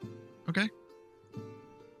 Okay.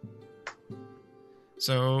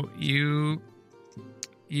 So you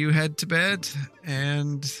head to bed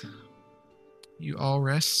and you all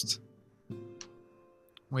rest.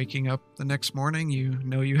 Waking up the next morning, you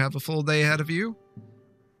know you have a full day ahead of you.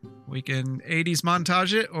 We can 80s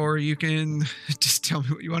montage it, or you can just tell me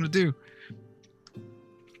what you want to do.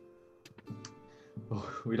 Oh,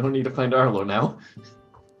 we don't need to find Arlo now.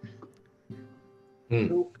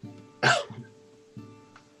 Nope.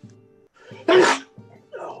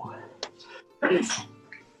 Excuse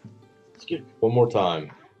me. One more time.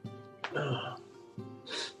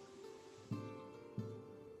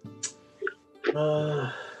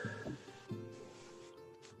 I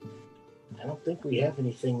don't think we have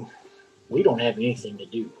anything. We don't have anything to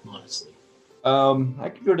do, honestly. I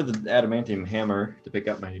could go to the adamantium hammer to pick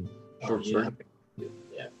up my short sword.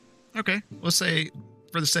 Yeah. Okay, we'll say,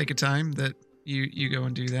 for the sake of time, that you go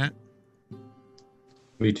and do that.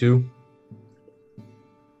 Me too.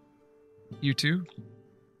 You too?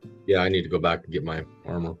 Yeah, I need to go back and get my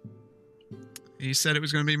armor. He said it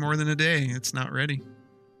was going to be more than a day. It's not ready.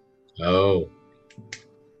 Oh.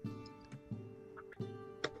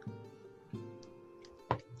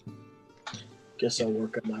 Guess I'll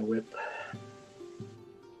work on my whip.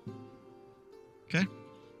 Okay.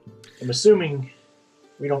 I'm assuming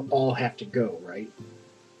we don't all have to go, right?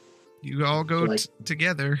 You all go Like-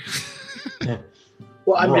 together.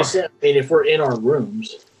 Well, I'm Right. just saying, I mean, if we're in our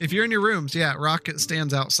rooms, If you're in your rooms, yeah, Rocket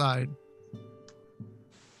stands outside.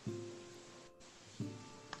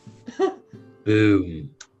 Boom.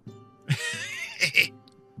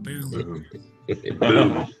 Boom.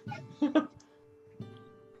 Boom.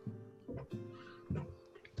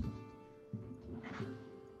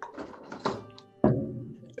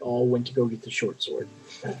 all went to go get the short sword.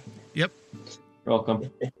 You're welcome.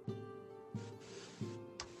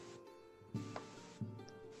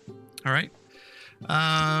 All right.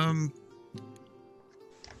 All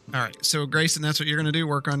right. So Grayson, that's what you're going to do.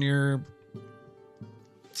 Work on your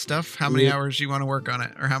stuff. How many Yeah. hours you want to work on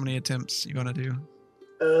it, or how many attempts you want to do?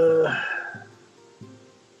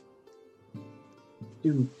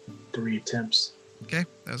 Do 3 attempts. Okay.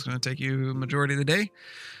 That's going to take you a majority of the day.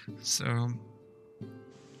 So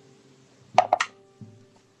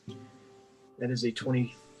That is a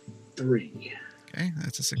 23. okay,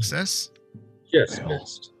 that's a success. Just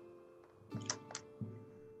missed.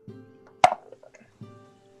 A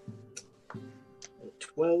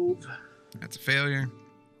 12 That's a failure.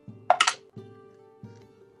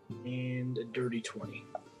 and a dirty 20.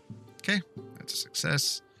 That's a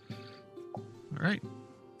success. All right.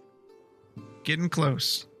 Getting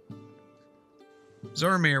close.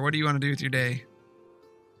 Zoramir, what do you want to do with your day?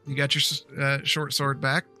 You got your short sword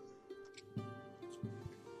back.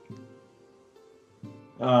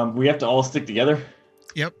 We have to all stick together.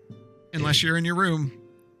 Yep. Unless you're in your room.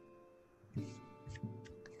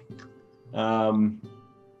 Yeah,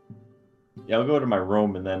 I'll go to my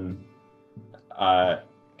room and then kind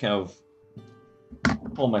of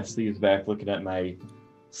pull my sleeves back, looking at my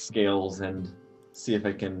scales, and see if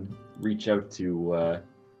I can reach out to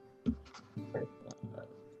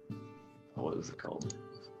what is it called?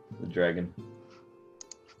 The dragon.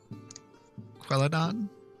 Quelladon.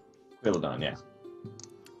 Quilladon, yeah.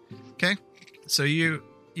 So you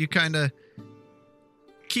kind of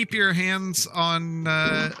keep your hands on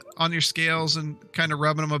your scales and kind of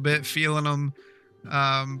rubbing them a bit, feeling them,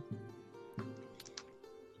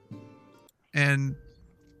 and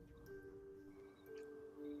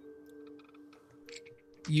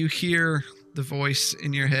you hear the voice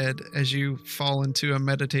in your head as you fall into a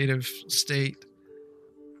meditative state.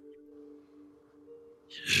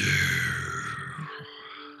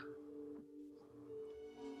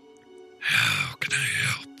 How can I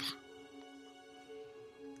help?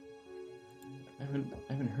 I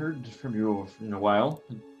haven't heard from you in a while.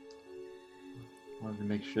 Wanted to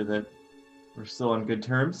make sure that we're still on good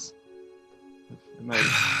terms. Am I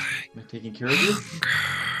taking care of you?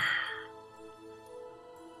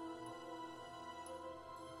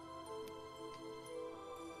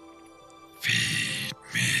 Feed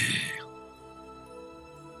me.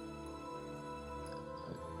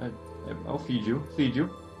 I'll feed you. Feed you.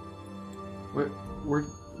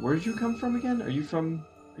 Where did you come from again? Are you from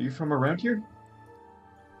around here?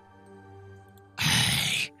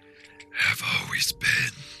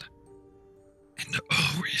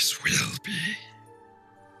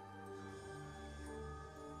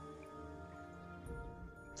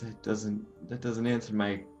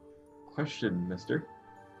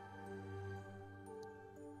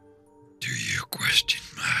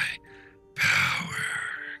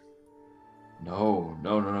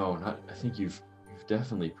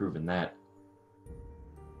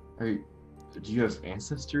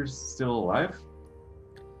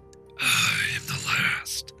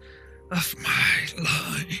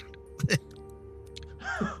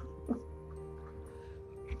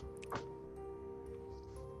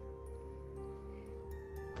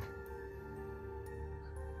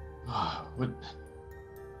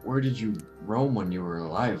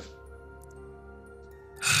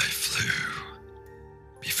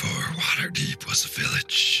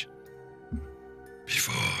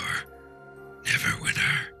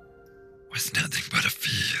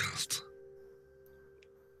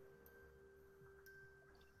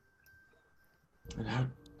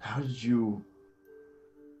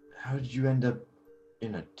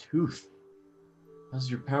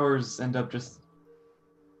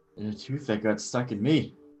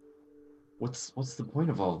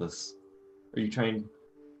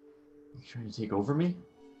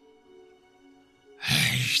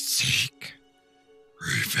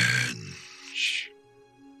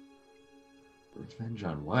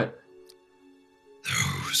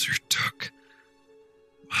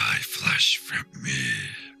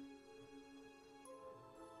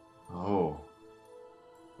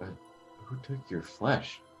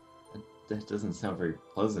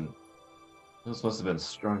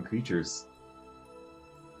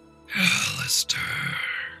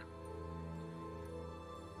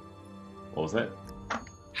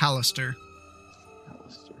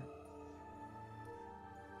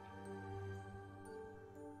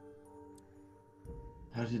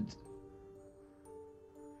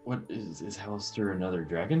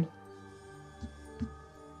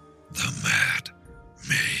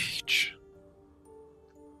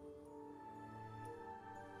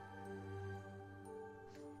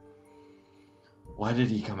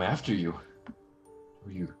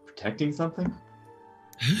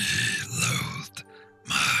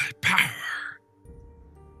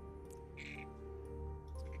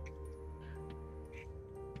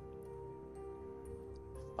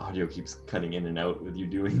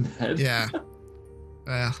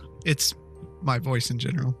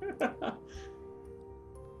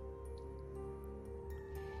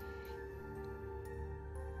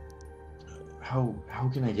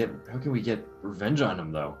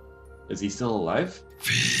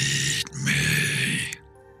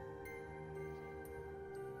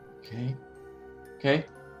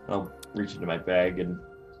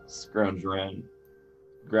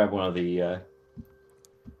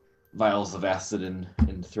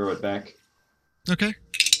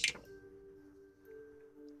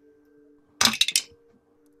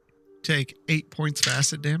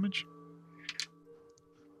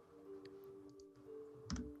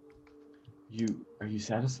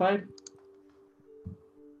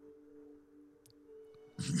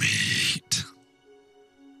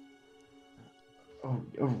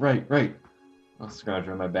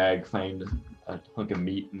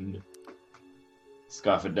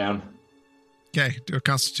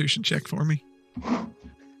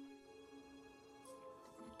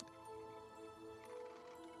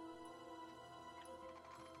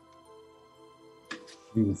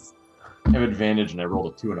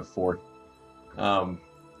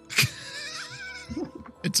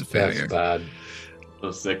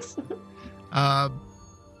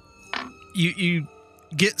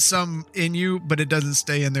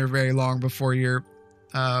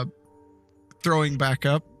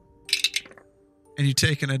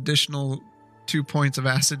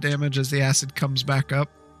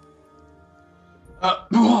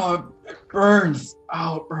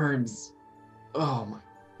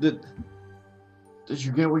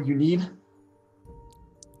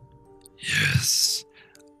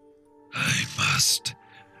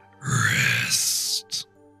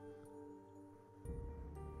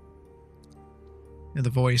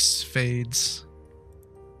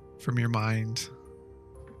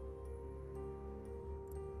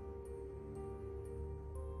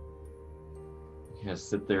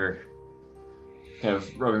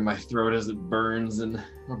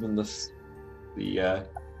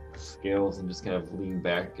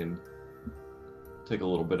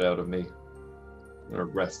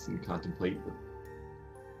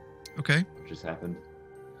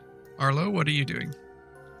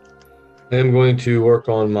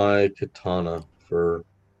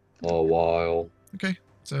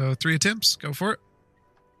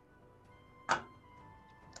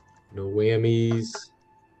 No whammies.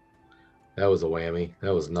 That was a whammy.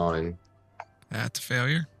 That was 9. That's a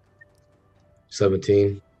failure.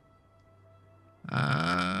 17. That's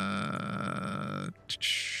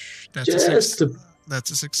Just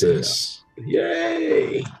that's a success.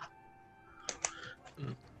 Yay!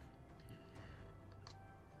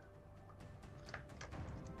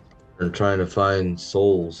 We're trying to find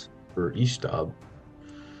souls for Ishtab.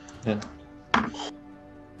 Yeah.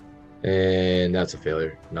 And that's a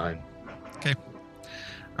failure. 9.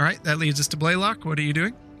 All right, that leads us to Blaylock. What are you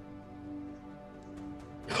doing?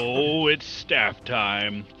 Oh, it's staff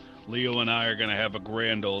time. Leo and I are going to have a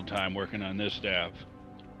grand old time working on this staff.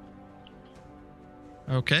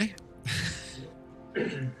 Okay.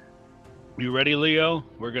 You ready, Leo?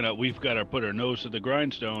 We've got to put our nose to the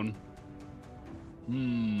grindstone.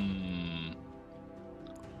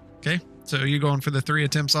 Okay, so you going for the 3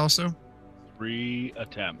 attempts also? 3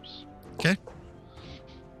 attempts. Okay.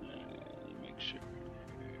 Make sure.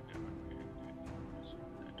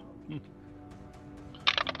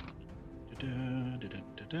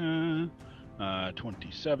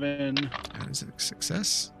 27. That is a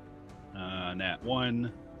success. Nat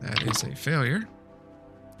 1. That is a failure.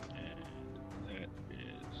 And that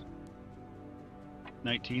is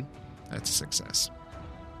 19. That's a success.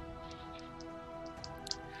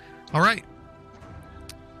 All right.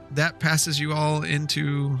 That passes you all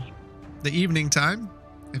into the evening time.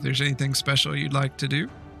 If there's anything special you'd like to do.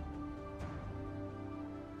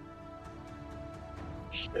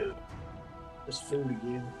 Just food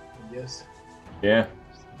again, I guess. Yeah.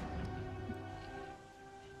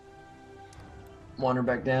 Wander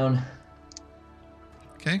back down.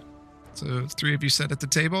 Okay. So 3 of you sit at the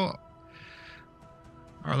table.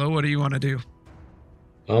 Arlo, what do you want to do?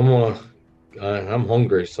 I'm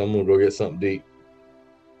hungry, so I'm gonna go get something to eat.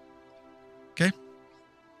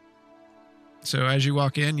 So as you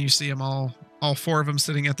walk in, you see them all 4 of them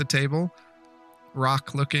sitting at the table.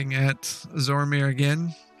 Rock looking at Zormir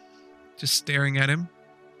again, just staring at him.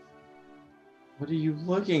 What are you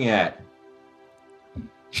looking at?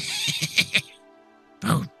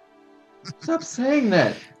 Boom. Stop saying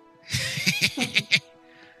that.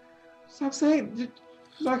 Stop saying. You're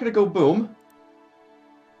not gonna go boom.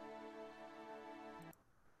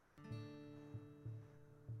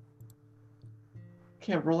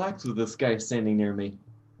 Can't relax with this guy standing near me.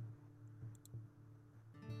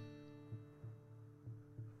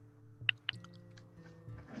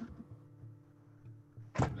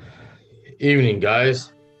 Evening,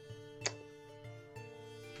 guys.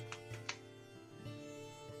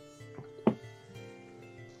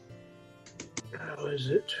 How is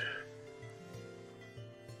it?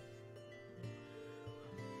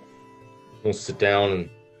 We'll sit down and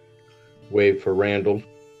wave for Randall.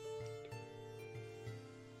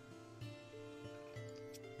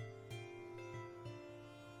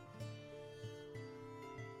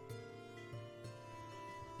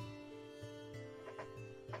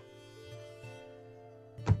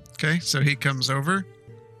 Okay, so he comes over.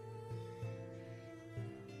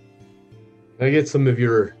 Can I get some of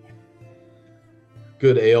your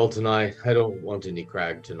good ale tonight? I don't want any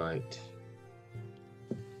crag tonight.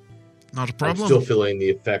 Not a I'm problem. still feeling the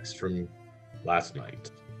effects from last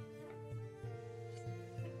night.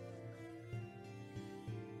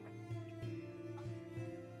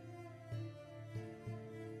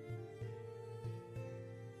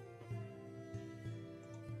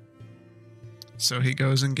 So he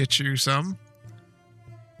goes and gets you some.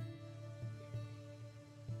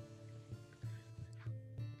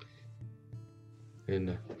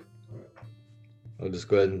 And I'll just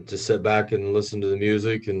go ahead and just sit back and listen to the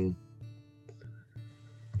music. And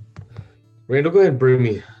Randall, go ahead and bring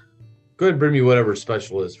me whatever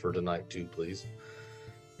special is for tonight too, please.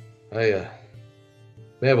 I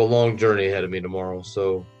may have a long journey ahead of me tomorrow,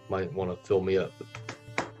 so might want to fill me up.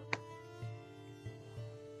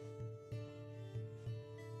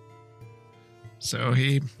 So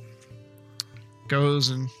he goes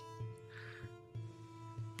and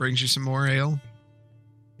brings you some more ale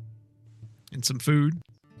and some food.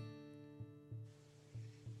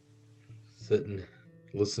 Sit and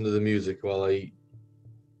listen to the music while I eat.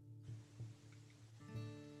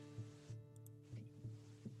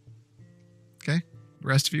 Okay. The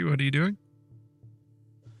rest of you, what are you doing?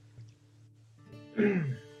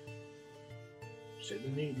 Sitting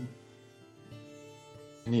and eating.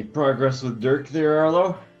 Any progress with Dirk there,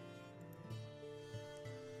 Arlo?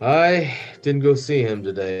 I didn't go see him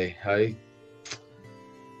today. I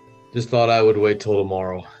just thought I would wait till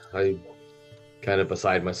tomorrow. I kind of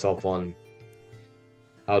beside myself on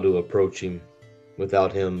how to approach him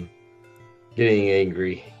without him getting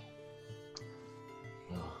angry.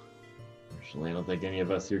 Unfortunately, I don't think any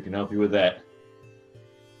of us here can help you with that.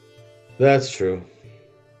 That's true.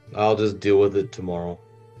 I'll just deal with it tomorrow.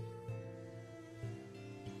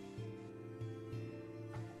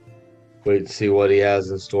 Wait to see what he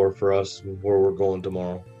has in store for us and where we're going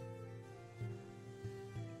tomorrow.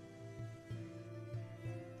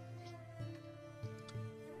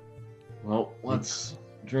 Well, let's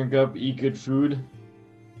drink up, eat good food, in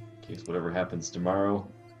case whatever happens tomorrow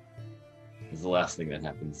is the last thing that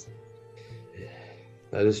happens.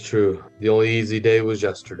 That is true. The only easy day was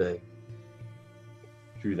yesterday.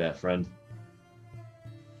 True that, friend.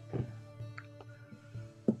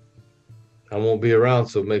 I won't be around,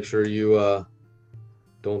 so make sure you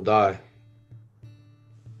don't die.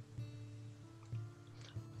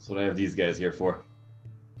 That's what I have these guys here for.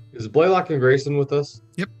 Is Blaylock and Grayson with us?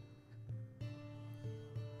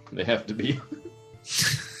 They have to be.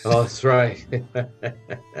 Oh, that's right.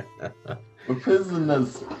 We're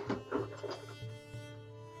prisoners.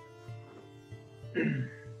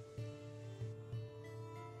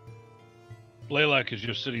 Blaylock is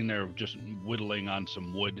just sitting there, just whittling on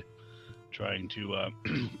some wood, trying to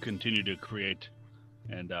continue to create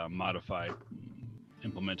and modify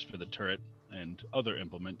implements for the turret and other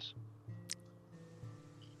implements.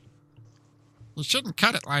 You shouldn't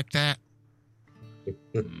cut it like that.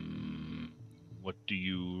 What do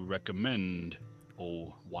you recommend,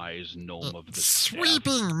 oh wise gnome of the staff?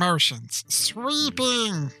 Sweeping motions.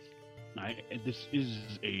 Sweeping. This is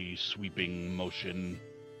a sweeping motion.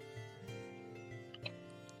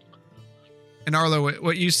 And Arlo,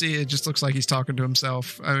 what you see, it just looks like he's talking to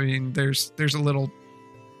himself. I mean, there's a little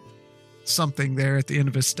something there at the end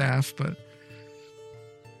of his staff, but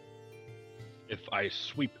If I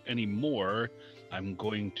sweep any more, I'm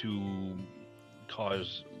going to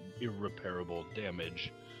cause irreparable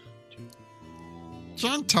damage to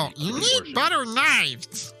gentle, you the need worship. butter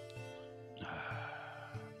knives.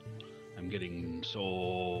 I'm getting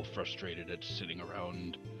so frustrated at sitting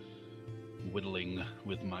around whittling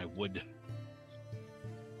with my wood.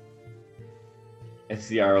 I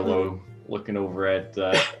see Arlo looking over at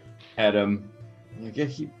Adam. Like, yeah,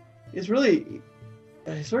 he's really.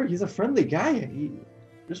 I swear, he's a friendly guy.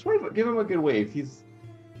 Just give him a good wave. He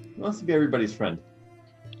wants to be everybody's friend.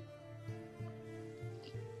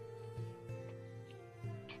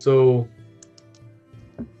 So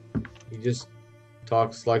he just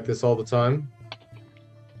talks like this all the time.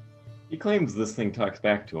 He claims this thing talks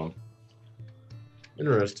back to him.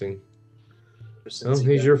 Interesting. Since Well,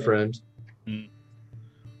 he he's got your that. friend.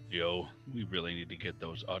 Yo, we really need to get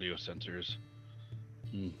those audio sensors.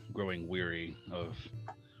 Growing weary of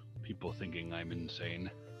people thinking I'm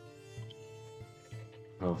insane.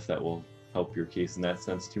 I don't know if that will help your case in that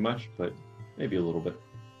sense too much, but maybe a little bit.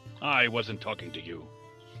 I wasn't talking to you.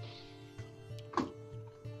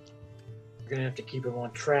 We're gonna have to keep him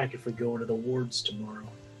on track if we go into the wards tomorrow.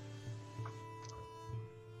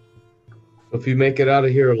 If you make it out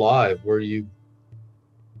of here alive, where you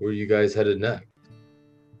guys headed next?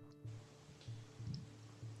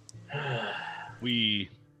 We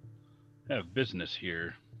have business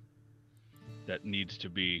here that needs to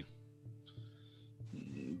be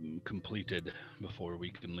completed before we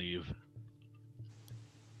can leave.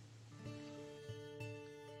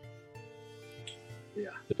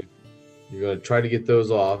 You're gonna try to get those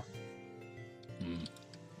off.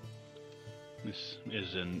 This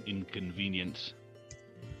is an inconvenience.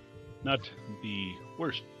 Not the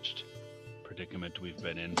worst predicament we've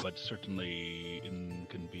been in, but certainly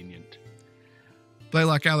inconvenient.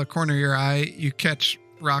 Blaylock, out of the corner of your eye, you catch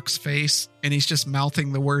Rock's face, and he's just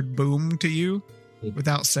mouthing the word boom to you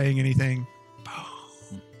without saying anything.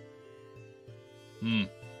 Boom.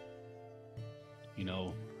 You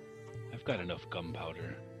know, I've got enough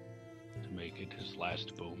gunpowder to make it his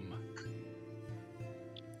last boom.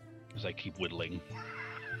 As I keep whittling.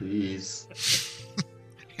 Please.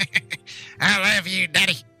 I love you,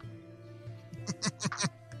 Daddy.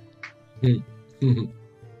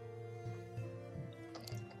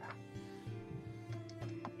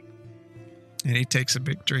 And he takes a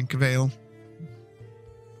big drink of ale.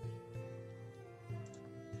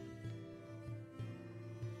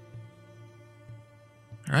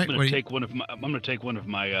 All right, I'm gonna take one of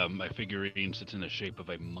my my figurines that's in the shape of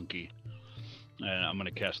a monkey, and I'm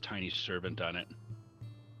gonna cast Tiny Servant on it.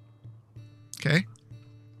 Okay.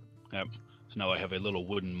 Yep. So now I have a little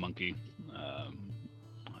wooden monkey,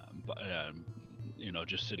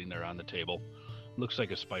 just sitting there on the table. Looks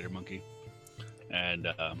like a spider monkey, and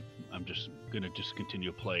I'm just gonna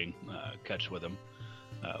continue playing catch with him,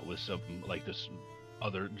 with some like this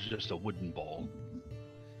other, just a wooden ball.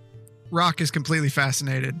 Rock is completely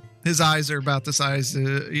fascinated. His eyes are about the size, of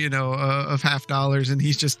 $50, and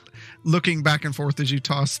he's just looking back and forth as you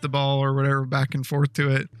toss the ball or whatever back and forth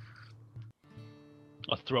to it.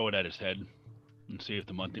 I'll throw it at his head and see if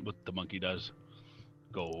what the monkey does.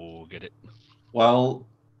 Go get it. While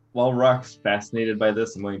Rock's fascinated by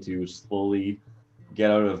this, I'm going to slowly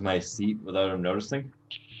get out of my seat without him noticing.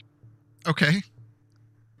 Okay.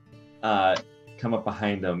 Come up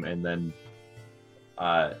behind him and then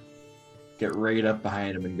get right up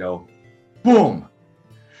behind him and go, boom!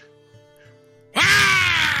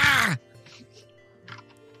 Ah!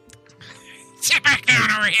 Sit back down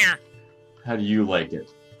over here. How do you like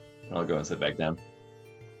it? I'll go and sit back down.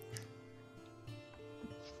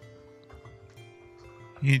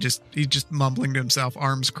 He's just mumbling to himself,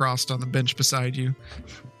 arms crossed on the bench beside you.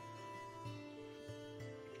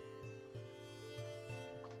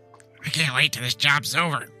 I can't wait till this job's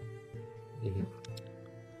over. Mhm.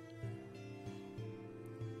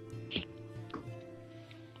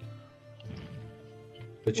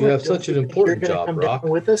 But you have such an important You're gonna job, come Rock.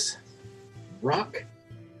 down with us, Rock.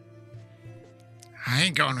 I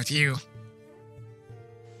ain't going with you.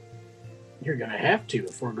 You're gonna have to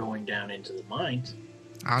if we're going down into the mines.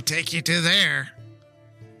 I'll take you to there.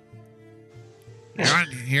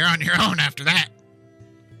 You're on your own after that.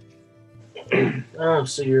 Oh,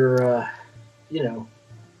 so you're, a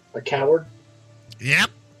coward? Yep.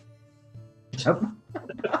 Yep.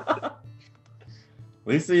 At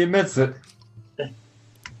least he admits it.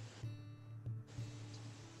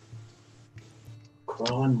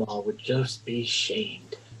 Cronwall would just be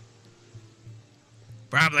shamed.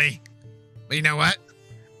 Probably. But you know what?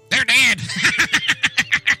 They're dead.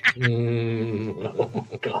 Oh,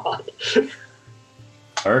 God.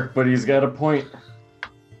 Ark, but he's got a point.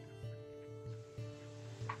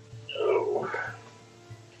 Oh.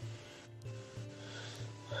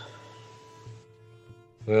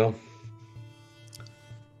 Well,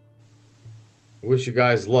 I wish you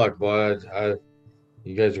guys luck, but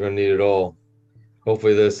you guys are going to need it all.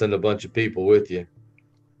 Hopefully they'll send a bunch of people with you.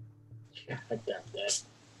 Yeah, I doubt that.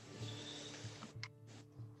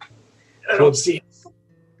 I don't see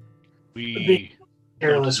We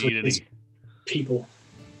careless don't need with these people.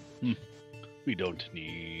 We don't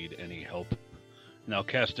need any help. Now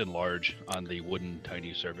cast enlarge on the wooden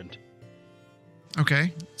tiny servant.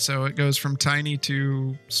 Okay, so it goes from tiny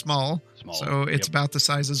to small. Small. So it's Yep. about the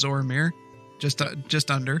size of Zoramir,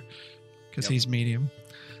 just under, because Yep. he's medium.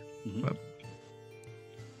 Mhm.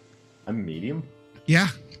 I'm medium? Yeah,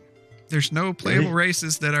 there's no playable Really?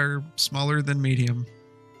 races that are smaller than medium.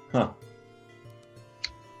 Huh.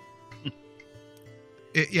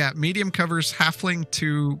 Medium covers halfling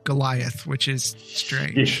to Goliath, which is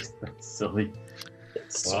strange. Jeez, that's silly.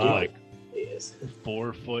 It's Wow. stupid. Like It is.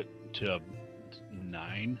 4 foot to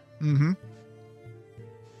 9. Mm-hmm.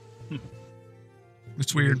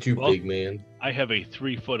 It's weird. Too Well- big, man. I have a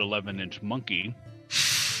 3 foot 11-inch monkey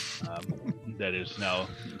that is now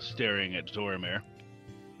staring at Zoramir.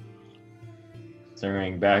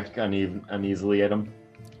 Staring back uneasily at him.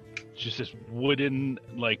 Just this wooden,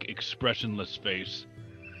 like, expressionless face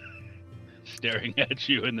staring at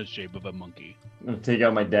you in the shape of a monkey. I'm gonna take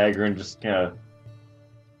out my dagger and just kind of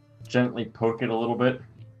gently poke it a little bit.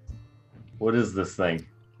 What is this thing?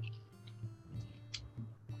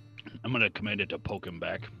 I'm gonna command it to poke him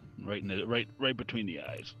back, right in the right between the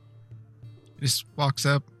eyes. He just walks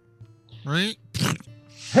up, right?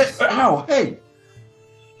 Hey, ow! Hey!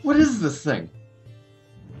 What is this thing?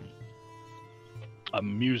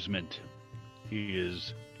 Amusement. He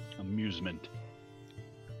is amusement.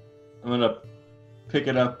 I'm gonna pick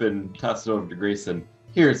it up and toss it over to Grayson.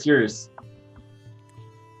 Here, it's yours.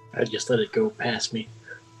 I just let it go past me.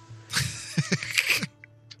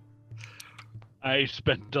 I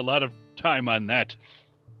spent a lot of time on that.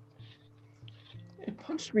 It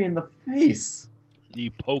punched me in the face. He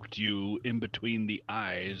poked you in between the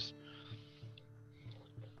eyes.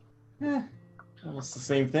 Almost the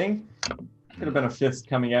same thing. Could have been a fist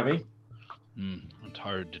coming at me. It's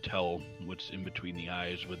hard to tell what's in between the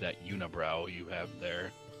eyes with that unibrow you have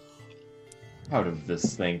there. Proud of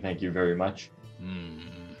this thing, thank you very much.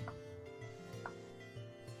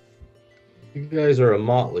 You guys are a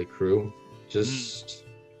motley crew. Just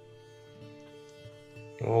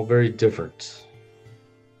all very different.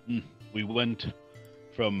 We went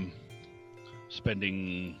from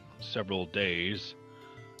spending several days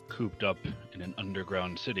cooped up in an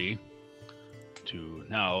underground city to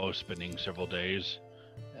now spending several days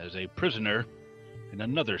as a prisoner in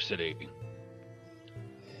another city.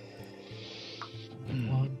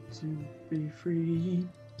 Want to be free.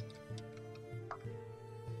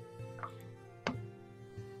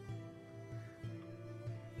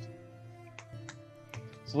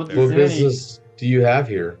 So what What business do you have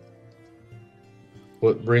here?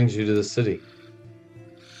 What brings you to the city?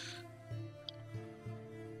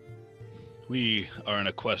 We are on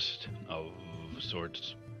a quest of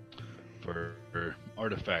sorts for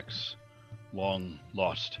artifacts long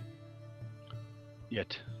lost,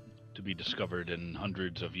 yet to be discovered in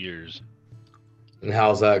hundreds of years. And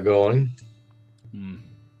how's that going?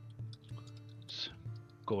 It's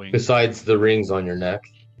going. Besides the rings on your neck.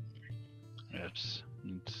 Yes,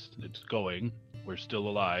 it's going. We're still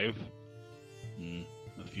alive.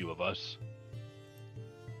 A few of us.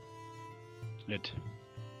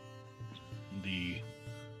 The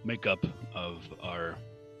makeup of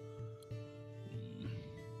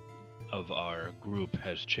our group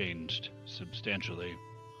has changed substantially.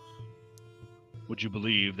 Would you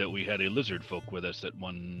believe that we had a lizard folk with us at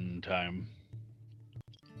one time?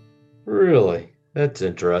 Really? That's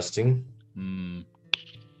interesting. Did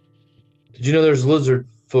you know there's lizard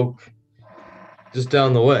folk just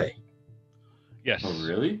down the way? Yes. Oh,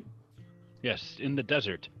 really? Yes, in the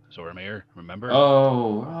desert, Zoramir, remember?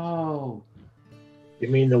 Oh. You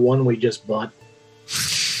mean the one we just bought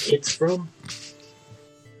kits from?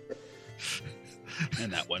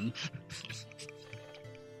 And that one.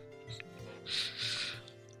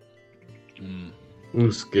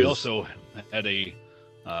 We also had a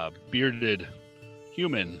bearded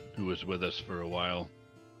human who was with us for a while.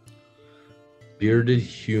 Bearded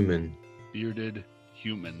human. Bearded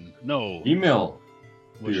human. No. Female.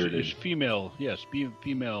 Was she female? Yes,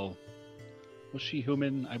 female. Was she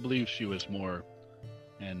human? I believe she was more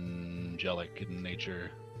angelic in nature.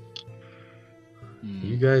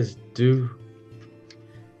 You guys do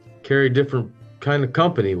carry different kind of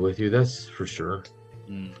company with you, that's for sure.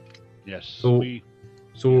 Yes. So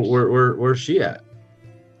where's she at?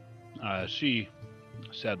 She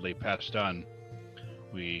sadly passed on.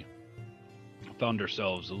 We found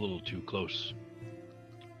ourselves a little too close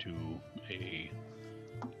to the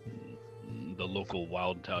local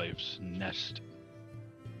wildlife's nest,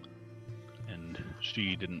 and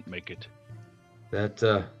she didn't make it. Yeah,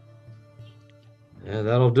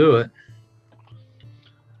 that'll do it.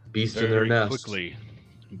 Beast in their Very nest. quickly,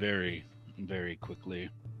 very, very quickly.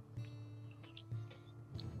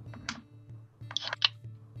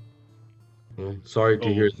 Well, sorry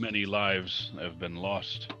to hear. Many lives have been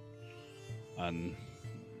lost on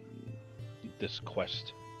this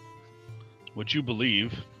quest. Would you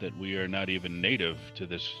believe that we are not even native to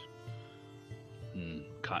this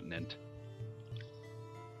continent?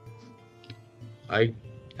 I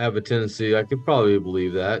have a tendency, I could probably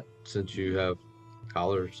believe that, since you have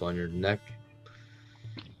collars on your neck.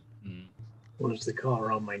 What does the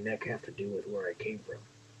collar on my neck have to do with where I came from?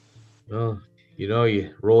 Well,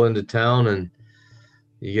 you roll into town and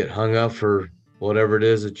you get hung up for whatever it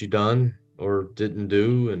is that you done or didn't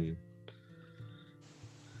do, and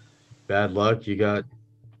bad luck, you got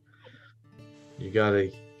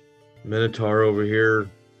a minotaur over here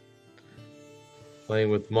playing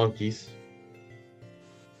with monkeys.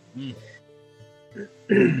 We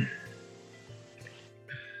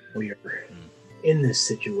are in this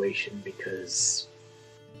situation because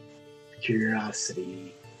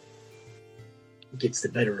curiosity gets the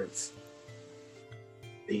better of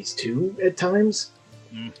these two at times.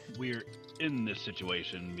 We're in this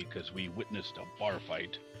situation because we witnessed a bar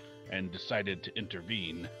fight and decided to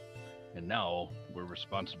intervene, and now we're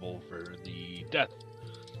responsible for the death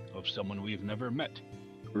of someone we've never met.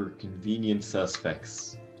 We're convenient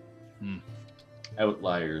suspects.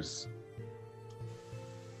 Outliers.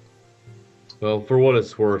 Well, for what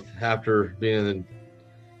it's worth, after being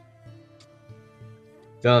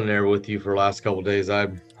down there with you for the last couple of days, I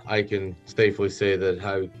can safely say that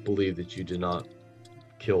I believe that you did not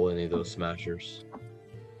kill any of those smashers.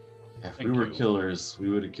 If we were killers, we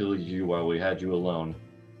would have killed you while we had you alone.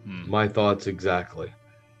 My thoughts exactly.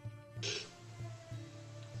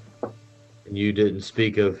 And you didn't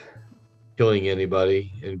speak of killing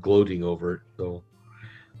anybody and gloating over it, so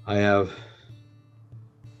I have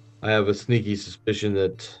a sneaky suspicion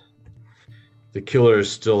that the killer is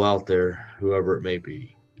still out there, whoever it may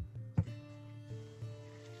be.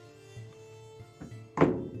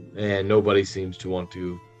 And nobody seems to want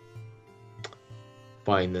to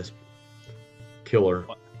find this killer.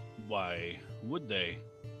 Why would they?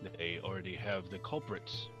 They already have the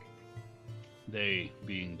culprits. They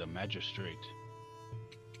being the magistrate.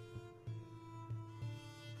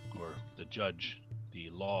 Or the judge, the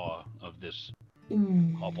law of this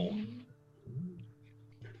hovel.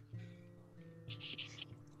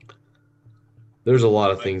 There's a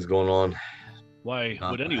lot of things going on. Why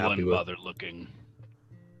Not would happy anyone with. bother looking?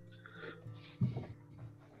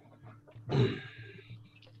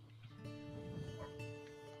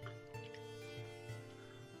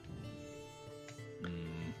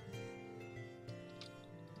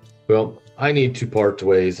 Well, I need to part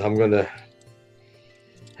ways. I'm going to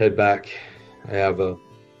head back. I have a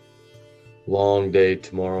long day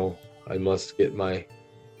tomorrow. I must get my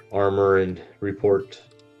armor and report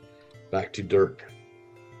back to Dirk.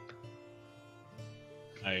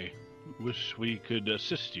 I wish we could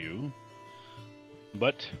assist you,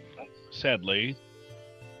 but sadly,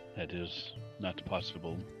 that is not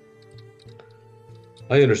possible.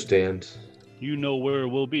 I understand. You know where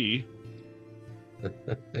we'll be.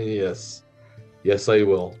 Yes. Yes, I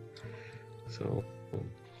will. So,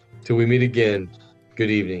 till we meet again,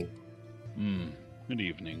 good evening. Good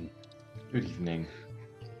evening. Good evening.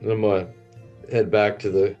 I'm going to head back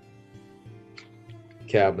to the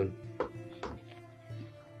cabin.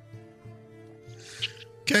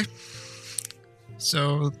 Okay.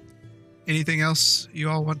 So, anything else you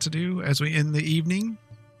all want to do as we end the evening?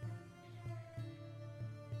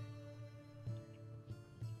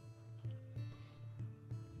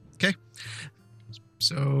 Okay.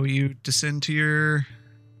 So you descend to your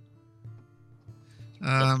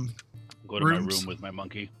Go to my rooms? room with my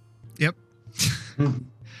monkey. Yep. Hey,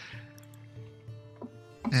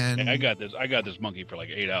 And I got this monkey for like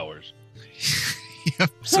 8 hours.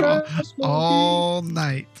 yep. So all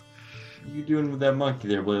night. What are you doing with that monkey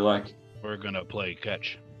there, Blaylock? We're gonna play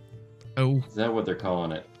catch. Oh, Is that what they're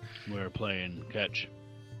calling it? We're playing catch.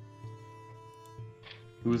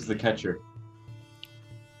 Who's the catcher?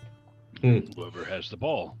 Whoever has the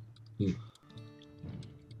ball.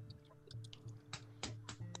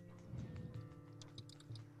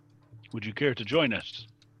 Would you care to join us?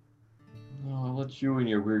 No, I'll let you and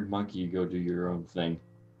your weird monkey go do your own thing.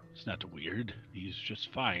 It's not weird. He's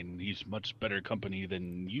just fine. He's much better company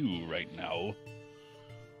than you right now.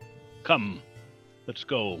 Come, let's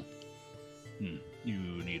go.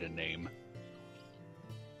 You need a name.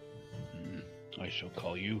 I shall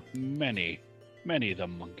call you Manny. Manny the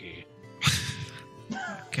monkey.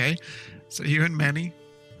 okay. So you and Manny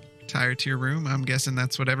retire to your room. I'm guessing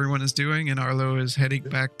that's what everyone is doing, and Arlo is heading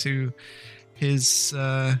back to his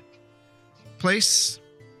place.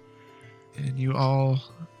 And you all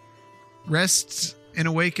rest and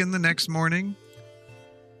awaken the next morning.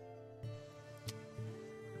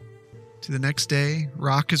 To the next day,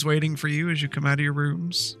 Rock is waiting for you as you come out of your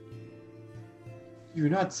rooms. You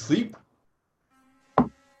not sleep?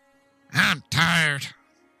 I'm tired.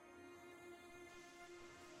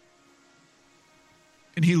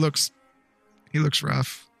 And he looks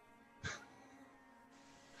rough.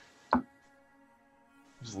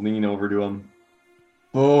 Just lean over to him.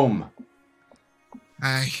 Boom.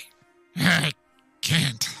 I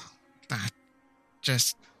can't.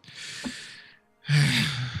 Just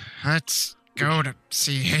let's go to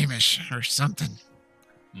see Hamish or something.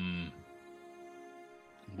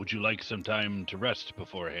 Would you like some time to rest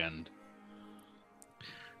beforehand?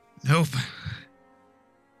 Nope.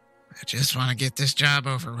 I just want to get this job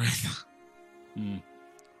over with.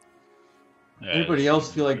 Anybody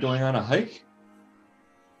else feel like going on a hike?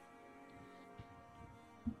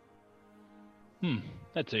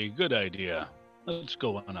 That's a good idea. Let's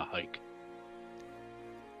go on a hike.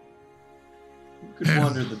 You could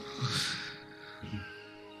wander the...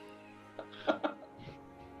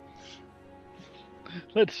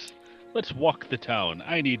 Let's walk the town.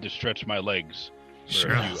 I need to stretch my legs for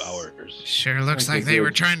Sure. a few hours. Sure looks Okay, like they were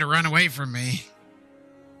good. trying to run away from me.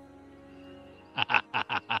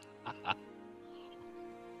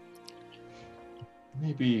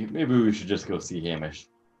 Maybe we should just go see Hamish.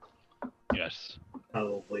 Yes.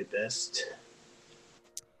 Probably best.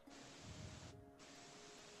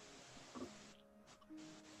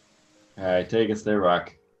 All right, take us there,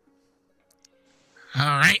 Rock. All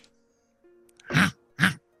right.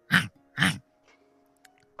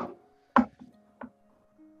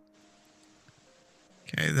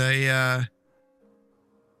 Okay,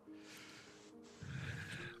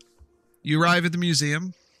 you arrive at the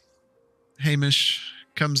museum. Hamish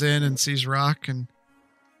comes in and sees Rock, and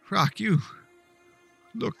Rock, you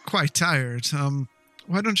look quite tired.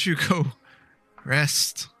 Why don't you go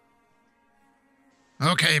rest?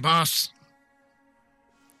 Okay, boss.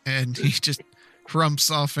 And he just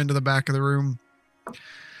rumps off into the back of the room.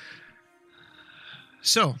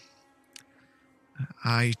 So,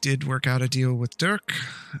 I did work out a deal with Dirk.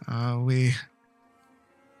 We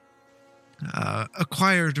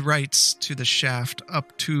acquired rights to the shaft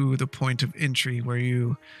up to the point of entry where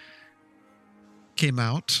you came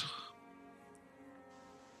out.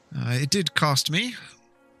 It did cost me,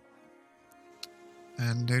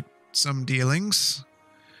 and some dealings,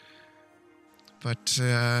 but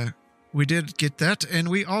we did get that, and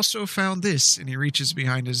we also found this. And he reaches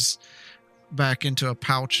behind his back into a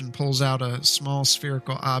pouch and pulls out a small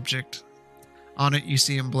spherical object. On it, you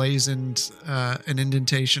see emblazoned an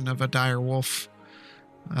indentation of a dire wolf.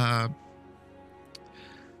 I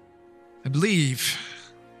believe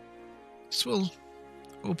this will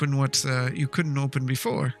open what you couldn't open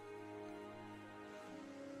before.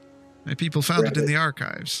 My people found it in the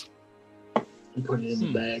archives. And put it in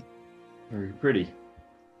the bag. Very pretty.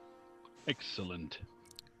 Excellent.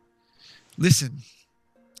 Listen,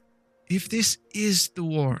 if this is the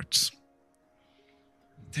wards,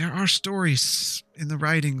 there are stories in the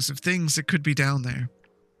writings of things that could be down there.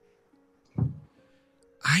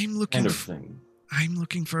 I'm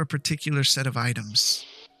looking for a particular set of items.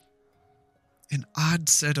 An odd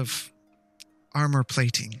set of armor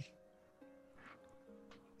plating.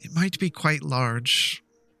 It might be quite large.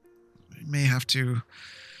 I may have to,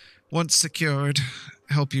 once secured,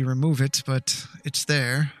 help you remove it, but it's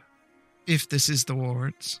there, if this is the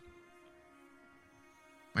wards.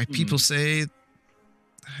 My people say the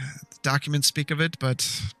documents speak of it, but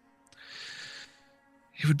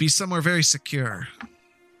it would be somewhere very secure.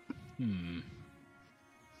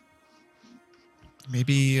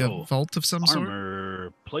 Maybe a vault of some sort?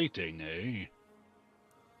 Armor plating, eh?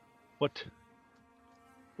 What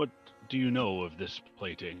do you know of this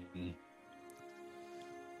plating?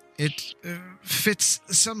 It fits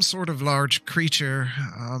some sort of large creature.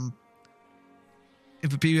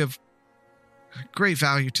 It would be of great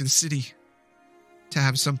value to the city to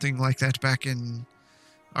have something like that back in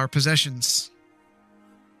our possessions.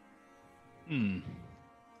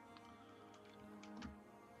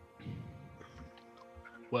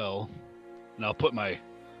 Well, and I'll put my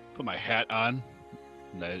hat on.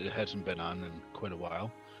 It hasn't been on in quite a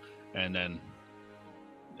while, and then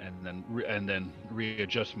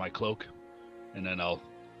readjust my cloak, and then I'll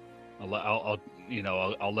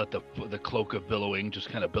let the cloak of billowing just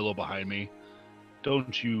kind of billow behind me.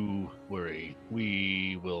 Don't you worry,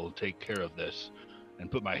 we will take care of this.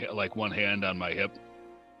 And put my one hand on my hip,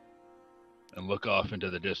 and look off into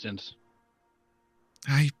the distance.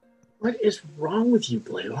 What is wrong with you,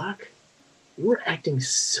 Blaylock? You were acting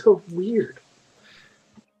so weird.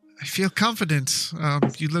 I feel confident.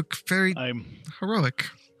 You look very heroic.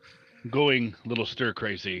 Going a little stir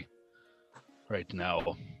crazy right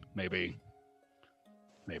now. Maybe.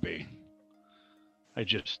 I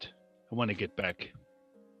want to get back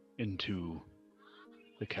into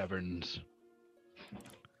the caverns.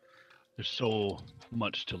 There's so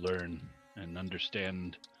much to learn and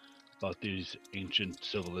understand about these ancient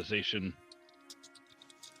civilization.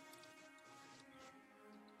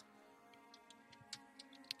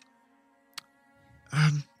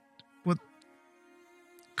 Well,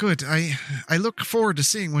 good. I look forward to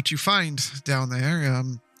seeing what you find down there.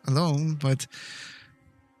 Alone, but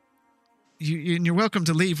you're welcome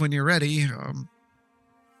to leave when you're ready.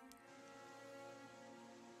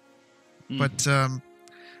 But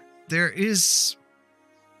there is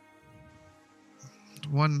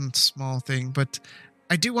one small thing, but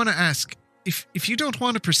I do want to ask, if you don't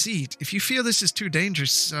want to proceed, if you feel this is too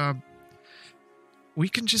dangerous, we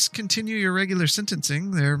can just continue your regular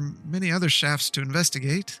sentencing. There are many other shafts to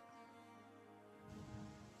investigate.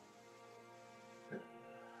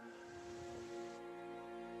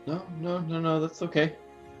 No, that's okay.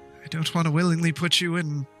 I don't want to willingly put you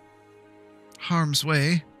in harm's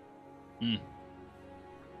way.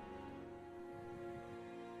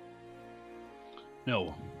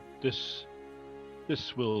 No, this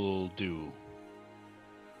will do.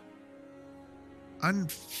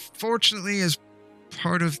 Unfortunately, as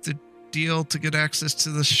part of the deal to get access to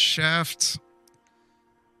the shaft,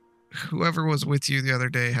 whoever was with you the other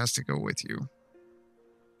day has to go with you.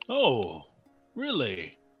 Oh,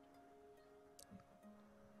 really?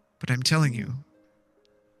 But I'm telling you,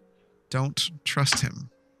 don't trust him.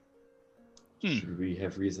 Should we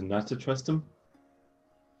have reason not to trust him?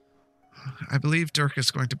 I believe Dirk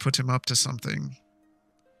is going to put him up to something.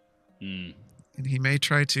 And he may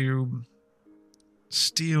try to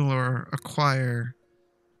steal or acquire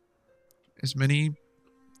as many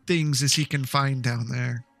things as he can find down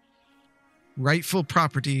there. Rightful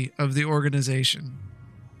property of the organization.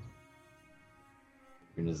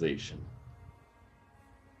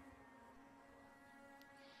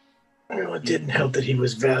 Well, it didn't help that he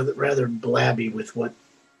was rather blabby with what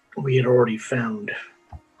we had already found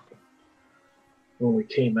when we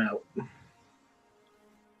came out.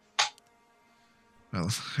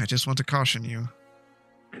 Well, I just want to caution you.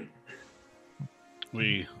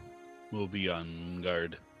 We will be on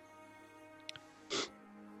guard.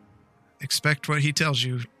 Expect what he tells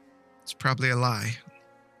you. It's probably a lie.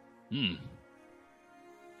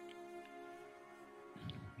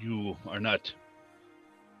 you are not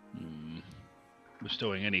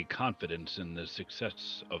bestowing any confidence in the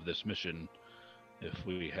success of this mission if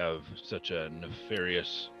we have such a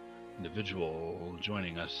nefarious individual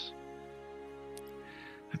joining us.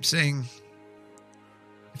 I'm saying,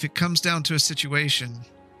 if it comes down to a situation,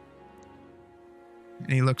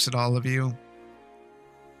 and he looks at all of you,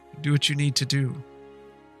 do what you need to do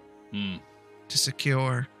to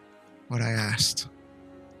secure what I asked.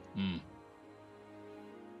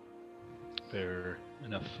 Fair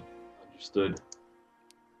enough. Understood.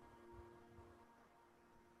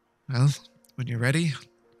 Well, when you're ready,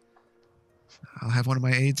 I'll have one of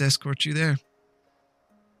my aides escort you there.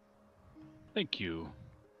 Thank you.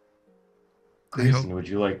 Grayson, would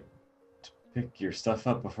you like to pick your stuff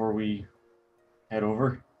up before we head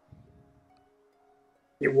over?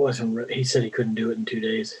 It wasn't. He said he couldn't do it in 2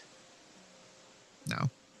 days. No.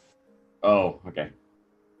 Oh, okay.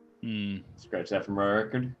 Scratch Scratch that from our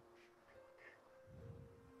record.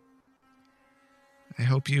 I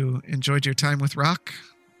hope you enjoyed your time with Rock.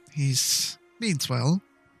 He's means well.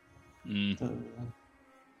 He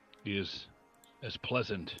is as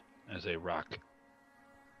pleasant as a rock.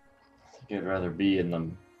 I think I'd rather be in the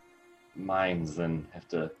mines than have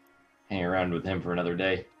to hang around with him for another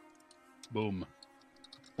day. Boom.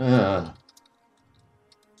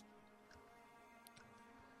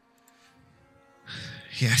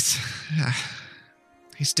 Yes.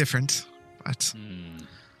 He's different, but,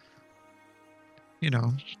 you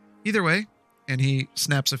know, either way. And he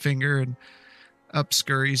snaps a finger and up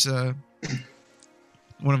scurries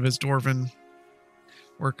one of his dwarven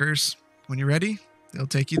workers. When you're ready, they'll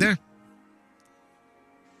take you there.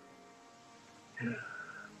 As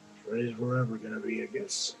ready as we're ever going to be, I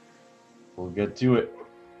guess. We'll get to it.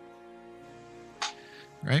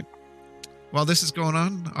 Right? While this is going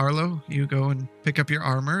on, Arlo, you go and pick up your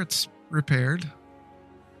armor. It's repaired.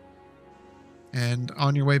 And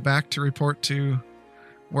on your way back to report to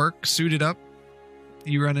work, suited up,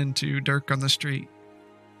 you run into Dirk on the street.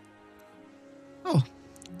 Oh,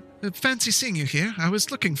 fancy seeing you here. I was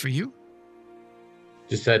looking for you.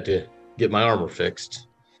 Just had to get my armor fixed.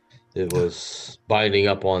 It was binding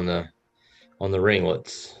up on the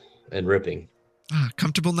ringlets and ripping.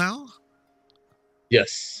 Comfortable now?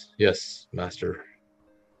 Yes, Master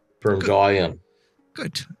Firmjaw, I am.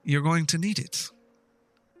 Good. You're going to need it.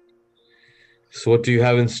 So what do you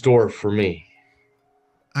have in store for me?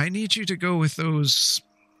 I need you to go with those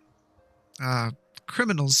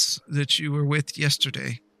criminals that you were with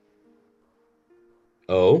yesterday.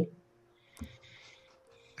 Oh?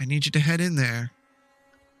 I need you to head in there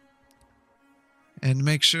and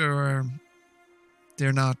make sure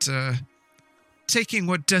they're not taking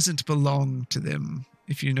what doesn't belong to them,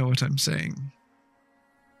 if you know what I'm saying.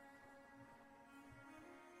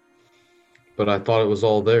 But I thought it was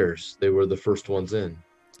all theirs. They were the first ones in.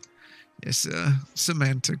 Yes,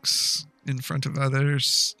 semantics in front of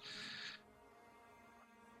others.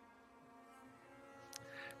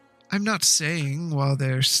 I'm not saying while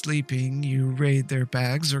they're sleeping you raid their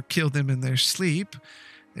bags or kill them in their sleep.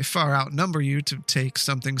 They far outnumber you to take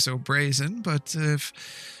something so brazen, but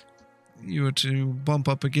if you were to bump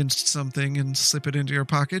up against something and slip it into your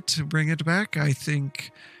pocket to bring it back, I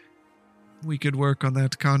think we could work on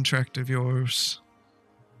that contract of yours.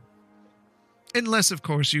 Unless, of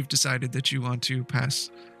course, you've decided that you want to pass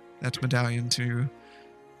that medallion to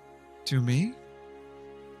me.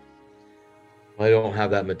 I don't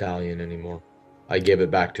have that medallion anymore. I gave it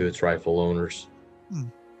back to its rightful owners.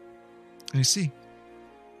 I see.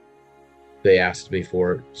 They asked me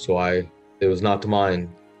for it, so it was not mine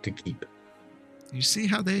to keep. You see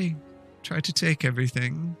how they try to take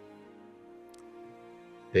everything?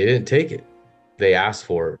 They didn't take it. They asked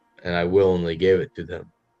for it, and I willingly gave it to them.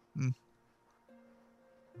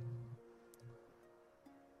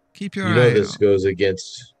 Keep your eye out. This goes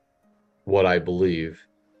against what I believe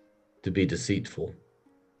to be deceitful.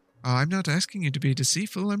 Oh, I'm not asking you to be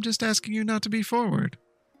deceitful. I'm just asking you not to be forward.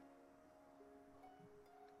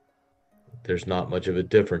 There's not much of a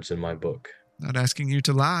difference in my book. Not asking you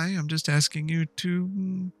to lie. I'm just asking you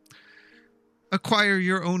to acquire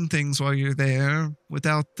your own things while you're there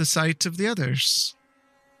without the sight of the others.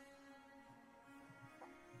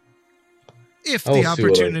 If the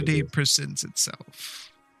opportunity presents itself.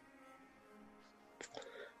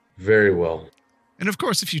 Very well. And of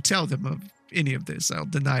course, if you tell them of any of this, I'll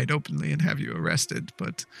deny it openly and have you arrested,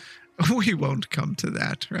 but we won't come to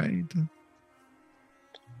that, right?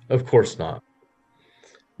 Of course not,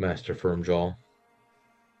 Master Firmjaw.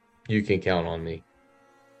 You can count on me.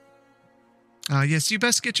 Yes, you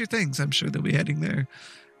best get your things. I'm sure they'll be heading there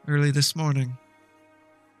early this morning.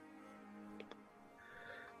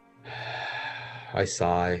 I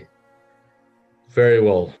sigh. Very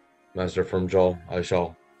well, Master Firmjaw. I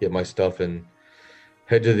shall get my stuff and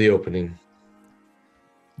head to the opening.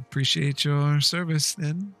 Appreciate your service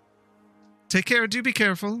then. Take care. Do be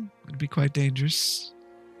careful. It'd be quite dangerous.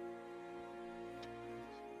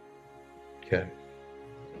 Okay.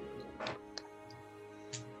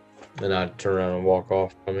 Then I turn around and walk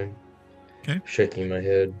off from him. Okay. Shaking my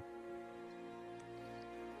head.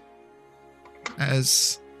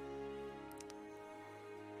 As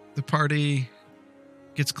the party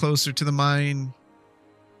gets closer to the mine,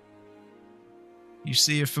 you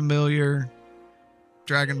see a familiar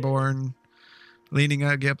dragonborn leaning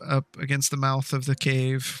up against the mouth of the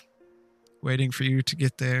cave, waiting for you to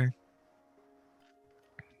get there.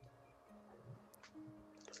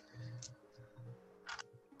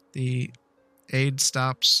 The aide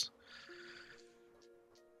stops.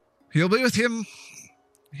 He'll be with him.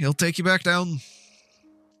 He'll take you back down.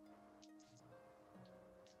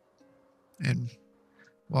 And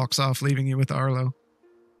walks off, leaving you with Arlo.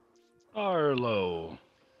 Arlo.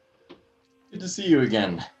 Good to see you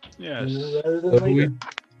again. Yes. Rather than But we later.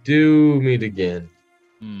 do meet again.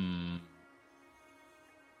 Hmm.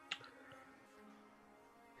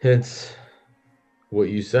 Hence what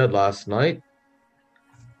you said last night.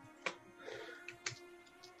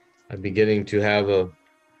 I'm beginning to have a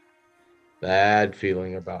bad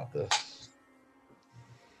feeling about this.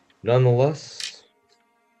 Nonetheless,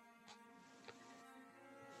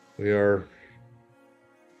 I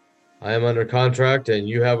am under contract and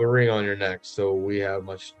you have a ring on your neck, so we have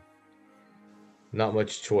not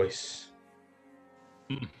much choice.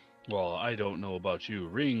 Well, I don't know about you.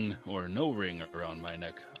 Ring or no ring around my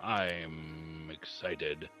neck. I'm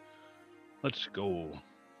excited. Let's go.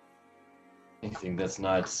 Anything that's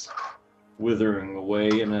not withering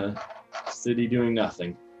away in a city doing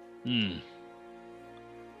nothing.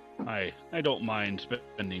 I don't mind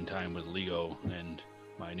spending time with Leo and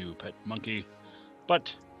my new pet monkey,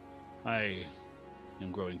 but I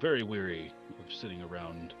am growing very weary of sitting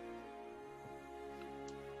around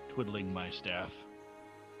twiddling my staff.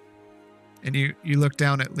 And you look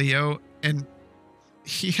down at Leo, and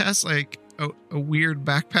he has like a weird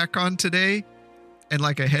backpack on today and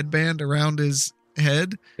like a headband around his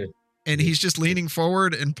head. And he's just leaning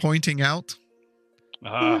forward and pointing out.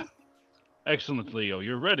 Ah, excellent, Leo.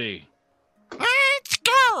 You're ready. Let's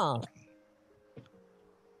go!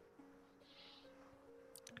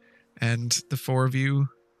 And the four of you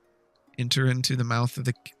enter into the mouth of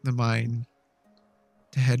the mine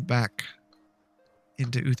to head back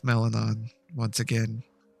into Uthmelanon once again.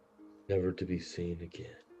 Never to be seen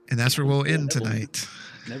again. And that's where we'll end tonight.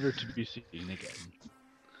 Never to be seen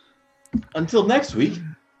again. Until next week.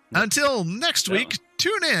 Until next week,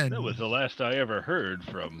 tune in. That was the last I ever heard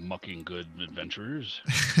from Mucking Good Adventurers.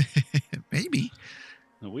 Maybe.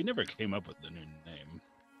 We never came up with the new name.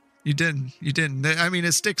 You didn't. I mean,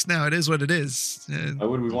 it sticks now. It is what it is. Why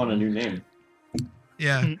would we want a new name?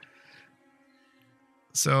 Yeah.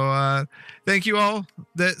 So thank you all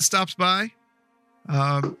that stops by.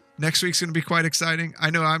 Next week's going to be quite exciting. I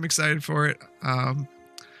know I'm excited for it,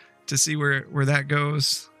 to see where that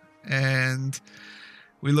goes. And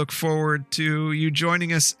we look forward to you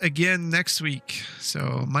joining us again next week.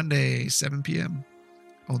 So Monday, 7 p.m.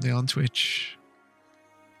 only on Twitch.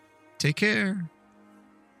 Take care.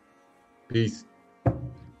 Peace.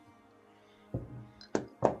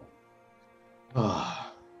 Ah.